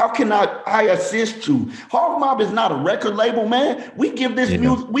can I assist you? Hog Mob is not a record label, man. We give this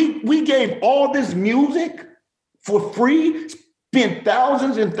music. We gave all this music for free. Spent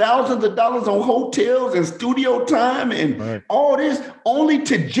thousands and thousands of dollars on hotels and studio time and all this, only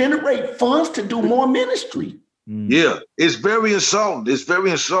to generate funds to do more ministry. Yeah, it's very insulting. It's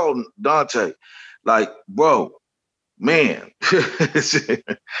very insulting, Dante. Like, bro, man,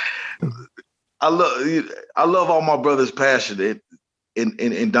 I love all my brother's passion,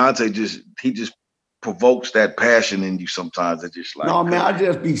 and Dante just provokes that passion in you sometimes. It's just like, no, man, I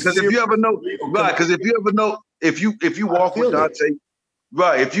just be because if you ever know, right? Because if you walk with Dante,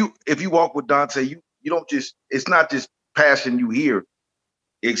 right? If you walk with Dante, you don't just, it's not just passion you hear.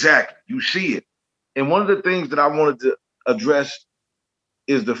 Exactly, you see it. And one of the things that I wanted to address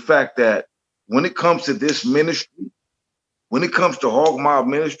is the fact that when it comes to this ministry, when it comes to Hog Mob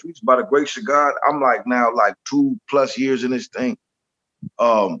Ministries, by the grace of God, I'm like now like 2+ years in this thing.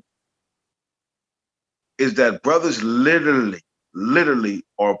 Is that brothers literally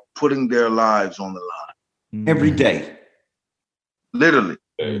are putting their lives on the line every day. Literally.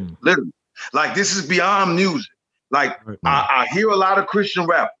 Like, this is beyond music. Like, I hear a lot of Christian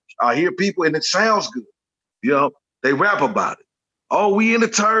rappers. I hear people, and it sounds good. You know, they rap about it. Oh, we in the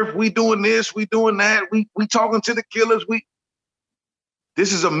turf. We doing this. We doing that. We talking to the killers.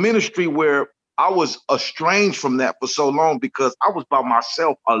 This is a ministry where I was estranged from that for so long because I was by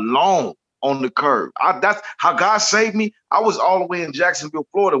myself alone on the curb. That's how God saved me. I was all the way in Jacksonville,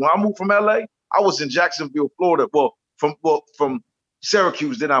 Florida. When I moved from LA, I was in Jacksonville, Florida. Well, from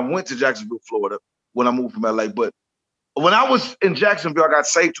Syracuse, then I went to Jacksonville, Florida when I moved from LA. But when I was in Jacksonville, I got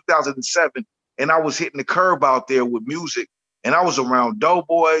saved 2007, and I was hitting the curb out there with music. And I was around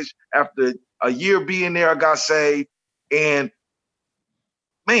Doughboys. After a year being there, I got saved. And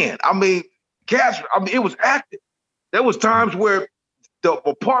man, it was active. There was times where the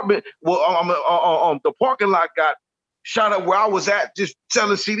apartment, the parking lot got shot up where I was at, just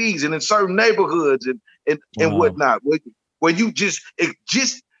selling CDs, and in certain neighborhoods and whatnot, where you just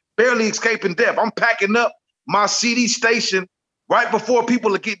barely escaping death. I'm packing up my CD station right before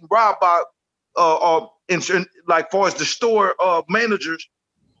people are getting robbed by, like far as the store managers,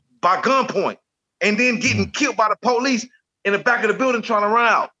 by gunpoint, and then getting killed by the police in the back of the building trying to run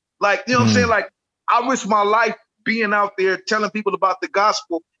out. Like, you know what I'm saying? Like, I risked my life being out there telling people about the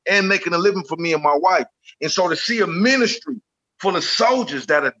gospel and making a living for me and my wife. And so to see a ministry full of soldiers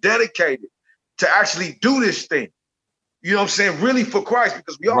that are dedicated to actually do this thing, you know what I'm saying, really for Christ,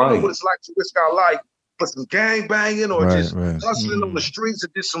 because we all know what it's like to risk our life for some gang banging or just hustling on the streets, or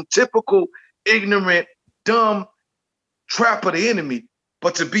just some typical ignorant, dumb trap of the enemy.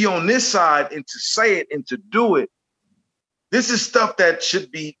 But to be on this side and to say it and to do it, this is stuff that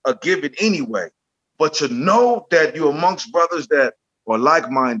should be a given anyway. But to know that you're amongst brothers that or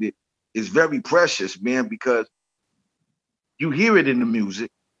like-minded is very precious, man, because you hear it in the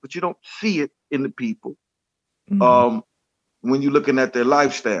music, but you don't see it in the people. When you're looking at their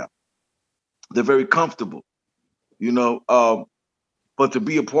lifestyle, they're very comfortable, you know. But to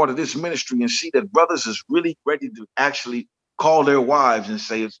be a part of this ministry and see that brothers is really ready to actually call their wives and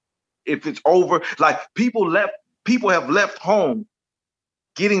say, if it's over, like people have left home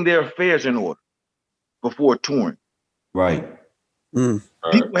getting their affairs in order before touring. Right.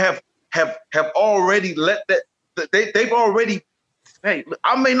 People have already let that, they've already, hey,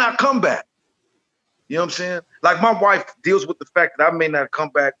 I may not come back. You know what I'm saying? Like my wife deals with the fact that I may not come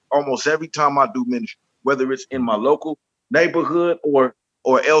back almost every time I do ministry, whether it's in my local neighborhood or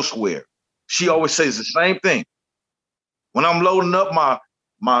elsewhere. She always says the same thing. When I'm loading up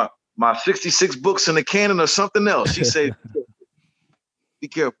my 66 books in a cannon or something else, she says, be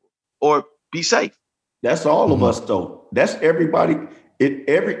careful or be safe. That's all of us though. That's everybody.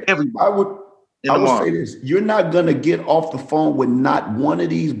 I would say this. You're not gonna get off the phone with not one of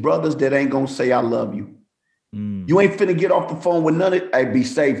these brothers that ain't gonna say I love you. You ain't finna get off the phone with none of it. Hey, be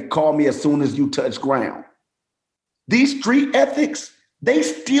safe. Call me as soon as you touch ground. These street ethics, they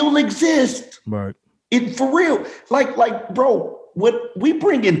still exist. Right. It for real. Like, bro, what we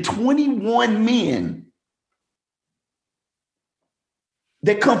bring in 21 men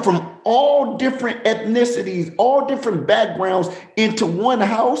that come from all different ethnicities, all different backgrounds into one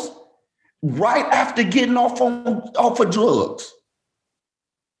house right after getting off of drugs.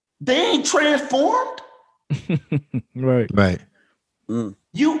 They ain't transformed. Right.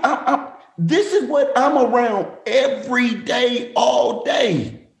 This is what I'm around every day, all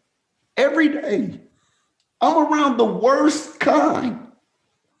day. Every day. I'm around the worst kind.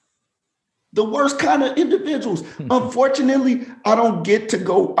 The worst kind of individuals. Unfortunately, I don't get to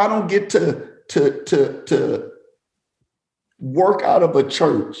work out of a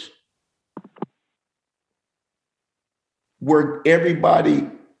church where everybody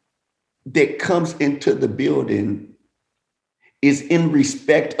that comes into the building is in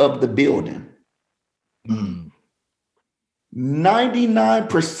respect of the building.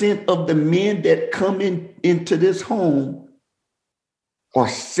 99% of the men that come into this home are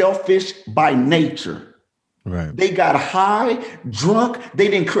selfish by nature. Right. They got high, drunk. They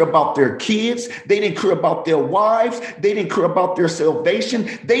didn't care about their kids. They didn't care about their wives. They didn't care about their salvation.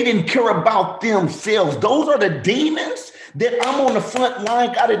 They didn't care about themselves. Those are the demons that I'm on the front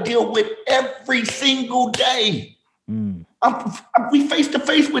line got to deal with every single day. We face to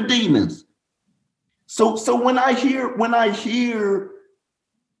face with demons. So when I hear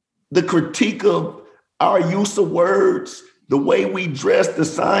the critique of our use of words, the way we dress, the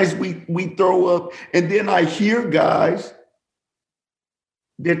signs we throw up, and then I hear guys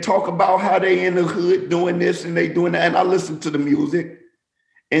that talk about how they in the hood doing this and they doing that, and I listen to the music,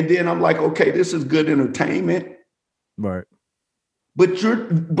 and then I'm like, okay, this is good entertainment. Right. But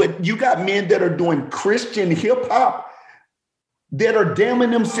you got men that are doing Christian hip hop that are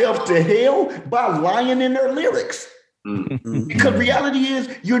damning themselves to hell by lying in their lyrics. Because reality is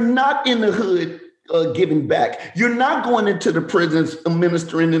you're not in the hood giving back. You're not going into the prisons,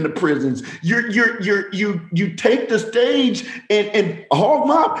 ministering in the prisons. You take the stage and Hog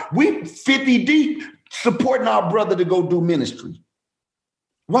Mob, we 50 deep supporting our brother to go do ministry.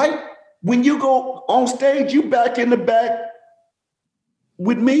 Right? When you go on stage, you back in the back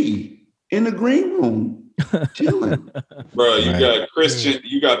with me in the green room. Chilling. Bro,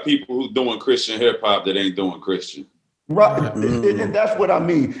 you got people who doing Christian hip hop that ain't doing Christian. Right. And that's what I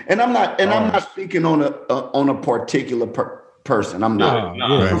mean. And I'm not speaking on a particular person. I'm not.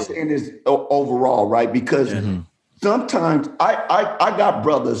 I'm saying this overall, right? Because sometimes I got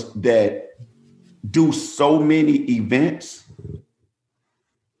brothers that do so many events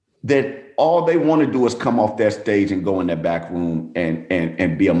that all they want to do is come off that stage and go in that back room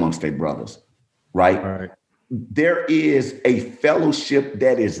and be amongst their brothers. Right? There is a fellowship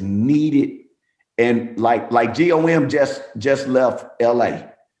that is needed. And like GOM just left LA.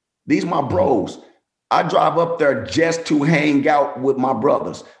 These my bros. I drive up there just to hang out with my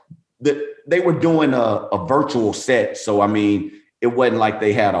brothers. They were doing a virtual set. So, I mean, it wasn't like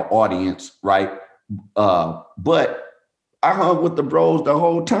they had an audience, right? But I hung with the bros the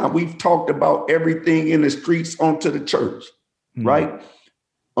whole time. We've talked about everything in the streets onto the church, right?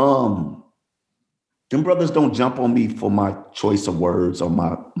 Them brothers don't jump on me for my choice of words or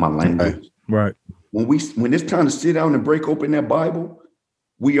my language. Right. When it's time to sit down and break open that Bible,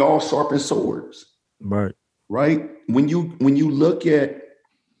 we all sharpen swords. Right. Right. When you look at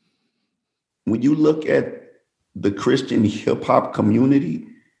the Christian hip hop community,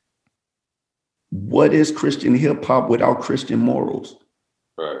 what is Christian hip hop without Christian morals?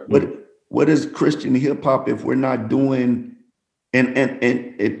 Right. What is Christian hip hop if we're not doing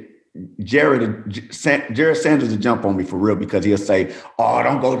and Jared Sanders will jump on me for real because he'll say, "Oh,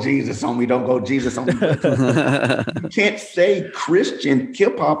 don't go Jesus on me, don't go Jesus on me." You can't say Christian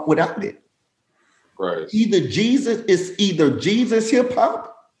hip hop without it. Right. Either Jesus hip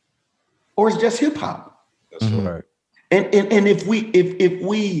hop or it's just hip hop. That's right. And if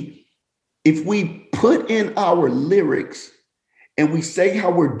we put in our lyrics and we say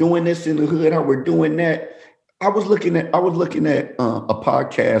how we're doing this in the hood, how we're doing that. I was looking at a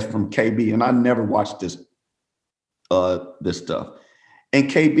podcast from KB, and I never watched this stuff. And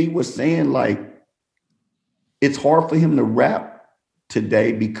KB was saying like it's hard for him to rap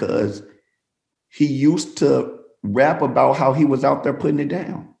today because he used to rap about how he was out there putting it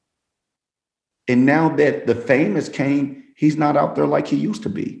down. And now that the famous came, he's not out there like he used to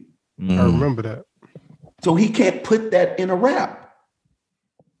be. I remember that. So he can't put that in a rap,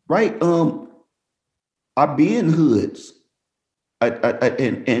 right? I be in hoods,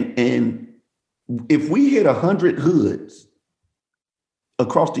 and if we hit 100 hoods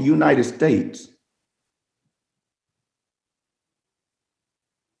across the United States,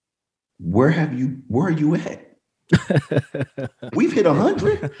 where are you at? We've hit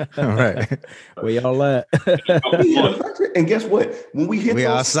 100. All right. Where y'all at? We hit 100, and guess what? When we hit,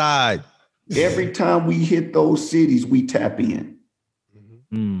 outside. Every time we hit those cities, we tap in.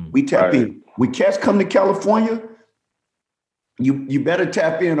 We tap in. When cats come to California, you better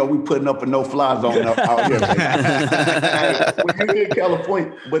tap in or we putting up a no-fly zone out here. When you're in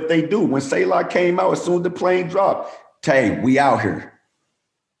California, but they do. When Selah came out, as soon as the plane dropped, Tay, we out here.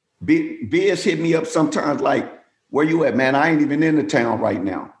 Biz hit me up sometimes like, where you at, man? I ain't even in the town right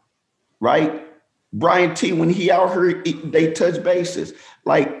now, right? Brian T, when he out here, they touch bases.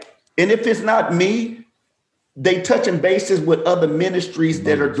 Like, and if it's not me, they touching bases with other ministries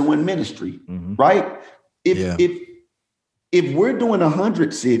that are doing ministry, right? If we're doing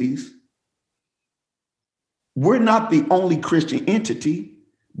 100 cities, we're not the only Christian entity,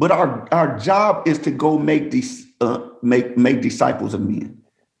 but our job is to go make these make disciples of men.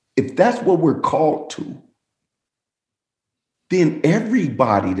 If that's what we're called to, then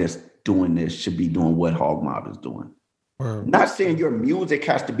everybody that's doing this should be doing what Hog Mob is doing. Not saying your music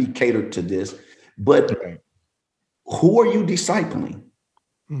has to be catered to this, but who are you discipling?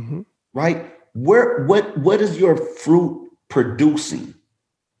 Right? What is your fruit producing?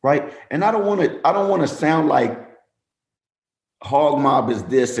 Right? And I don't want to sound like Hog Mob is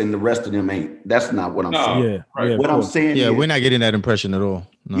this and the rest of them ain't. That's not what I'm saying. What I'm saying is, we're not getting that impression at all.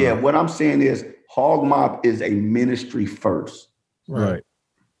 No. Yeah, what I'm saying is Hog Mob is a ministry first. Right.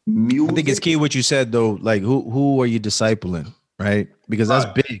 Music. I think it's key what you said though. Like who are you discipling? Right? Because that's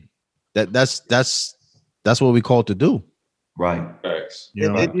big. That's what we call to do. Right.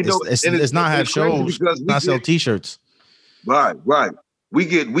 It's not have shows, not sell t-shirts. Right. We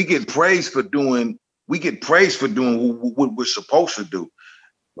get praised for doing what we're supposed to do.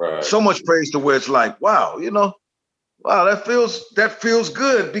 Right. So much praise to where it's like, wow, that feels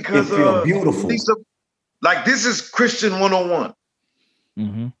good because it feels beautiful. This is Christian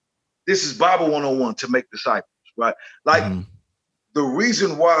 101. This is Bible 101 to make disciples, right? The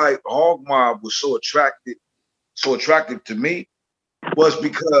reason why Hog Mob was so attractive to me was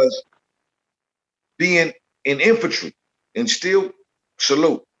because being in infantry and still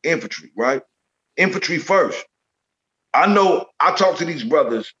salute infantry, right? Infantry first. I know I talk to these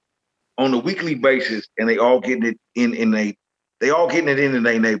brothers on a weekly basis and they all getting it in their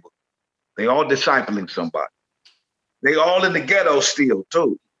neighborhood. They all discipling somebody. They all in the ghetto still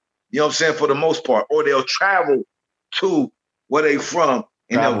too. You know what I'm saying? For the most part. Or they'll travel to where they from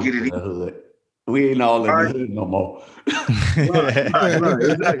and they'll get it in the hood. We ain't all in the hood no more. Right,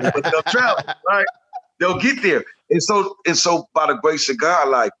 exactly. But they'll travel, right? They'll get there. And so by the grace of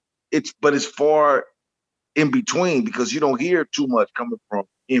God, it's far in between because you don't hear too much coming from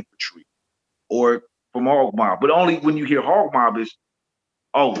infantry or from Hog Mob. But only when you hear Hog Mob is,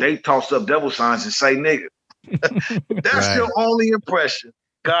 they toss up devil signs and say nigga. That's your only impression.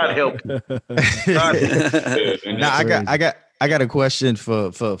 God help you. Now I got a question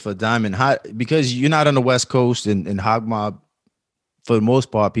for Diamond. Because you're not on the West Coast and Hog Mob, for the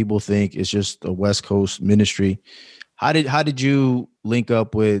most part, people think it's just a West Coast ministry. How did you link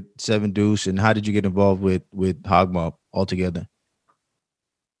up with Seven Deuce and how did you get involved with Hog Mob altogether?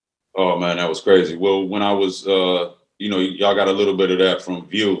 Oh man, that was crazy. Well, when I was y'all got a little bit of that from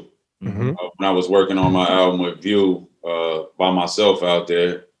View. When I was working on my album with View by myself out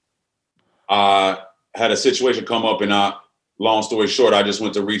there, I had a situation come up and long story short, I just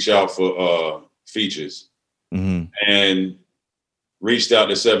went to reach out for features, and reached out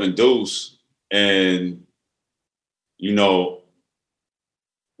to Seven Deuce, and you know,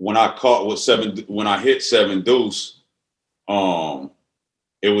 when I hit Seven Deuce,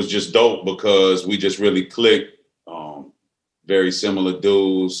 it was just dope because we just really clicked. Very similar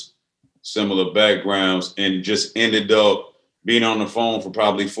dudes, similar backgrounds, and just ended up being on the phone for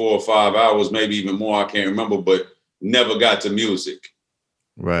probably 4 or 5 hours, maybe even more. I can't remember, but never got to music.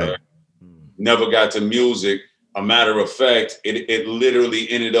 Right. Never got to music. A matter of fact, it literally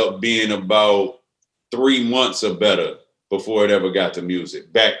ended up being about 3 months or better before it ever got to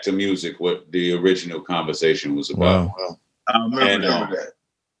music. Back to music, what the original conversation was about. Wow. I remember that.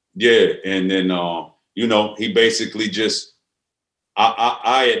 Yeah, and then you know, he basically just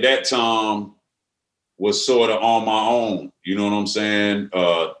I at that time was sort of on my own, you know what I'm saying?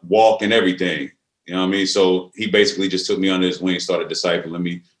 Walk and everything. You know what I mean? So he basically just took me under his wing, started discipling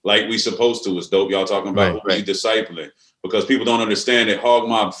me like we supposed to. It's dope. Y'all talking about who we discipling, because people don't understand that Hog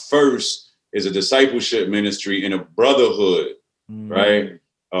Mob first is a discipleship ministry and a brotherhood, right?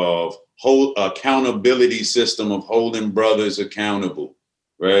 Of whole accountability system of holding brothers accountable,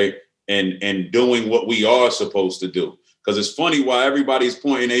 right? And doing what we are supposed to do. Because it's funny why everybody's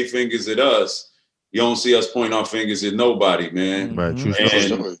pointing their fingers at us. You don't see us pointing our fingers at nobody, man. Right. True.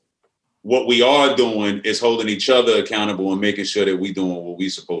 And what we are doing is holding each other accountable and making sure that we're doing what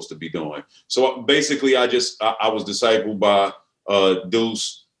we're supposed to be doing. So basically, I was discipled by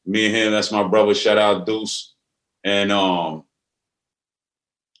Deuce, me and him. That's my brother. Shout out Deuce. And I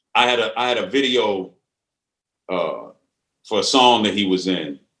had a video for a song that he was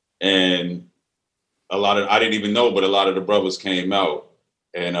in, and I didn't even know, but a lot of the brothers came out.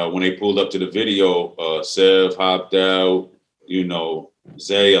 And when they pulled up to the video, Sev hopped out, you know,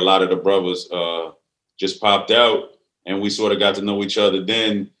 Zay, a lot of the brothers just popped out, and we sort of got to know each other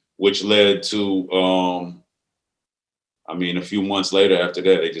then, which led to, a few months later after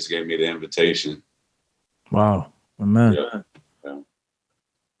that, they just gave me the invitation. Wow. Amen.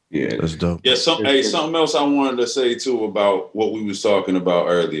 Yeah. That's dope. Yeah. Something else I wanted to say too about what we was talking about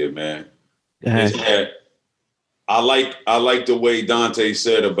earlier, man. Is that I like the way Dante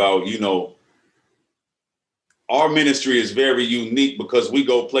said about, you know, our ministry is very unique because we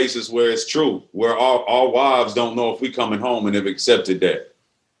go places where it's true, where our wives don't know if we coming home and have accepted that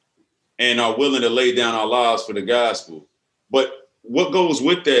and are willing to lay down our lives for the gospel. But what goes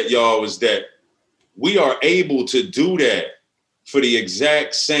with that, y'all, is that we are able to do that for the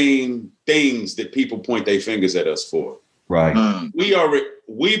exact same things that people point their fingers at us for. Right.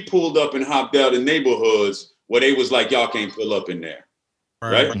 We pulled up and hopped out in neighborhoods where they was like, y'all can't pull up in there.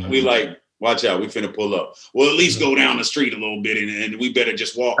 Right? We like, watch out, we finna pull up. Well, at least go down the street a little bit and we better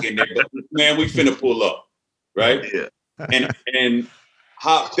just walk in there. But man, we finna pull up. Right? Yeah. And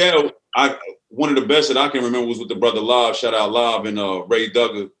hopped out. One of the best that I can remember was with the brother Live, shout out Live and Ray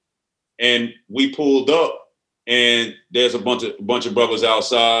Duggar. And we pulled up and there's a bunch of brothers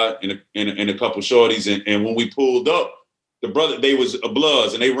outside and a couple shorties. And when we pulled up, the brother, they was a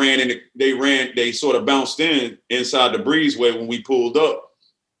Bloods and they sort of bounced inside the breezeway when we pulled up,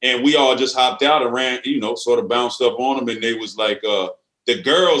 and we all just hopped out and ran, you know, sort of bounced up on them. And they was like, the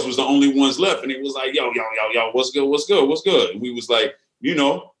girls was the only ones left. And it was like, yo, what's good? And we was like, you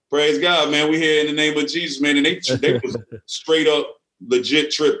know, praise God, man. We here in the name of Jesus, man. And they was straight up legit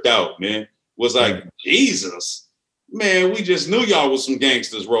tripped out, man. Was like, Jesus, man, we just knew y'all was some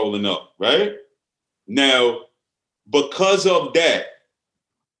gangsters rolling up, right? Now, because of that,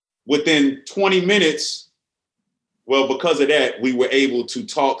 within 20 minutes, because of that, we were able to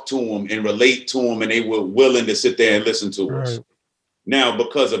talk to them and relate to them, and they were willing to sit there and listen to us. Now,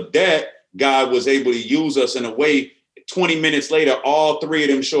 because of that, God was able to use us in a way. 20 minutes later, all three of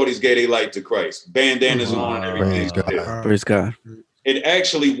them shorties gave their life to Christ. Bandanas on and everything. Praise God. It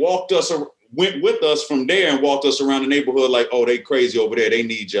actually went with us from there and walked us around the neighborhood like, oh, they crazy over there. They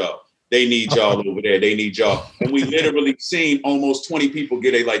need y'all. They need y'all over there. They need y'all. And we literally seen almost 20 people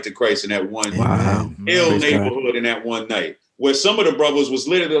get their life to Christ in that one ill neighborhood in that one night. Where some of the brothers was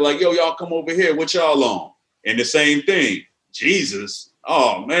literally like, yo, y'all come over here. What y'all on? And the same thing. Jesus.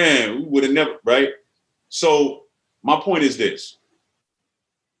 Oh, man. We would have never, right? So my point is this.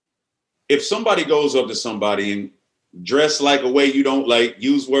 If somebody goes up to somebody and dress like a way you don't like,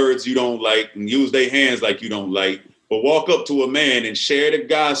 use words you don't like, and use their hands like you don't like, but walk up to a man and share the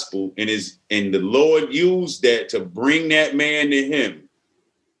gospel, and the Lord used that to bring that man to him.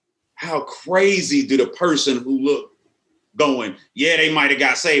 How crazy do the person who look going, yeah, they might have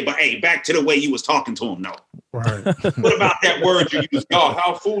got saved, but hey, back to the way you was talking to him. No. Right. What about that word you used? God,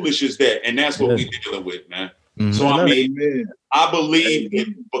 how foolish is that? And that's what we dealing with, man. So I mean, I believe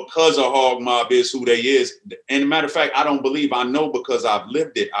because a Hog Mob is who they is. And a matter of fact, I don't believe, I know because I've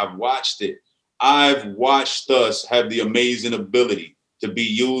lived it. I've watched it. I've watched us have the amazing ability to be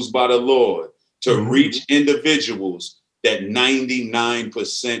used by the Lord to reach individuals that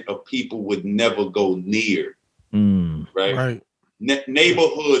 99% of people would never go near. Right.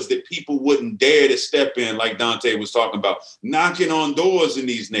 Neighborhoods that people wouldn't dare to step in, like Dante was talking about, knocking on doors in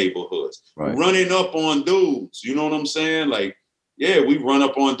these neighborhoods, running up on dudes. You know what I'm saying? Like, yeah, we run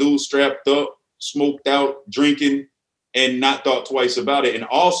up on dudes strapped up, smoked out, drinking, and not thought twice about it. And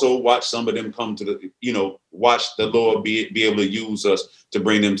also watch some of them come to the, watch the Lord be able to use us to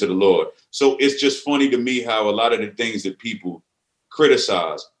bring them to the Lord. So it's just funny to me how a lot of the things that people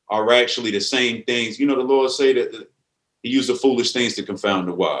criticize are actually the same things. The Lord say that he used the foolish things to confound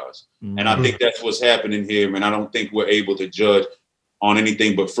the wise. And I think that's what's happening here. And I don't think we're able to judge on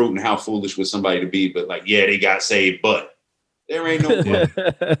anything but fruit and how foolish was somebody to be. But like, yeah, they got saved, but there ain't no but.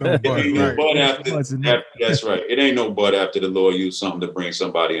 It ain't no but after. That's right. It ain't no but after the Lord used something to bring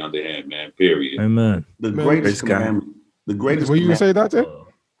somebody under him, man. Period. Amen. The greatest commandment. The greatest. What you gonna say, Dante?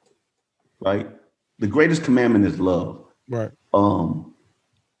 Right. The greatest commandment is love. Right.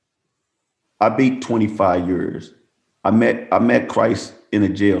 I beat 25 years. I met Christ in a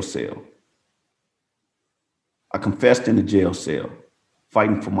jail cell. I confessed in a jail cell,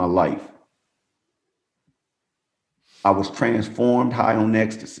 fighting for my life. I was transformed high on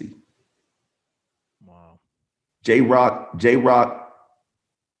ecstasy. Wow. J-Rock,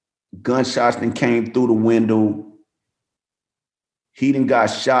 gunshots then came through the window. He done got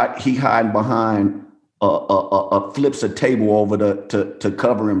shot. He hiding behind flips a table over to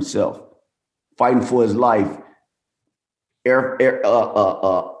cover himself, fighting for his life.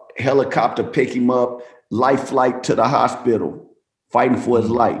 Helicopter pick him up, life flight to the hospital, fighting for his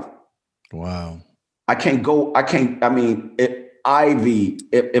life. Wow. If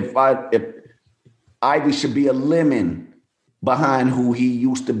Ivy should be a lemon behind who he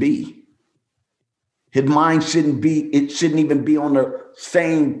used to be. His mind shouldn't even be on the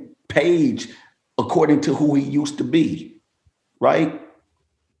same page according to who he used to be, right?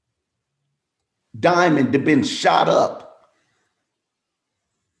 Diamond had been shot up.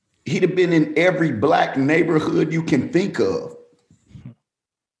 He'd have been in every black neighborhood you can think of.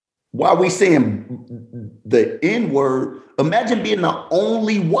 Why we saying the N-word? Imagine being the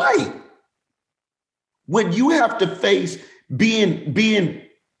only white. When you have to face being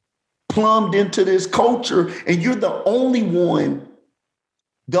plumbed into this culture, and you're the only one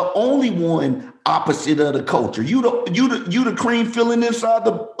opposite of the culture. You the cream filling inside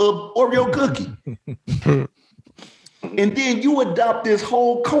the Oreo cookie. And then you adopt this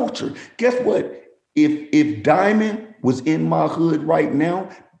whole culture. Guess what? If Diamond was in my hood right now,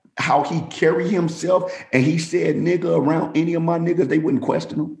 how he carry himself, and he said nigga around any of my niggas, they wouldn't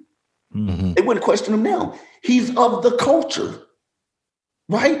question him. Mm-hmm. They wouldn't question him now. He's of the culture,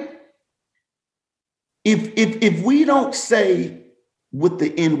 right? If we don't say with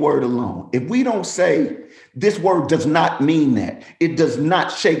the N-word alone, if we don't say this word does not mean that, it does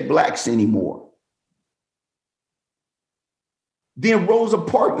not shake blacks anymore, then Rosa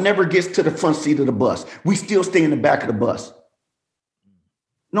Parks never gets to the front seat of the bus. We still stay in the back of the bus.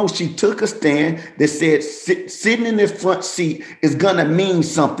 No, she took a stand that said sitting in this front seat is going to mean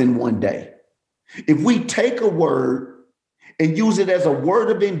something one day. If we take a word and use it as a word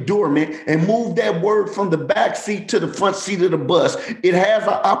of endurement and move that word from the back seat to the front seat of the bus, it has an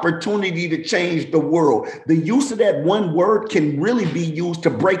opportunity to change the world. The use of that one word can really be used to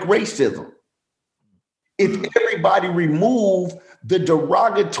break racism. If everybody remove the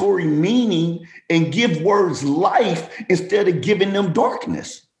derogatory meaning and give words life instead of giving them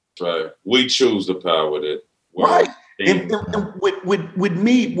darkness. Right. We choose the power that. Right. And with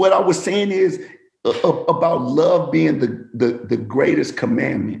me, what I was saying is about love being the greatest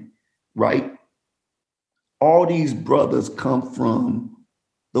commandment, right? All these brothers come from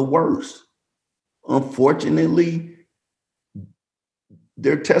the worst. Unfortunately,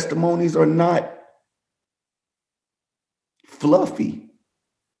 their testimonies are not fluffy.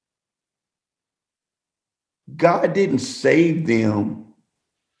 God didn't save them.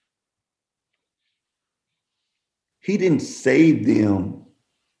 He didn't save them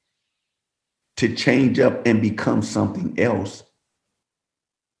to change up and become something else.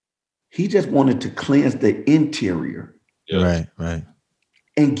 He just wanted to cleanse the interior. Yeah. Right.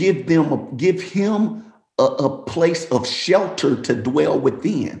 And give him a place of shelter to dwell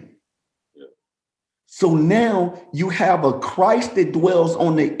within. So now you have a Christ that dwells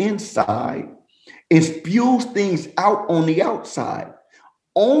on the inside and spews things out on the outside.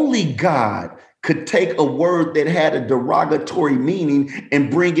 Only God could take a word that had a derogatory meaning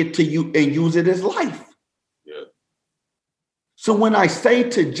and bring it to you and use it as life. Yeah. So when I say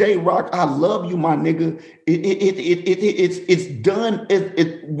to J-Rock, I love you, my nigga, it's done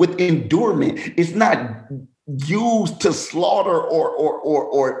with endurement. It's not used to slaughter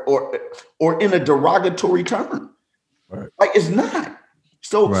or in a derogatory term. Right. Like it's not.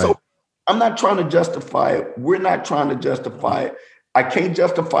 So Right. so I'm not trying to justify it. We're not trying to justify it. I can't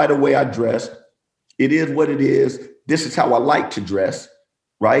justify the way I dress. It is what it is. This is how I like to dress,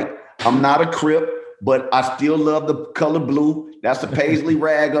 right? I'm not a Crip, but I still love the color blue. That's a paisley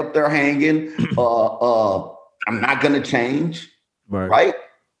rag up there hanging. I'm not gonna change, right?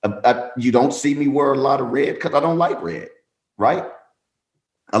 You don't see me wear a lot of red because I don't like red, right?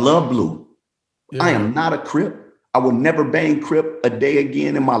 I love blue. Yeah. I am not a Crip. I will never bang Crip a day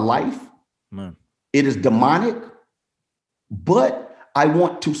again in my life. Man. It is demonic, but I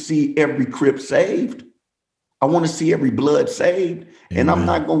want to see every Crip saved. I want to see every blood saved. Amen. And I'm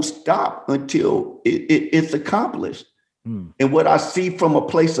not going to stop until it's accomplished. And what I see from a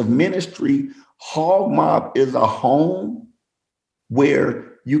place of ministry, Hog Mob is a home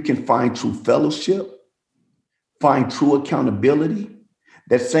where you can find true fellowship, find true accountability.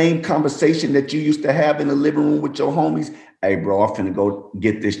 That same conversation that you used to have in the living room with your homies. Hey, bro, I'm finna go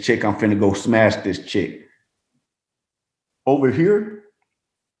get this chick. I'm finna go smash this chick. Over here,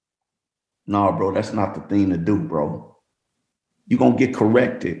 no, bro, that's not the thing to do, bro. You're going to get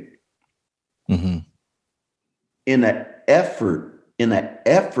corrected. Mm-hmm. In an effort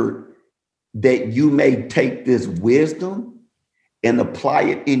that you may take this wisdom and apply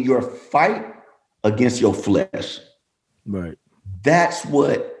it in your fight against your flesh. Right. That's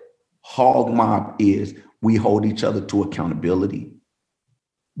what Hog Mob is. We hold each other to accountability.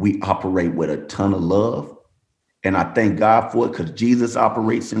 We operate with a ton of love. And I thank God for it because Jesus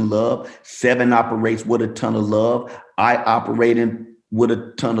operates in love. 7 operates with a ton of love. I operate with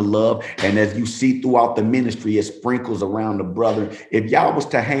a ton of love. And as you see throughout the ministry, it sprinkles around the brother. If y'all was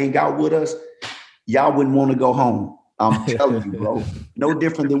to hang out with us, y'all wouldn't want to go home. I'm telling you, bro. No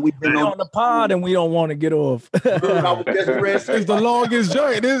different than we've been on the pod and we don't want to get off. It's the longest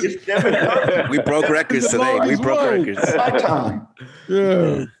joint. We broke records today. We broke records. My time.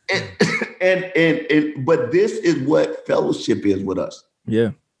 Yeah. And but this is what fellowship is with us.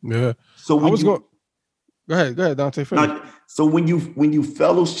 Yeah. Yeah. So when go ahead, Dante. So when you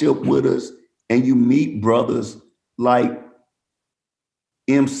fellowship with us and you meet brothers like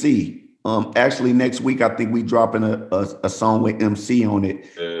MC. Actually, next week I think we dropping a song with MC on it.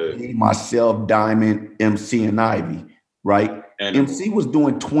 Me, myself, Diamond, MC, and Ivy. Right. And MC was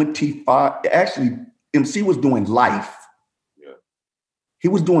doing 25. Actually, MC was doing life. He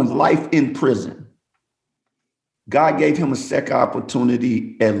was doing life in prison. God gave him a second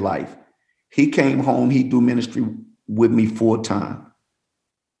opportunity at life. He came home. He do ministry with me full time.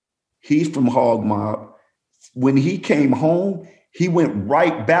 He's from Hog Mob. When he came home, he went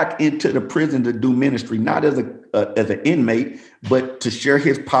right back into the prison to do ministry, not as an inmate, but to share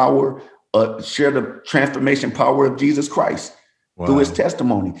his power, share the transformation power of Jesus Christ. Wow. Through his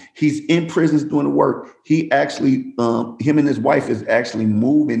testimony. He's in prisons doing the work. He actually, him and his wife is actually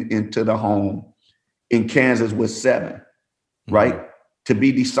moving into the home in Kansas with 7, right? To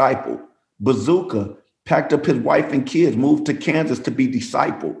be discipled. Bazooka packed up his wife and kids, moved to Kansas to be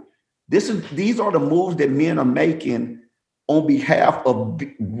discipled. These are the moves that men are making on behalf of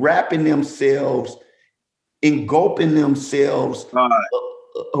wrapping themselves, engulfing themselves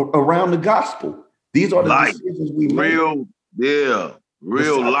around the gospel. These are the decisions we make.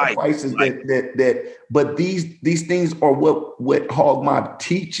 Real life. But these things are what Hog Mob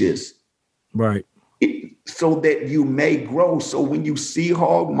teaches. Right. So that you may grow. So when you see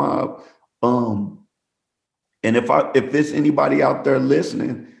Hog Mob, and if there's anybody out there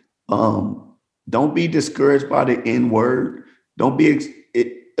listening, don't be discouraged by the N-word. Don't be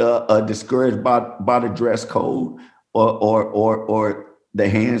discouraged by the dress code or the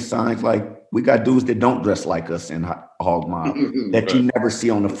hand signs. Like, we got dudes that don't dress like us in Hog Mob that you never see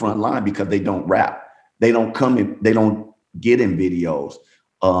on the front line because they don't rap. They don't come in. They don't get in videos.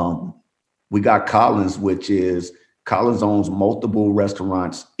 We got Collins, Collins owns multiple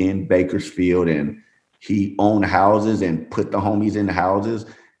restaurants in Bakersfield, and he owned houses and put the homies in houses.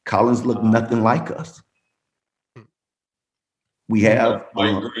 Collins looked nothing like us. We have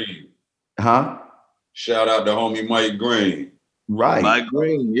Mike Green. Huh? Shout out to homie Mike Green. Right. Mike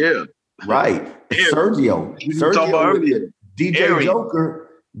Green, yeah. Right. Sergio DJ Joker.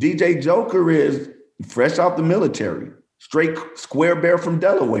 DJ Joker is fresh out the military. Straight square bear from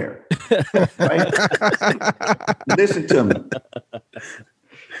Delaware. Right? Listen to me.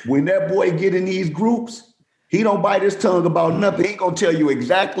 when that boy get in these groups, he don't bite his tongue about nothing. He gonna tell you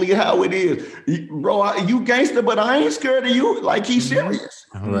exactly how it is. Bro, you gangster, but I ain't scared of you. Like, he's serious.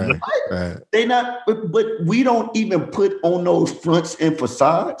 Right. They not, but we don't even put on those fronts and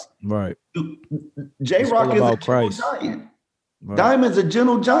facades. Right. J-Rock is a gentle giant. Right. Diamond's a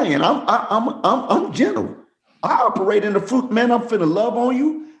gentle giant. I'm gentle. I operate in the fruit, man. I'm finna love on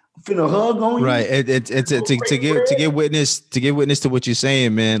you. I'm finna hug on you. Right. It's to get witness to what you're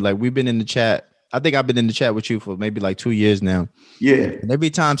saying, man. Like, we've been in the chat. I think I've been in the chat with you for maybe like 2 years now. Yeah. And every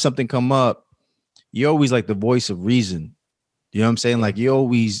time something come up, you're always like the voice of reason. You know what I'm saying? Like, you're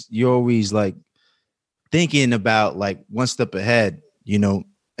always like thinking about like one step ahead, you know,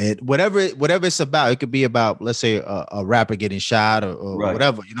 and whatever it's about. It could be about, let's say, a rapper getting shot or right.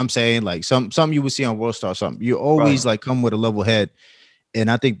 whatever. You know what I'm saying? Like something you would see on World Star, something. You always like come with a level head. And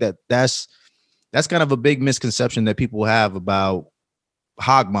I think that's kind of a big misconception that people have about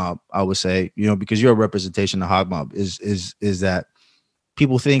Hog Mob, I would say, you know, because you're a representation of Hog Mob, is that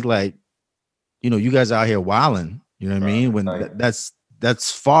people think like, you know, you guys are out here wilding, you know what I mean? When that's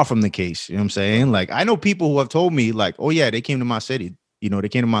far from the case. You know what I'm saying? Like, I know people who have told me like, oh yeah, they came to my city, you know, they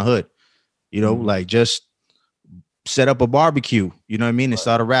came to my hood, you know, like just set up a barbecue, you know what I mean, and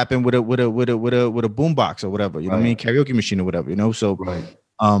started rapping with a boombox or whatever, you know what I mean, karaoke machine or whatever, you know. So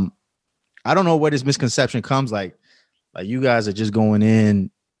I don't know where this misconception comes, like you guys are just going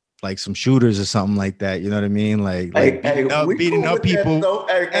in like some shooters or something like that. You know what I mean? Like beating up people.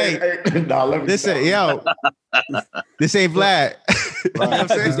 Listen, yo, this ain't Vlad. You know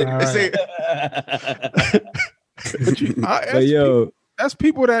what I'm saying? That's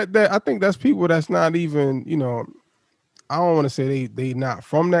people that I think that's people that's not even, you know, I don't want to say they not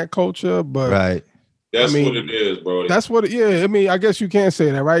from that culture, but right. That's what it is, bro. That's what I mean, I guess you can't say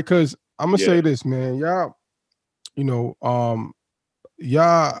that, right? Because I'm gonna say this, man. Y'all, you know,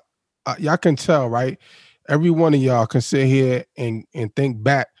 y'all can tell, right? Every one of y'all can sit here and think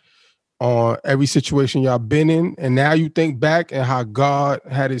back on every situation y'all been in, and now you think back and how God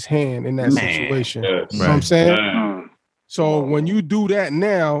had his hand in that situation. Yes. You know what I'm saying? So when you do that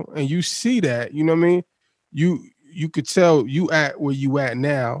now and you see that, you know what I mean? You could tell you at where you at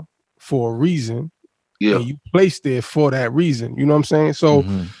now for a reason. Yeah. And you placed there for that reason. You know what I'm saying? So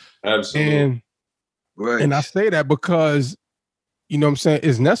absolutely. And I say that because, you know what I'm saying,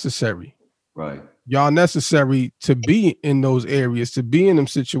 it's necessary. Right. Y'all necessary to be in those areas, to be in them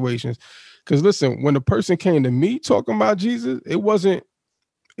situations. Because listen, when the person came to me talking about Jesus, it wasn't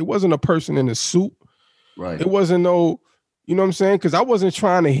a person in a suit. Right. It wasn't no, you know what I'm saying? Because I wasn't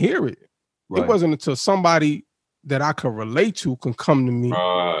trying to hear it. Right. It wasn't until somebody that I could relate to can come to me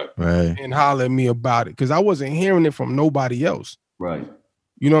and holler at me about it. Because I wasn't hearing it from nobody else. Right.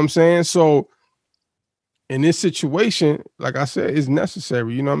 You know what I'm saying? So in this situation, like I said, it's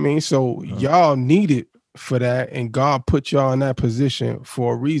necessary. You know what I mean? So y'all need it for that. And God put y'all in that position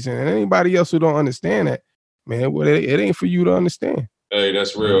for a reason. And anybody else who don't understand that, man, well, it ain't for you to understand. Hey,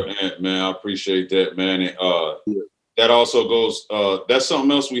 that's real, man. I appreciate that, man. And, that also goes, that's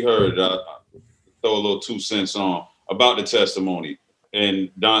something else we heard. Throw a little 2 cents on about the testimony. And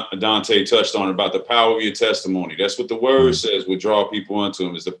Dante touched on about the power of your testimony. That's what the word says would draw people unto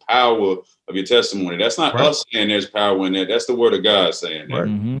him, is the power of your testimony. That's not us saying there's power in that. That's the word of God saying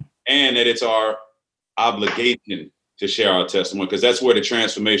that. And that it's our obligation to share our testimony, because that's where the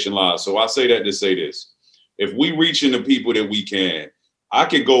transformation lies. So I say that to say this. If we reach into people that we can, I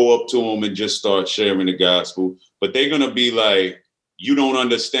could go up to them and just start sharing the gospel, but they're going to be like, you don't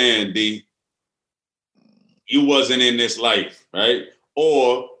understand, D. You wasn't in this life, right?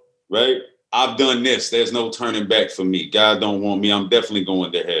 Or, right, I've done this. There's no turning back for me. God don't want me. I'm definitely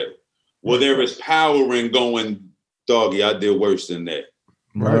going to hell. Well, there is power in going, doggy, I did worse than that.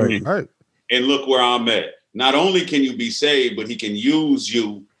 Right. And look where I'm at. Not only can you be saved, but he can use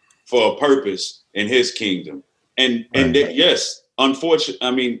you for a purpose in his kingdom. And that, yes,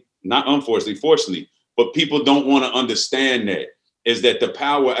 fortunately, but people don't want to understand that, is that the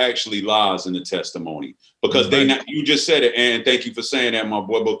power actually lies in the testimony, because you just said it. And thank you for saying that, my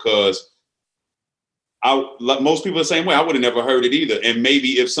boy, because most people are the same way. I would have never heard it either. And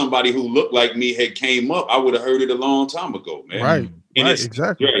maybe if somebody who looked like me had came up, I would have heard it a long time ago, man. Right. And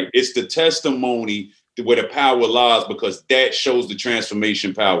Exactly. Right. It's the testimony where the power lies, because that shows the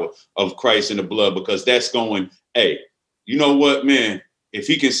transformation power of Christ in the blood, because that's going, hey, you know what, man, if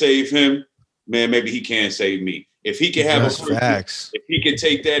he can save him, man, maybe he can save me. If he can have if he can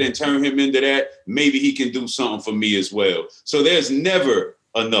take that and turn him into that, maybe he can do something for me as well. So there's never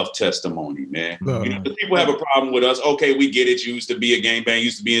enough testimony, man. You know, the people have a problem with us. Okay, we get it. You used to be a gangbang,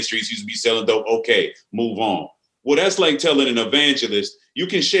 used to be in the streets, used to be selling dope. Okay, move on. Well, that's like telling an evangelist, you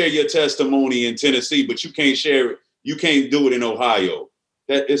can share your testimony in Tennessee, but you can't share it. You can't do it in Ohio.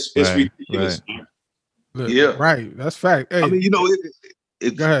 It's ridiculous. Right. Yeah. Right. That's fact. Hey, I mean, go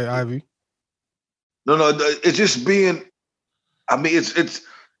ahead, Ivy. No, it's just being, I mean, it's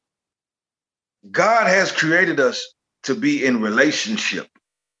God has created us to be in relationship.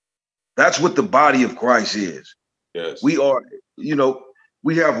 That's what the body of Christ is. Yes. We are,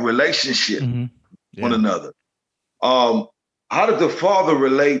 we have a relationship with one another. How did the Father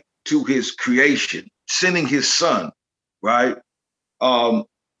relate to his creation, sending his son, right? To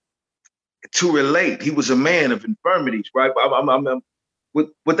relate, he was a man of infirmities, right? I'm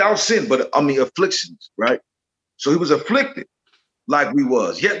without sin, but I mean afflictions, right? So he was afflicted like we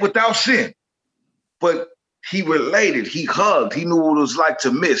was, yet without sin. But he related, he hugged, he knew what it was like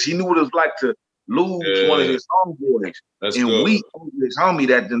to miss. He knew what it was like to lose one of his homeboys and weep over his homie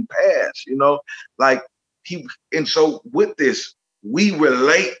that didn't pass, and so with this, we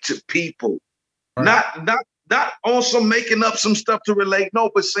relate to people, not on some making up some stuff to relate, no,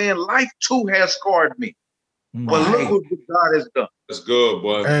 but saying life too has scarred me. But look what God has done. That's good,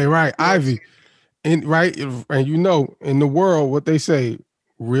 boy. Hey, right, Ivy. And in the world, what they say,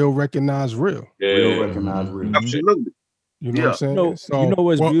 real recognize real. Yeah. Real recognize real. Absolutely. You know what I'm saying? You know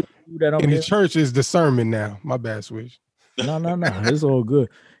what's beautiful that I'm in here? the church is discernment now. My bad, Switch. No. It's all good.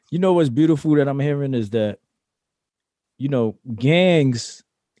 You know what's beautiful that I'm hearing is that, gangs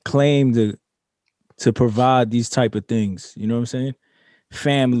claim to provide these type of things. You know what I'm saying?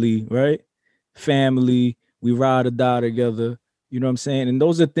 Family, right? Family, we ride or die together. You know what I'm saying? And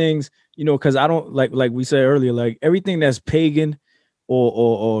those are things, because I don't like we said earlier, like everything that's pagan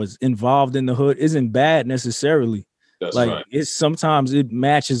or is involved in the hood isn't bad necessarily. That's like right. It's sometimes it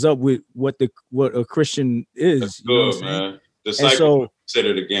matches up with what a Christian is. That's good, man. Disciples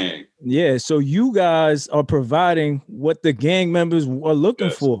consider the gang. Yeah, so you guys are providing what the gang members are looking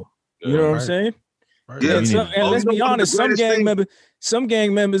for. You know what I'm saying? Right. Yeah. And let's be honest, some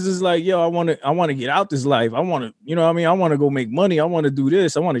gang members is like, yo, I want to get out this life. I want to, I want to go make money. I want to do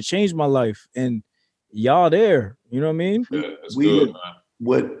this. I want to change my life. And y'all there, you know what I mean? Yeah, that's good,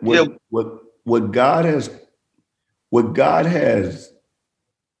 man. What God has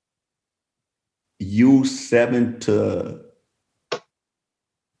used Seven to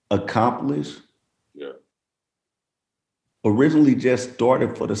accomplish originally just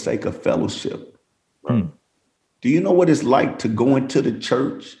started for the sake of fellowship. Right. Do you know what it's like to go into the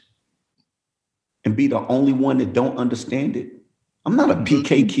church and be the only one that don't understand it? I'm not a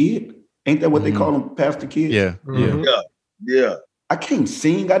PK kid. Ain't that what they call them, pastor kids? Yeah. I can't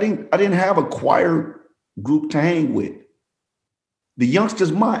sing. I didn't have a choir group to hang with. The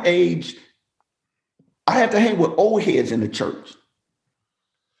youngsters my age, I had to hang with old heads in the church.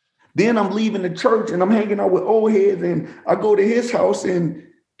 Then I'm leaving the church and I'm hanging out with old heads, and I go to his house and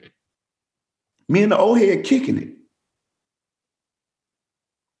me and the old head kicking it.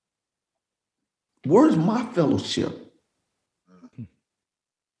 Where's my fellowship?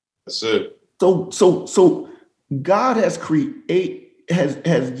 That's it. So God has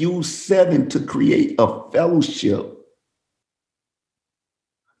used Seven to create a fellowship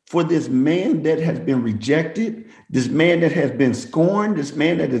for this man that has been rejected, this man that has been scorned, this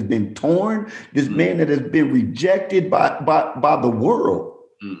man that has been torn, this man that has been rejected by the world.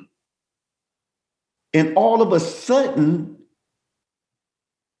 And all of a sudden,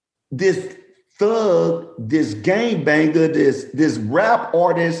 this thug, this gangbanger, this rap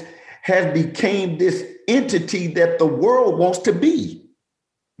artist has became this entity that the world wants to be.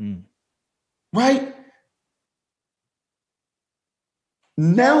 Right?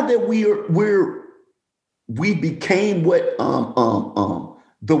 Now that we became what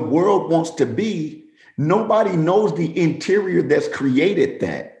the world wants to be, nobody knows the interior that's created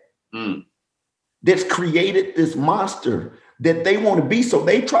that. That's created this monster that they want to be. So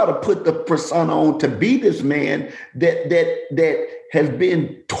they try to put the persona on to be this man that has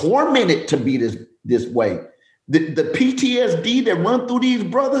been tormented to be this way. The PTSD that run through these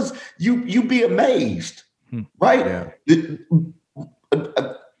brothers, you be amazed, right? Yeah.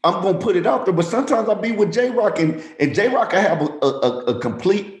 I'm gonna put it out there, but sometimes I'll be with J-Rock and J-Rock, I have a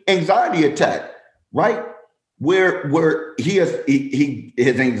complete anxiety attack, right? Where his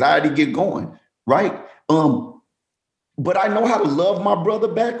anxiety get going, right? But I know how to love my brother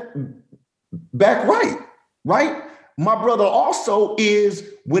back right? My brother also is,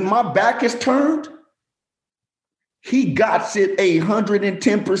 when my back is turned, he got it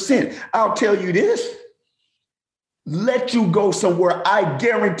 110%. I'll tell you this. let you go somewhere. I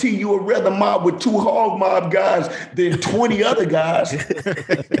guarantee you would rather mob with 2 hog mob guys than 20 other guys.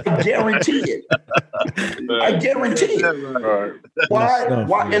 I guarantee it. I guarantee it. Why?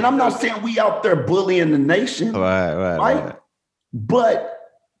 Why? And I'm not saying we out there bullying the nation. Right. But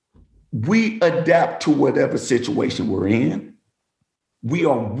we adapt to whatever situation we're in. We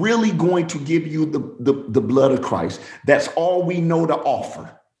are really going to give you the blood of Christ. That's all we know to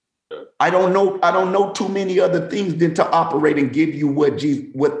offer. I don't know too many other things than to operate and give you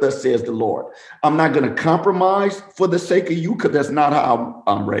what thus says the Lord. I'm not going to compromise for the sake of you, because that's not how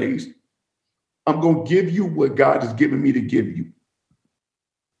I'm raised. I'm going to give you what God has given me to give you.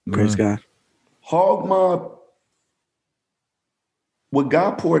 Praise God. Hog mob, what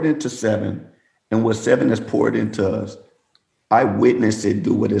God poured into 7 and what 7 has poured into us, I witnessed it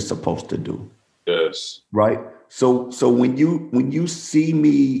do what it's supposed to do. Yes. Right. So when you see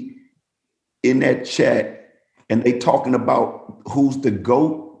me in that chat and they talking about who's the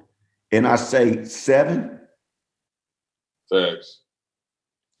GOAT, and I say 7, thanks.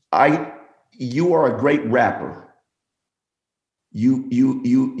 You are a great rapper.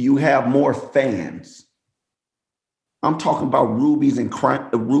 You have more fans. I'm talking about rubies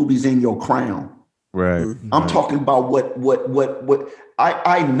in your crown. Right. I'm talking about what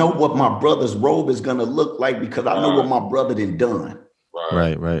I know what my brother's robe is gonna look like, because I know what my brother done.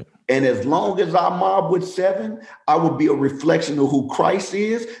 Right. And as long as I mob with 7, I will be a reflection of who Christ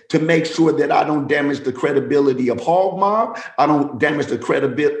is, to make sure that I don't damage the credibility of Hog Mob, I don't damage the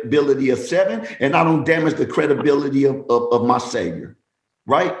credibility of 7, and I don't damage the credibility of my Savior.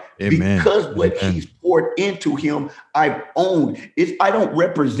 Right? Amen. Because what he's poured into him, I've owned it. I don't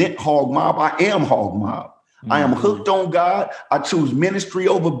represent Hog Mob. I am Hog Mob. I am hooked on God. I choose ministry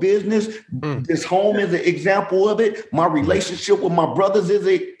over business. This home is an example of it. My relationship with my brothers is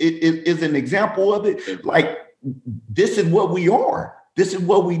an example of it. Like, this is what we are. This is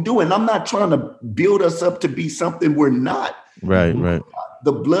what we do. And I'm not trying to build us up to be something we're not. Right.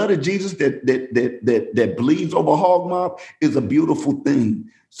 The blood of Jesus that bleeds over Hog Mob is a beautiful thing.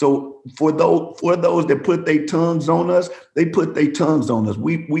 So for those that put their tongues on us, they put their tongues on us.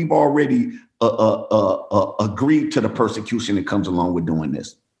 We've already agreed to the persecution that comes along with doing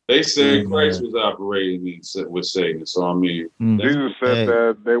this. They said Christ was operating with Satan. So I mean, Jesus said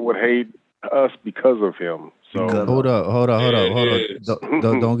that they would hate us because of him. So hold up.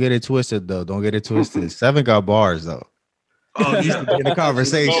 Don't get it twisted though. Don't get it twisted. 7 got bars though. He needs to be in the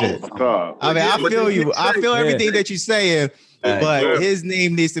conversation. I mean, I feel you. I feel everything that you're saying, but his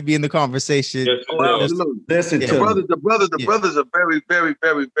name needs to be in the conversation. Listen, the brothers are very, very,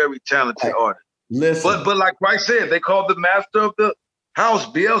 very, very talented artists. Listen, but like Christ said, they called the master of the house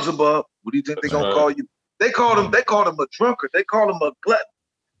Beelzebub. What do you think they're gonna call you? They called him a drunkard. They called him a glutton.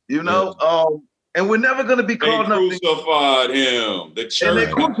 You know, and we're never going to be called nothing. They crucified him. The church. And they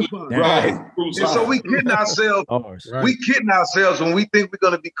crucified him. Right. And so we kidding ourselves. We kidding ourselves when we think we're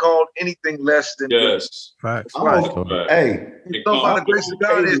going to be called anything less than. Yes. Right. Hey. So by the grace of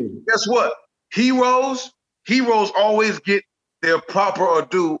God is, guess what? Heroes always get their proper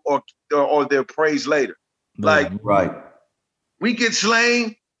due or their praise later. Like, we get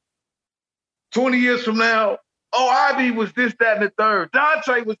slain 20 years from now. Oh, Ivy was this, that, and the third.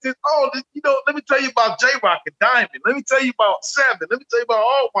 Dante was this. Oh, let me tell you about J-Rock and Diamond. Let me tell you about 7. Let me tell you about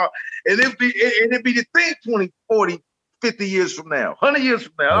all my. And it'd be the thing 20, 40, 50 years from now, 100 years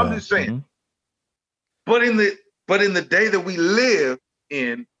from now. I'm just saying. But in the day that we live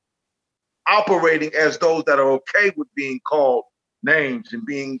in, operating as those that are okay with being called names and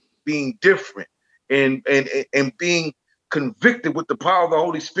being different and being convicted with the power of the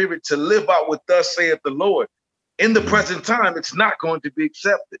Holy Spirit to live out what thus saith the Lord. In the present time, it's not going to be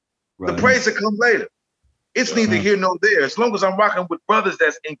accepted. The praise will come later. It's neither here nor there. As long as I'm rocking with brothers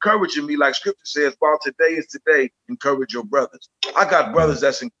that's encouraging me, like Scripture says, while today is today, encourage your brothers. I got brothers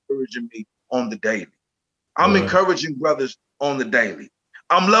that's encouraging me on the daily. I'm encouraging brothers on the daily.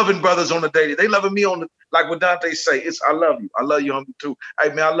 I'm loving brothers on the daily. They loving me on the, like what Dante say, it's I love you. I love you, homie, too. Hey,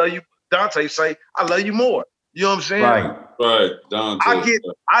 man, I love you. Dante say, I love you more. You know what I'm saying? Right. Dante.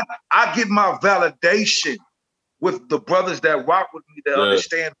 I get my validation with the brothers that rock with me that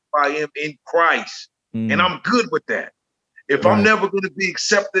understand who I am in Christ. And I'm good with that. If I'm never going to be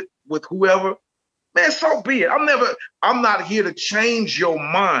accepted with whoever, man, so be it. I'm not here to change your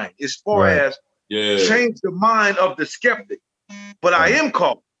mind as far as change the mind of the skeptic. But I am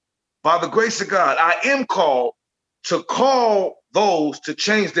called, by the grace of God, I am called to call those to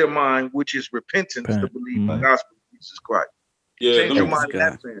change their mind, which is repentance, to believe in the gospel of Jesus Christ. Change your mind in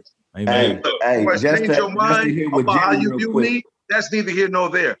that sense. Hey, change your mind about how you view me. That's neither here nor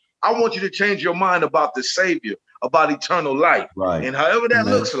there. I want you to change your mind about the Savior. about eternal life. Right. And however that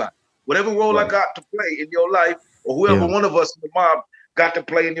looks like, whatever role I got to play in your life, or whoever one of us in the mob got to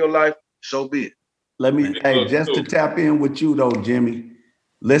play in your life, so be it. Let me, just to tap in with you though, Jimmy,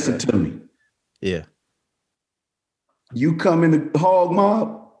 listen to me. Yeah. You come in the Hog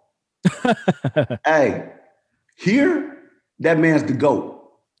Mob. Hey, here, that man's the GOAT.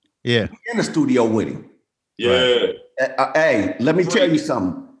 Yeah. We in the studio with him. Yeah. Hey, let me tell you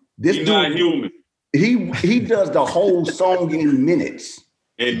something. This He's dude, not human. he does the whole song in minutes.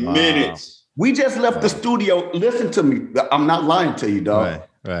 Minutes. We just left the studio. Listen to me. I'm not lying to you, dog.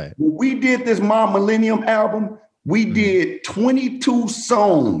 Right. When we did this Mob Millennium album, we did 22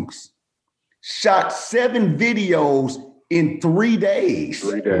 songs, shot 7 videos in 3 days.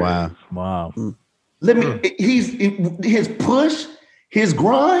 3 days. Wow. Let me. His push, his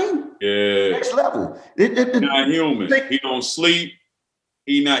grind. Yeah. Next level. He's not human. He don't sleep.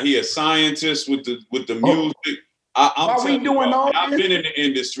 He a scientist with the music. Why we doing all this? I've been in the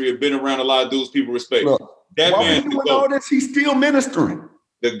industry. I've been around a lot of dudes people respect. Look, that while man we doing all this, he's still ministering.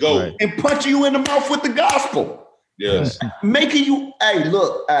 The GOAT. And punching you in the mouth with the gospel. Yes. Making you,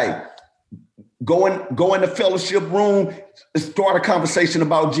 go in the fellowship room, start a conversation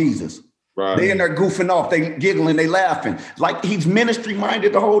about Jesus. Right. They in there goofing off, they giggling, they laughing. Like he's ministry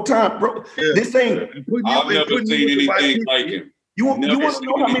minded the whole time, bro. Yeah. This ain't. I've never seen anything like him. You want to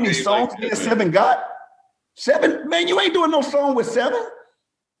know how many songs me and Seven got? 7? Man, you ain't doing no song with 7.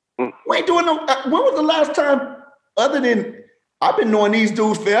 You ain't doing no. When was the last time, other than I've been knowing these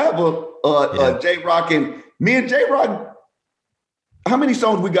dudes forever, J-Rock and me and J-Rock, how many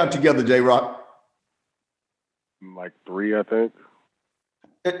songs we got together, J-Rock? Like 3, I think.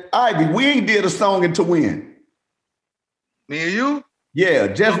 Ivy, we ain't did a song until when? Me and you? Yeah,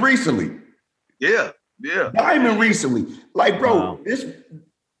 just recently. Yeah. Diamond recently. Like, bro,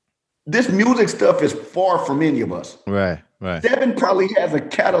 this music stuff is far from any of us. Right. Seven probably has a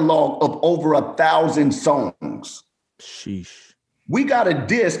catalog of over 1,000 songs. Sheesh. We got a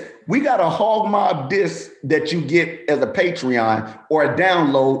disc. We got a Hog Mob disc that you get as a Patreon or a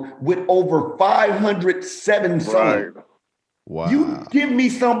download with over 507 songs. Right. Wow. You give me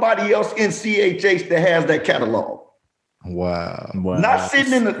somebody else in CHH that has that catalog. Wow. Not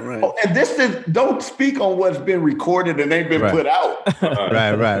sitting in the and this is don't speak on what's been recorded and ain't been put out.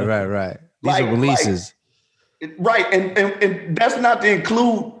 Right. These are releases. Right. And that's not to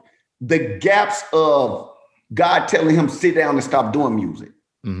include the gaps of God telling him sit down and stop doing music.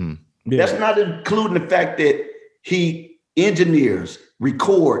 Mm-hmm. Yeah. That's not including the fact that he engineers,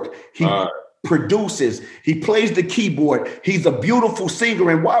 record, he produces, he plays the keyboard. He's a beautiful singer.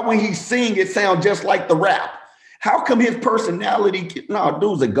 And why when he sing, it sounds just like the rap? How come his personality? No,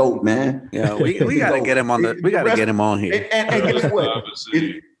 dude's a GOAT, man. Yeah, we got to get him on we got to get him on here. And guess what?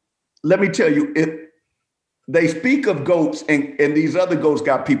 Let me tell you, they speak of GOATs, and these other GOATs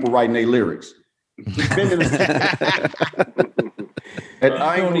got people writing their lyrics. He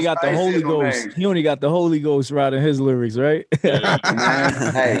only got the Holy Ghost. He only got the Holy Ghost writing his lyrics, right?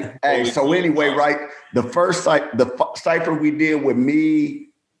 Hey. So anyway, right? The first cipher we did with me,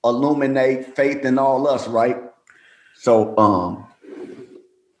 Illuminate, Faith, and all us, right? So,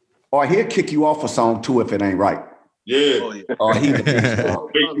 or he'll kick you off a song too if it ain't right. Yeah. Or he's a beast.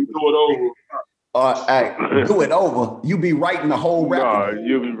 Make you do it over. Hey, do it over. You be writing the whole rap. No,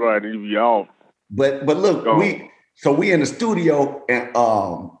 you'll be right. You'll be off. But look, we in the studio and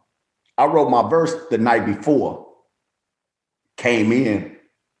I wrote my verse the night before. Came in,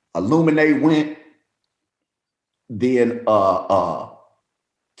 Illuminate went, then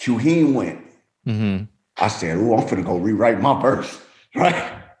Q-Heen went. Mm-hmm. I said, "Oh, I'm finna go rewrite my verse." Right?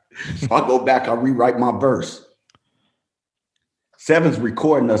 So I go back, I rewrite my verse. Seven's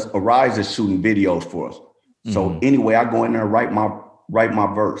recording us. Arise is shooting videos for us. So anyway, I go in there and write my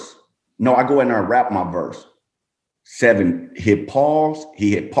verse. No, I go in there and rap my verse. 7 hit pause.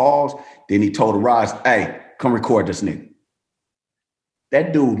 He hit pause. Then he told Arise, "Hey, come record this nigga."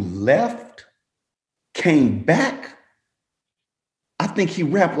 That dude left, came back. I think he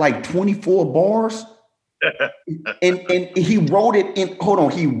rapped like 24 bars. and he wrote it in,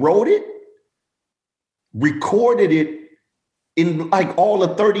 he wrote it, recorded it in like all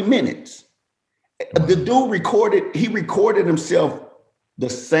of 30 minutes. The dude recorded himself the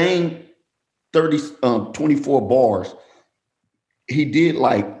same 24 bars. He did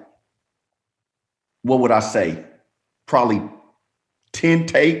like, what would I say? Probably 10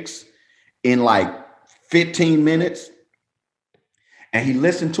 takes in like 15 minutes. And he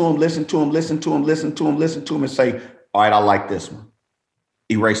listened to him and say, "All right, I like this one."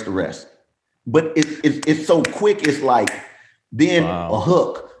 Erase the rest. But it's so quick. It's like then a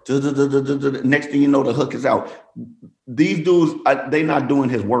hook, Next thing you know, the hook is out. These dudes, they not doing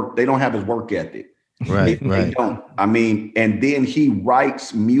his work. They don't have his work ethic. Right. They don't. I mean, and then he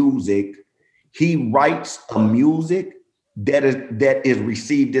writes music. He writes a music that is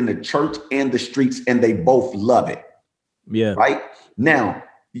received in the church and the streets, and they both love it. Yeah. Right now,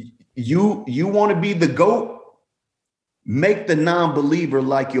 you want to be the GOAT. Make the non-believer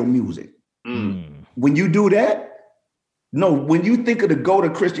like your music. When you do that, no, when you think of the GOAT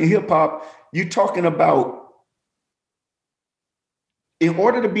of Christian hip hop, you're talking about, in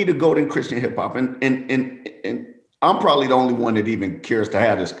order to be the GOAT in Christian hip hop, and I'm probably the only one that even cares to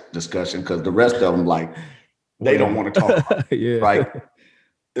have this discussion, because the rest of them, like, they don't want to talk about it, right?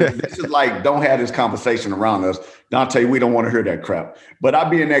 This is like, don't have this conversation around us. Dante, we don't want to hear that crap. But I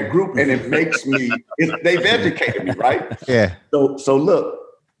be in that group, and it makes me, they've educated me, right? Yeah. So look,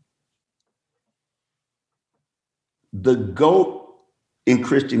 the GOAT in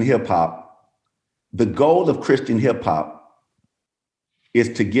Christian hip hop, the goal of Christian hip hop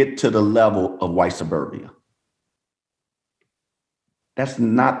is to get to the level of white suburbia. That's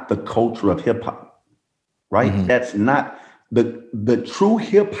not the culture of hip hop, right? That's not the true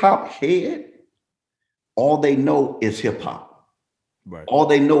hip hop head. All they know is hip hop. Right. All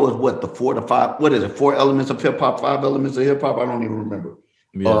they know is what, the 4 to 5, what is it? 4 elements of hip hop, 5 elements of hip hop. I don't even remember.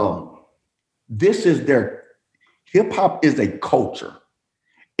 Yeah. This is their hip hop is a culture.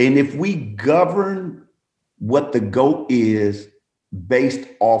 And if we govern what the GOAT is based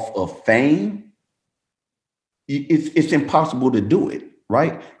off of fame, it's impossible to do it,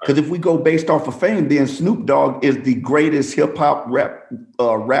 right? Because if we go based off of fame, then Snoop Dogg is the greatest hip hop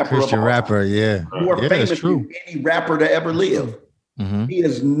rapper. Christian rapper, yeah. More famous than any rapper to ever live. He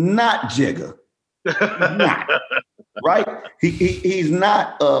is not Jigga. He's not, right? He's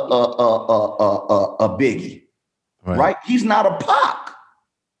not a Biggie, right? He's not a Pac.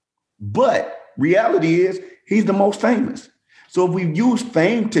 But reality is, he's the most famous. So if we use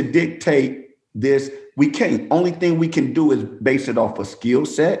fame to dictate this, we can't. Only thing we can do is base it off a skill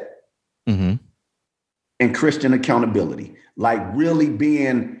set and Christian accountability, like really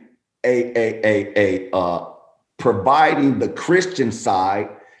being providing the Christian side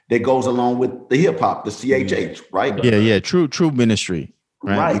that goes along with the hip hop, the CHH, right? Yeah. True ministry,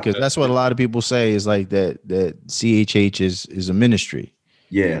 right? Because that's what a lot of people say is like that CHH is a ministry.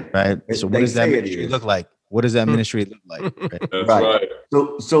 Yeah. Right. So what does that ministry look like? What does that ministry look like? Right. That's right.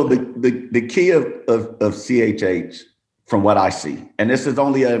 So the key of CHH, from what I see, and this is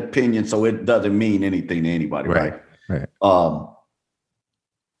only an opinion, so it doesn't mean anything to anybody, right? The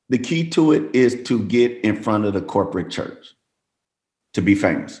key to it is to get in front of the corporate church, to be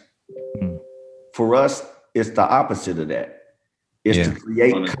famous. For us, it's the opposite of that. It's to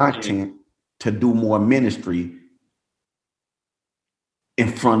create content to do more ministry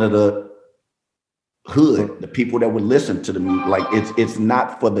in front of the hood, the people that would listen to the music. Like it's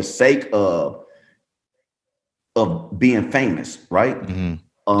not for the sake of being famous, right?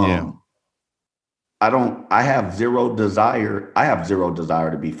 I have zero desire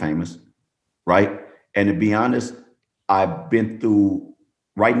to be famous, right? And to be honest, I've been through,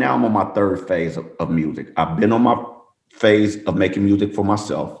 right now I'm on my 3rd phase of music. I've been on my phase of making music for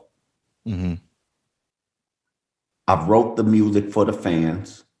myself. I've wrote the music for the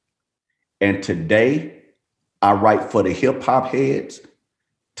fans. And today I write for the hip hop heads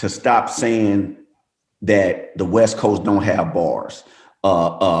to stop saying that the West Coast don't have bars.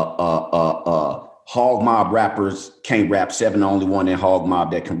 Hog Mob rappers can't rap. 7 the only one in Hog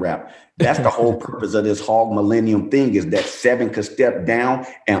Mob that can rap. That's the whole purpose of this Hog Millennium thing, is that 7 could step down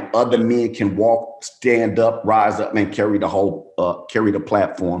and other men can walk, stand up, rise up, and carry the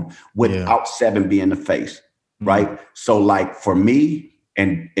platform without 7 being the face, right? So like for me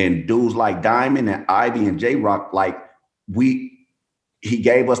and dudes like Diamond and Ivy and J-Rock, like he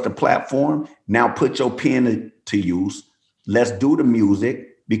gave us the platform. Now put your pen to use. Let's do the music,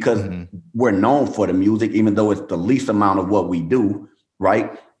 because we're known for the music, even though it's the least amount of what we do,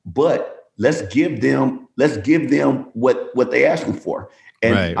 right? But let's give them what they asking for.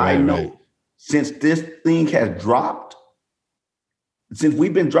 And I know since this thing has dropped, since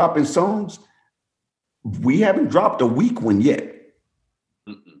we've been dropping songs, we haven't dropped a weak one yet.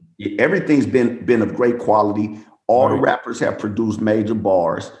 Everything's been of great quality. All the rappers have produced major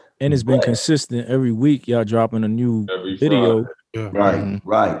bars. And it's been consistent every week. Y'all dropping a new video. Right.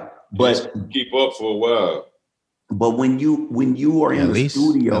 But keep up for a while. But when you are in the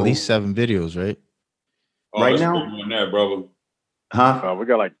studio, at least 7 videos, right? Right now, on that, brother. We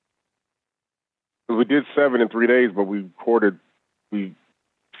got we did 7 in 3 days, but we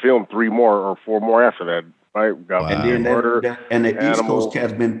filmed 3 more or 4 more after that. right? We got And then Murder, and the East Coast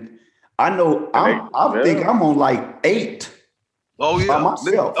cats been. I know. I think I'm on like 8. Oh yeah. By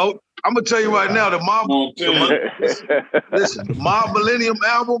myself. Oh, I'm gonna tell you right now, listen, Mob Millennium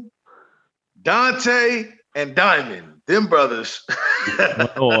album, Dante and Diamond, them brothers.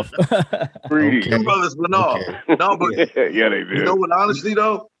 Off. Them brothers went off. No, but yeah, they did. You know what? Honestly,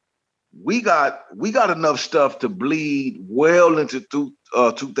 though, we got enough stuff to bleed well into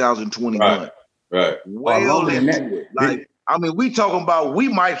 2021. Right. Well into it. Like, I mean, we talking about we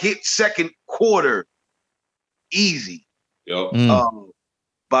might hit second quarter easy. Yep.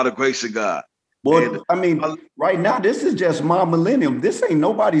 By the grace of God. Well, I mean, right now, this is just Mob Millennium. This ain't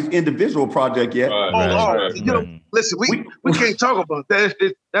nobody's individual project yet. You know, listen, we can't talk about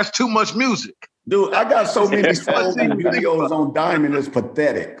that. That's too much music. Dude, I got so many songs and videos on Diamond, it's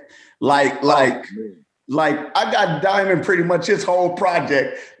pathetic. Like I got Diamond pretty much his whole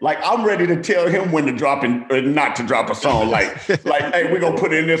project. Like, I'm ready to tell him when to drop and not to drop a song. Like, hey, we're gonna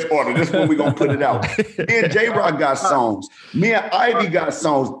put it in this order. This is when we're gonna put it out. Me and J-Rock got songs. Me and Ivy got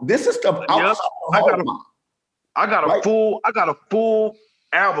songs. This is stuff outside. I got a full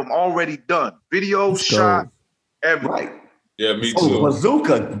album already done. Video shot, everything. Right. Yeah, me too.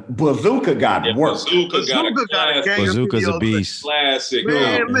 Bazooka got work. Bazooka's a beast. Classic.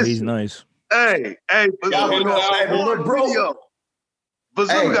 Man, He's nice. Hey, Bazooka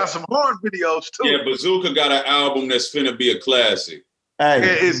got some hard videos too. Yeah, Bazooka got an album that's finna be a classic. Hey,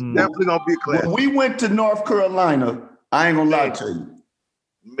 it's definitely gonna be a classic. When we went to North Carolina, I ain't gonna lie to you.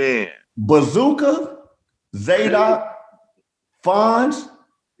 Man. Bazooka, Zadok, Fonz,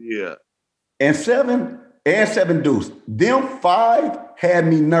 and Seven Deuce. Them 5 had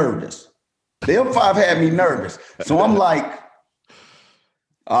me nervous. So I'm like,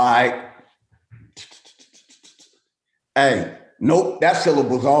 all right. Hey, nope, that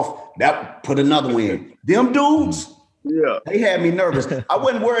syllable's off. That put another one in. Them dudes, they had me nervous. I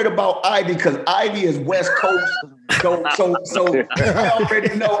wasn't worried about Ivy because Ivy is West Coast. So I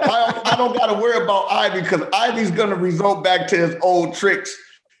already know. I don't got to worry about Ivy because Ivy's gonna result back to his old tricks.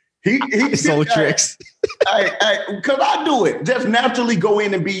 His old tricks. Because I do it. Just naturally go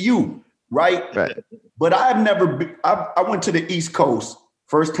in and be you, right? But I've never been. I went to the East Coast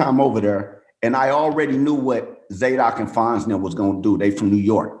first time over there, and I already knew what Zadok and Fonz was gonna do. They from New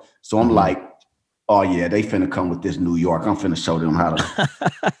York, so I'm like, oh yeah, they finna come with this New York. I'm finna show them how to.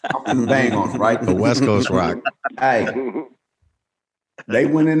 I'm finna bang on, right? The West Coast rock. Hey, they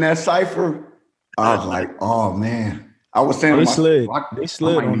went in that cipher. I was like, oh man. I was saying they slid I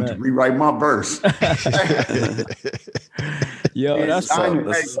might need to rewrite my verse. Yo, that's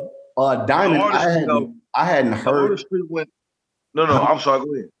Diamond. I hadn't heard. No, I'm sorry.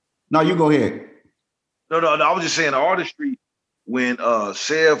 Go ahead. No, you go ahead. No. I was just saying the artistry when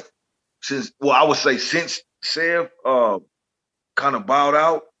Sev, since Sev kind of bowed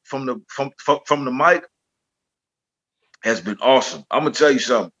out from the mic, has been awesome. I'm gonna tell you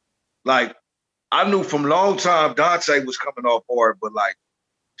something. Like, I knew from a long time Dante was coming off hard, but like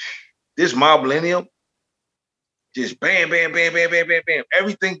this Mob Millennium, just bam, bam, bam, bam, bam, bam, bam.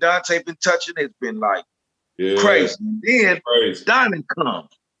 Everything Dante been touching has been like crazy. And then Diamond comes.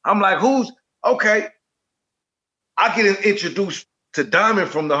 I'm like, who's okay? I get introduced to Diamond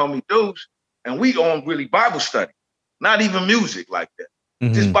from the homie Deuce, and we on really Bible study, not even music like that,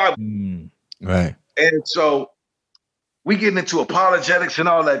 just Bible. Right. And so we getting into apologetics and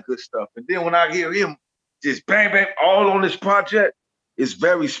all that good stuff. And then when I hear him just bang, bang, all on this project, it's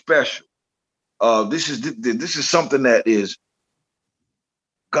very special. This is something that is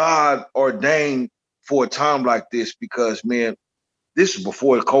God ordained for a time like this because, man, this is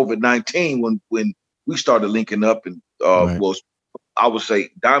before COVID-19 when we started linking up and well, I would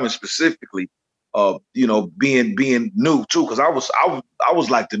say Diamond specifically, being new too, because I was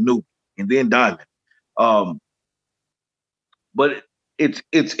like the new and then Diamond. But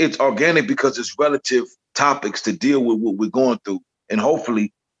it's organic because it's relative topics to deal with what we're going through and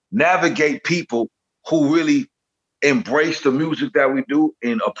hopefully navigate people who really embrace the music that we do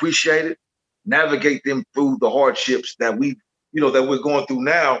and appreciate it, navigate them through the hardships that we're going through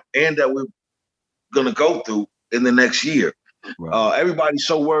now and that we're gonna go through in the next year. Right. Everybody's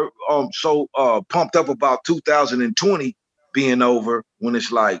so pumped up about 2020 being over when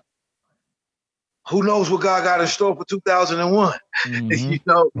it's like, who knows what God got in store for 2001?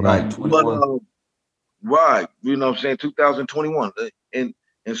 Mm-hmm. Right. But, right. You know what I'm saying? 2021. And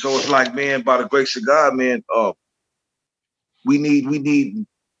so it's like, man, by the grace of God, man, we need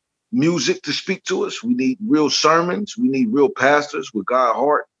music to speak to us. We need real sermons. We need real pastors with God's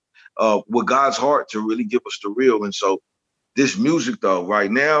heart to really give us the real. And so this music though,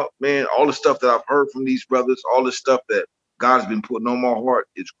 right now, man, all the stuff that I've heard from these brothers, all the stuff that God's been putting on my heart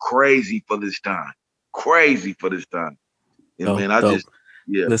is crazy for this time. Crazy for this time. And man, I just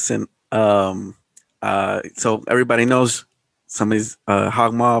listen. So everybody knows somebody's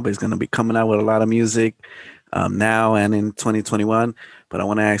Hog Mob is going to be coming out with a lot of music now and in 2021. But I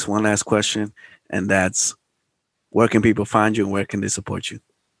want to ask one last question, and that's, where can people find you and where can they support you?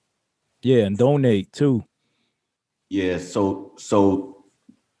 Yeah, and donate too. Yeah, so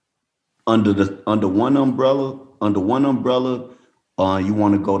under one umbrella, you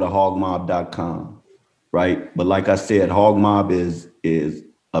want to go to hogmob.com, right? But like I said, Hog Mob is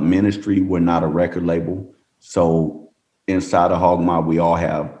a ministry. We're not a record label. So inside of Hog Mob, we all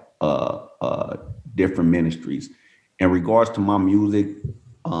have different ministries. In regards to my music,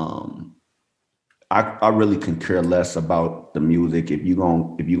 I really can care less about the music. If you're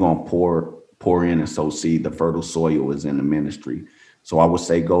gonna pour in and sow seed, the fertile soil is in the ministry. So I would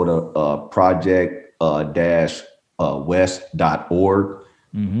say go to project-west.org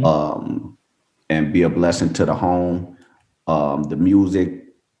and be a blessing to the home. The music,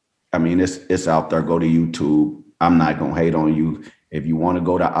 I mean, it's out there. Go to YouTube. I'm not gonna hate on you. If you want to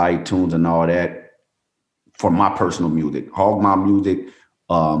go to iTunes and all that, for my personal music, Hog Mob music,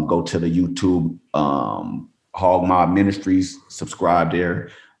 go to the YouTube Hog Mob Ministries, subscribe there.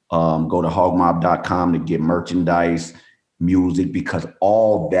 Go to hogmob.com to get merchandise, music, because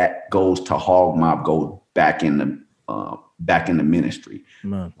all that goes to Hog Mob, goes back in the ministry.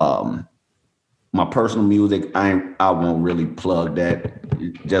 My personal music, I won't really plug that.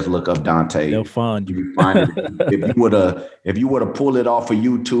 Just look up Dante. They'll find you. If you would have pulled it off of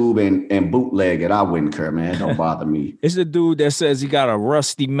YouTube and bootleg it, I wouldn't care, man. Don't bother me. It's the dude that says he got a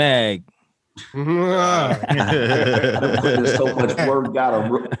rusty mag. I'm putting in so much work. I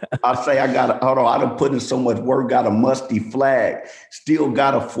done put in so much work. Got a musty flag. Still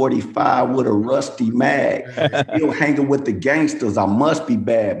got a 45 with a rusty mag. Still hanging with the gangsters. I must be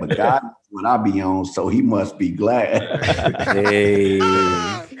bad, but God knows what I be on, so He must be glad. Hey,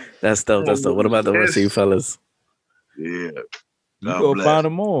 that's dope. That's dope. What about the rest of you fellas? Yeah, you go find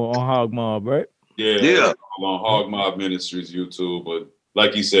them all on Hog Mob, right? Yeah. On Hog Mob Ministries YouTube, but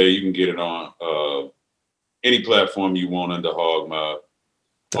like you say, you can get it on any platform you want under Hog Mob.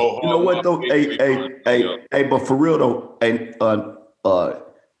 You know what though? Hey, but for real though,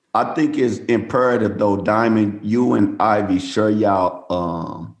 I think it's imperative though, Diamond, you and Ivy, share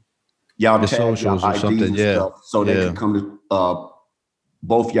y'all the tag socials y'all or IDs something, and stuff, so they can come to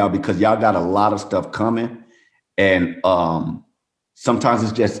both y'all, because y'all got a lot of stuff coming, and sometimes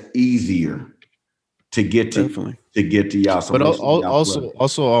it's just easier to get to y'all. So but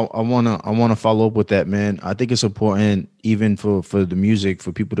also, I wanna follow up with that, man. I think it's important, even for the music,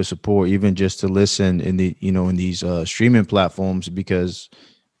 for people to support, even just to listen in these streaming platforms, because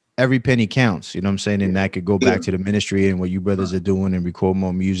every penny counts. You know what I'm saying? And that could go back to the ministry and what you brothers are doing and record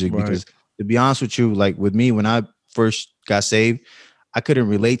more music. Right. Because to be honest with you, like with me, when I first got saved, I couldn't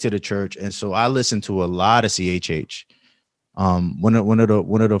relate to the church, and so I listened to a lot of CHH. One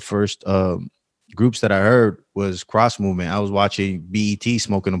of the first groups that I heard was Cross Movement. I was watching BET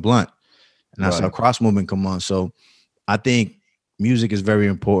smoking a blunt, and I saw Cross Movement come on. So I think music is very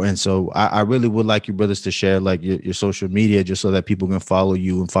important. So I really would like you brothers to share like your social media, just so that people can follow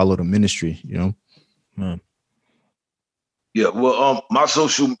you and follow the ministry, you know? Yeah, well, my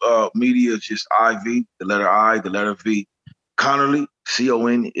social media is just IV, the letter I, the letter V, Connerly,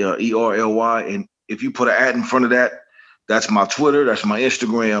 CONERLY. And if you put an @ in front of that, that's my Twitter, that's my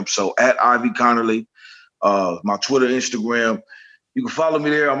Instagram. So @ Ivy Connerly, my Twitter, Instagram. You can follow me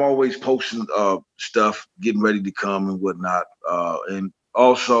there. I'm always posting stuff, getting ready to come and whatnot. And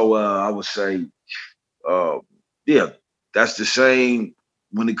also, I would say, that's the same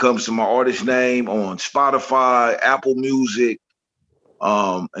when it comes to my artist name on Spotify, Apple Music.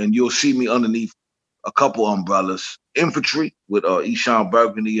 And you'll see me underneath a couple umbrellas. Infantry with Eshawn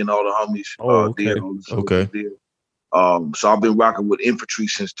Burgundy and all the homies. Okay. So I've been rocking with Infantry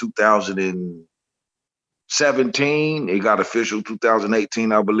since 2017. It got official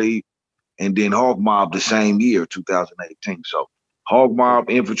 2018, I believe. And then Hog Mob the same year, 2018. So Hog Mob,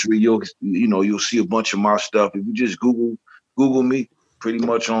 Infantry, you'll see a bunch of my stuff. If you just Google me, pretty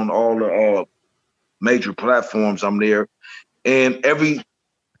much on all the major platforms, I'm there. And I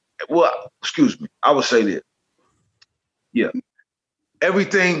would say this. Yeah.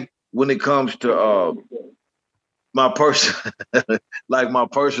 Everything when it comes to my personal life.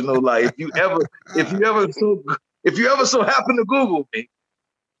 If you ever so happen to Google me,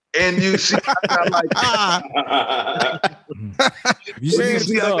 And you see, I got You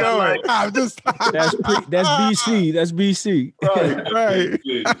see, I'm just that's BC. That's BC. right.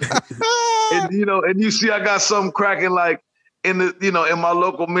 And and you see, I got something cracking like in the, in my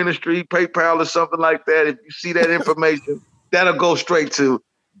local ministry, PayPal or something like that. If you see that information, that'll go straight to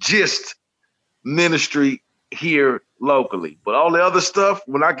Gist Ministry here locally. But all the other stuff,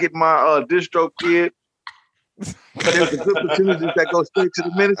 when I get my distro kid, there's a good percentages that go straight to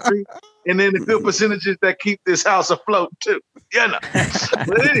the ministry, and then the good percentages that keep this house afloat too.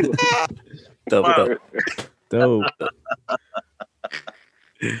 But anyway, dope.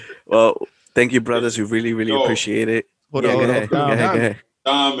 Well, thank you, brothers. We really, really appreciate it. Go ahead.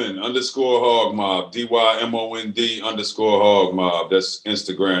 Diamond _Hog Mob, DYMOND_Hog Mob. That's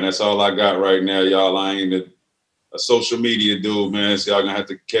Instagram. That's all I got right now, y'all. I ain't a social media dude, man. So y'all gonna have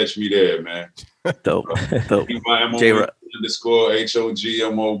to catch me there, man. Dope. DYMOND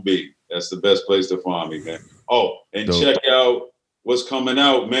 _HOGMOB. That's the best place to find me, man. Oh, and check out what's coming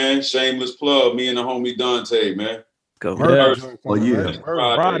out, man. Shameless plug. Me and the homie Dante, man. Go. Yeah.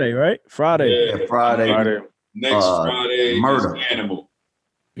 Friday, right? Friday. Yeah, Friday. Next Friday. Murder. Animal.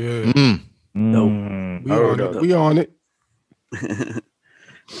 Yeah. Dope. We on it.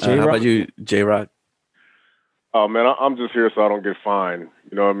 How about you, J-Rock? Oh man, I'm just here so I don't get fined.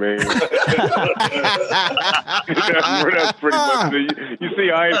 You know what I mean? that's pretty much it. You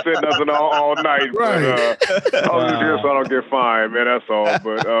see, I ain't said nothing all night, right. But I'm just here so I don't get fined, man. That's all.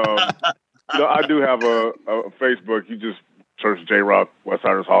 But I do have a Facebook. You just search J-Rock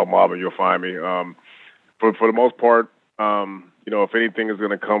Westsiders Hog Mob and you'll find me. For the most part, if anything is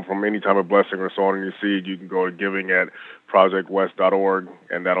going to come from any type of blessing or sowing in your seed, you can go to giving at projectwest.org,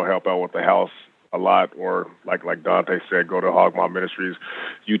 and that'll help out with the house a lot. Or like Dante said, go to Hog Mob Ministries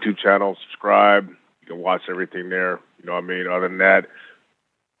YouTube channel, subscribe. You can watch everything there. You know what I mean? Other than that,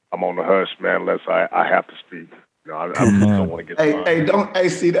 I'm on the hush, man, unless I have to speak. I don't want to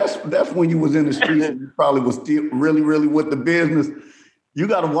get see, that's when you was in the streets and you probably was still really, really with the business. You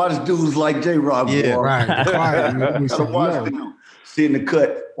got to watch dudes like J-Rock. Yeah, right. You got to watch them. See in the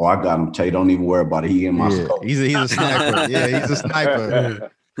cut. Oh, I got him, Tay. Don't even worry about it. He in my scope. He's a sniper. Yeah, he's a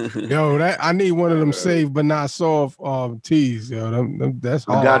sniper. Yo, I need one of them saved but not soft tees. Yo, that's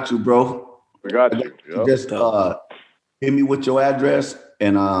hard. I got you, bro. We got you. Yep. Just hit me with your address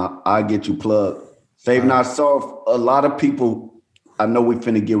and I'll get you plugged. Save Not Soft. A lot of people, I know we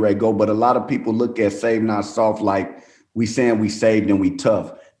finna get ready to go, but a lot of people look at Save Not Soft like we saying we saved and we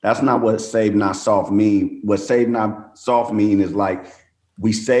tough. That's not what Save Not Soft mean. What Save Not Soft mean is like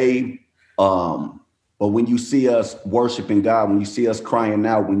we save, but when you see us worshiping God, when you see us crying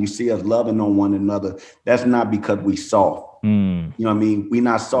out, when you see us loving on one another, that's not because we soft. You know what I mean? We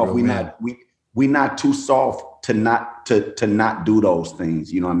not soft. We not too soft to not do those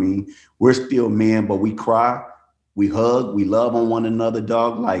things. You know what I mean? We're still men, but we cry, we hug, we love on one another,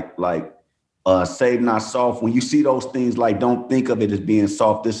 dog. Like Save Not Soft. When you see those things, like don't think of it as being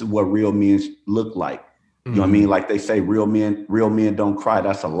soft. This is what real men look like. You know what I mean? Like they say, real men don't cry.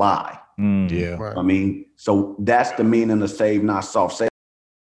 That's a lie. Yeah. Right. I mean, so that's the meaning of Save Not Soft.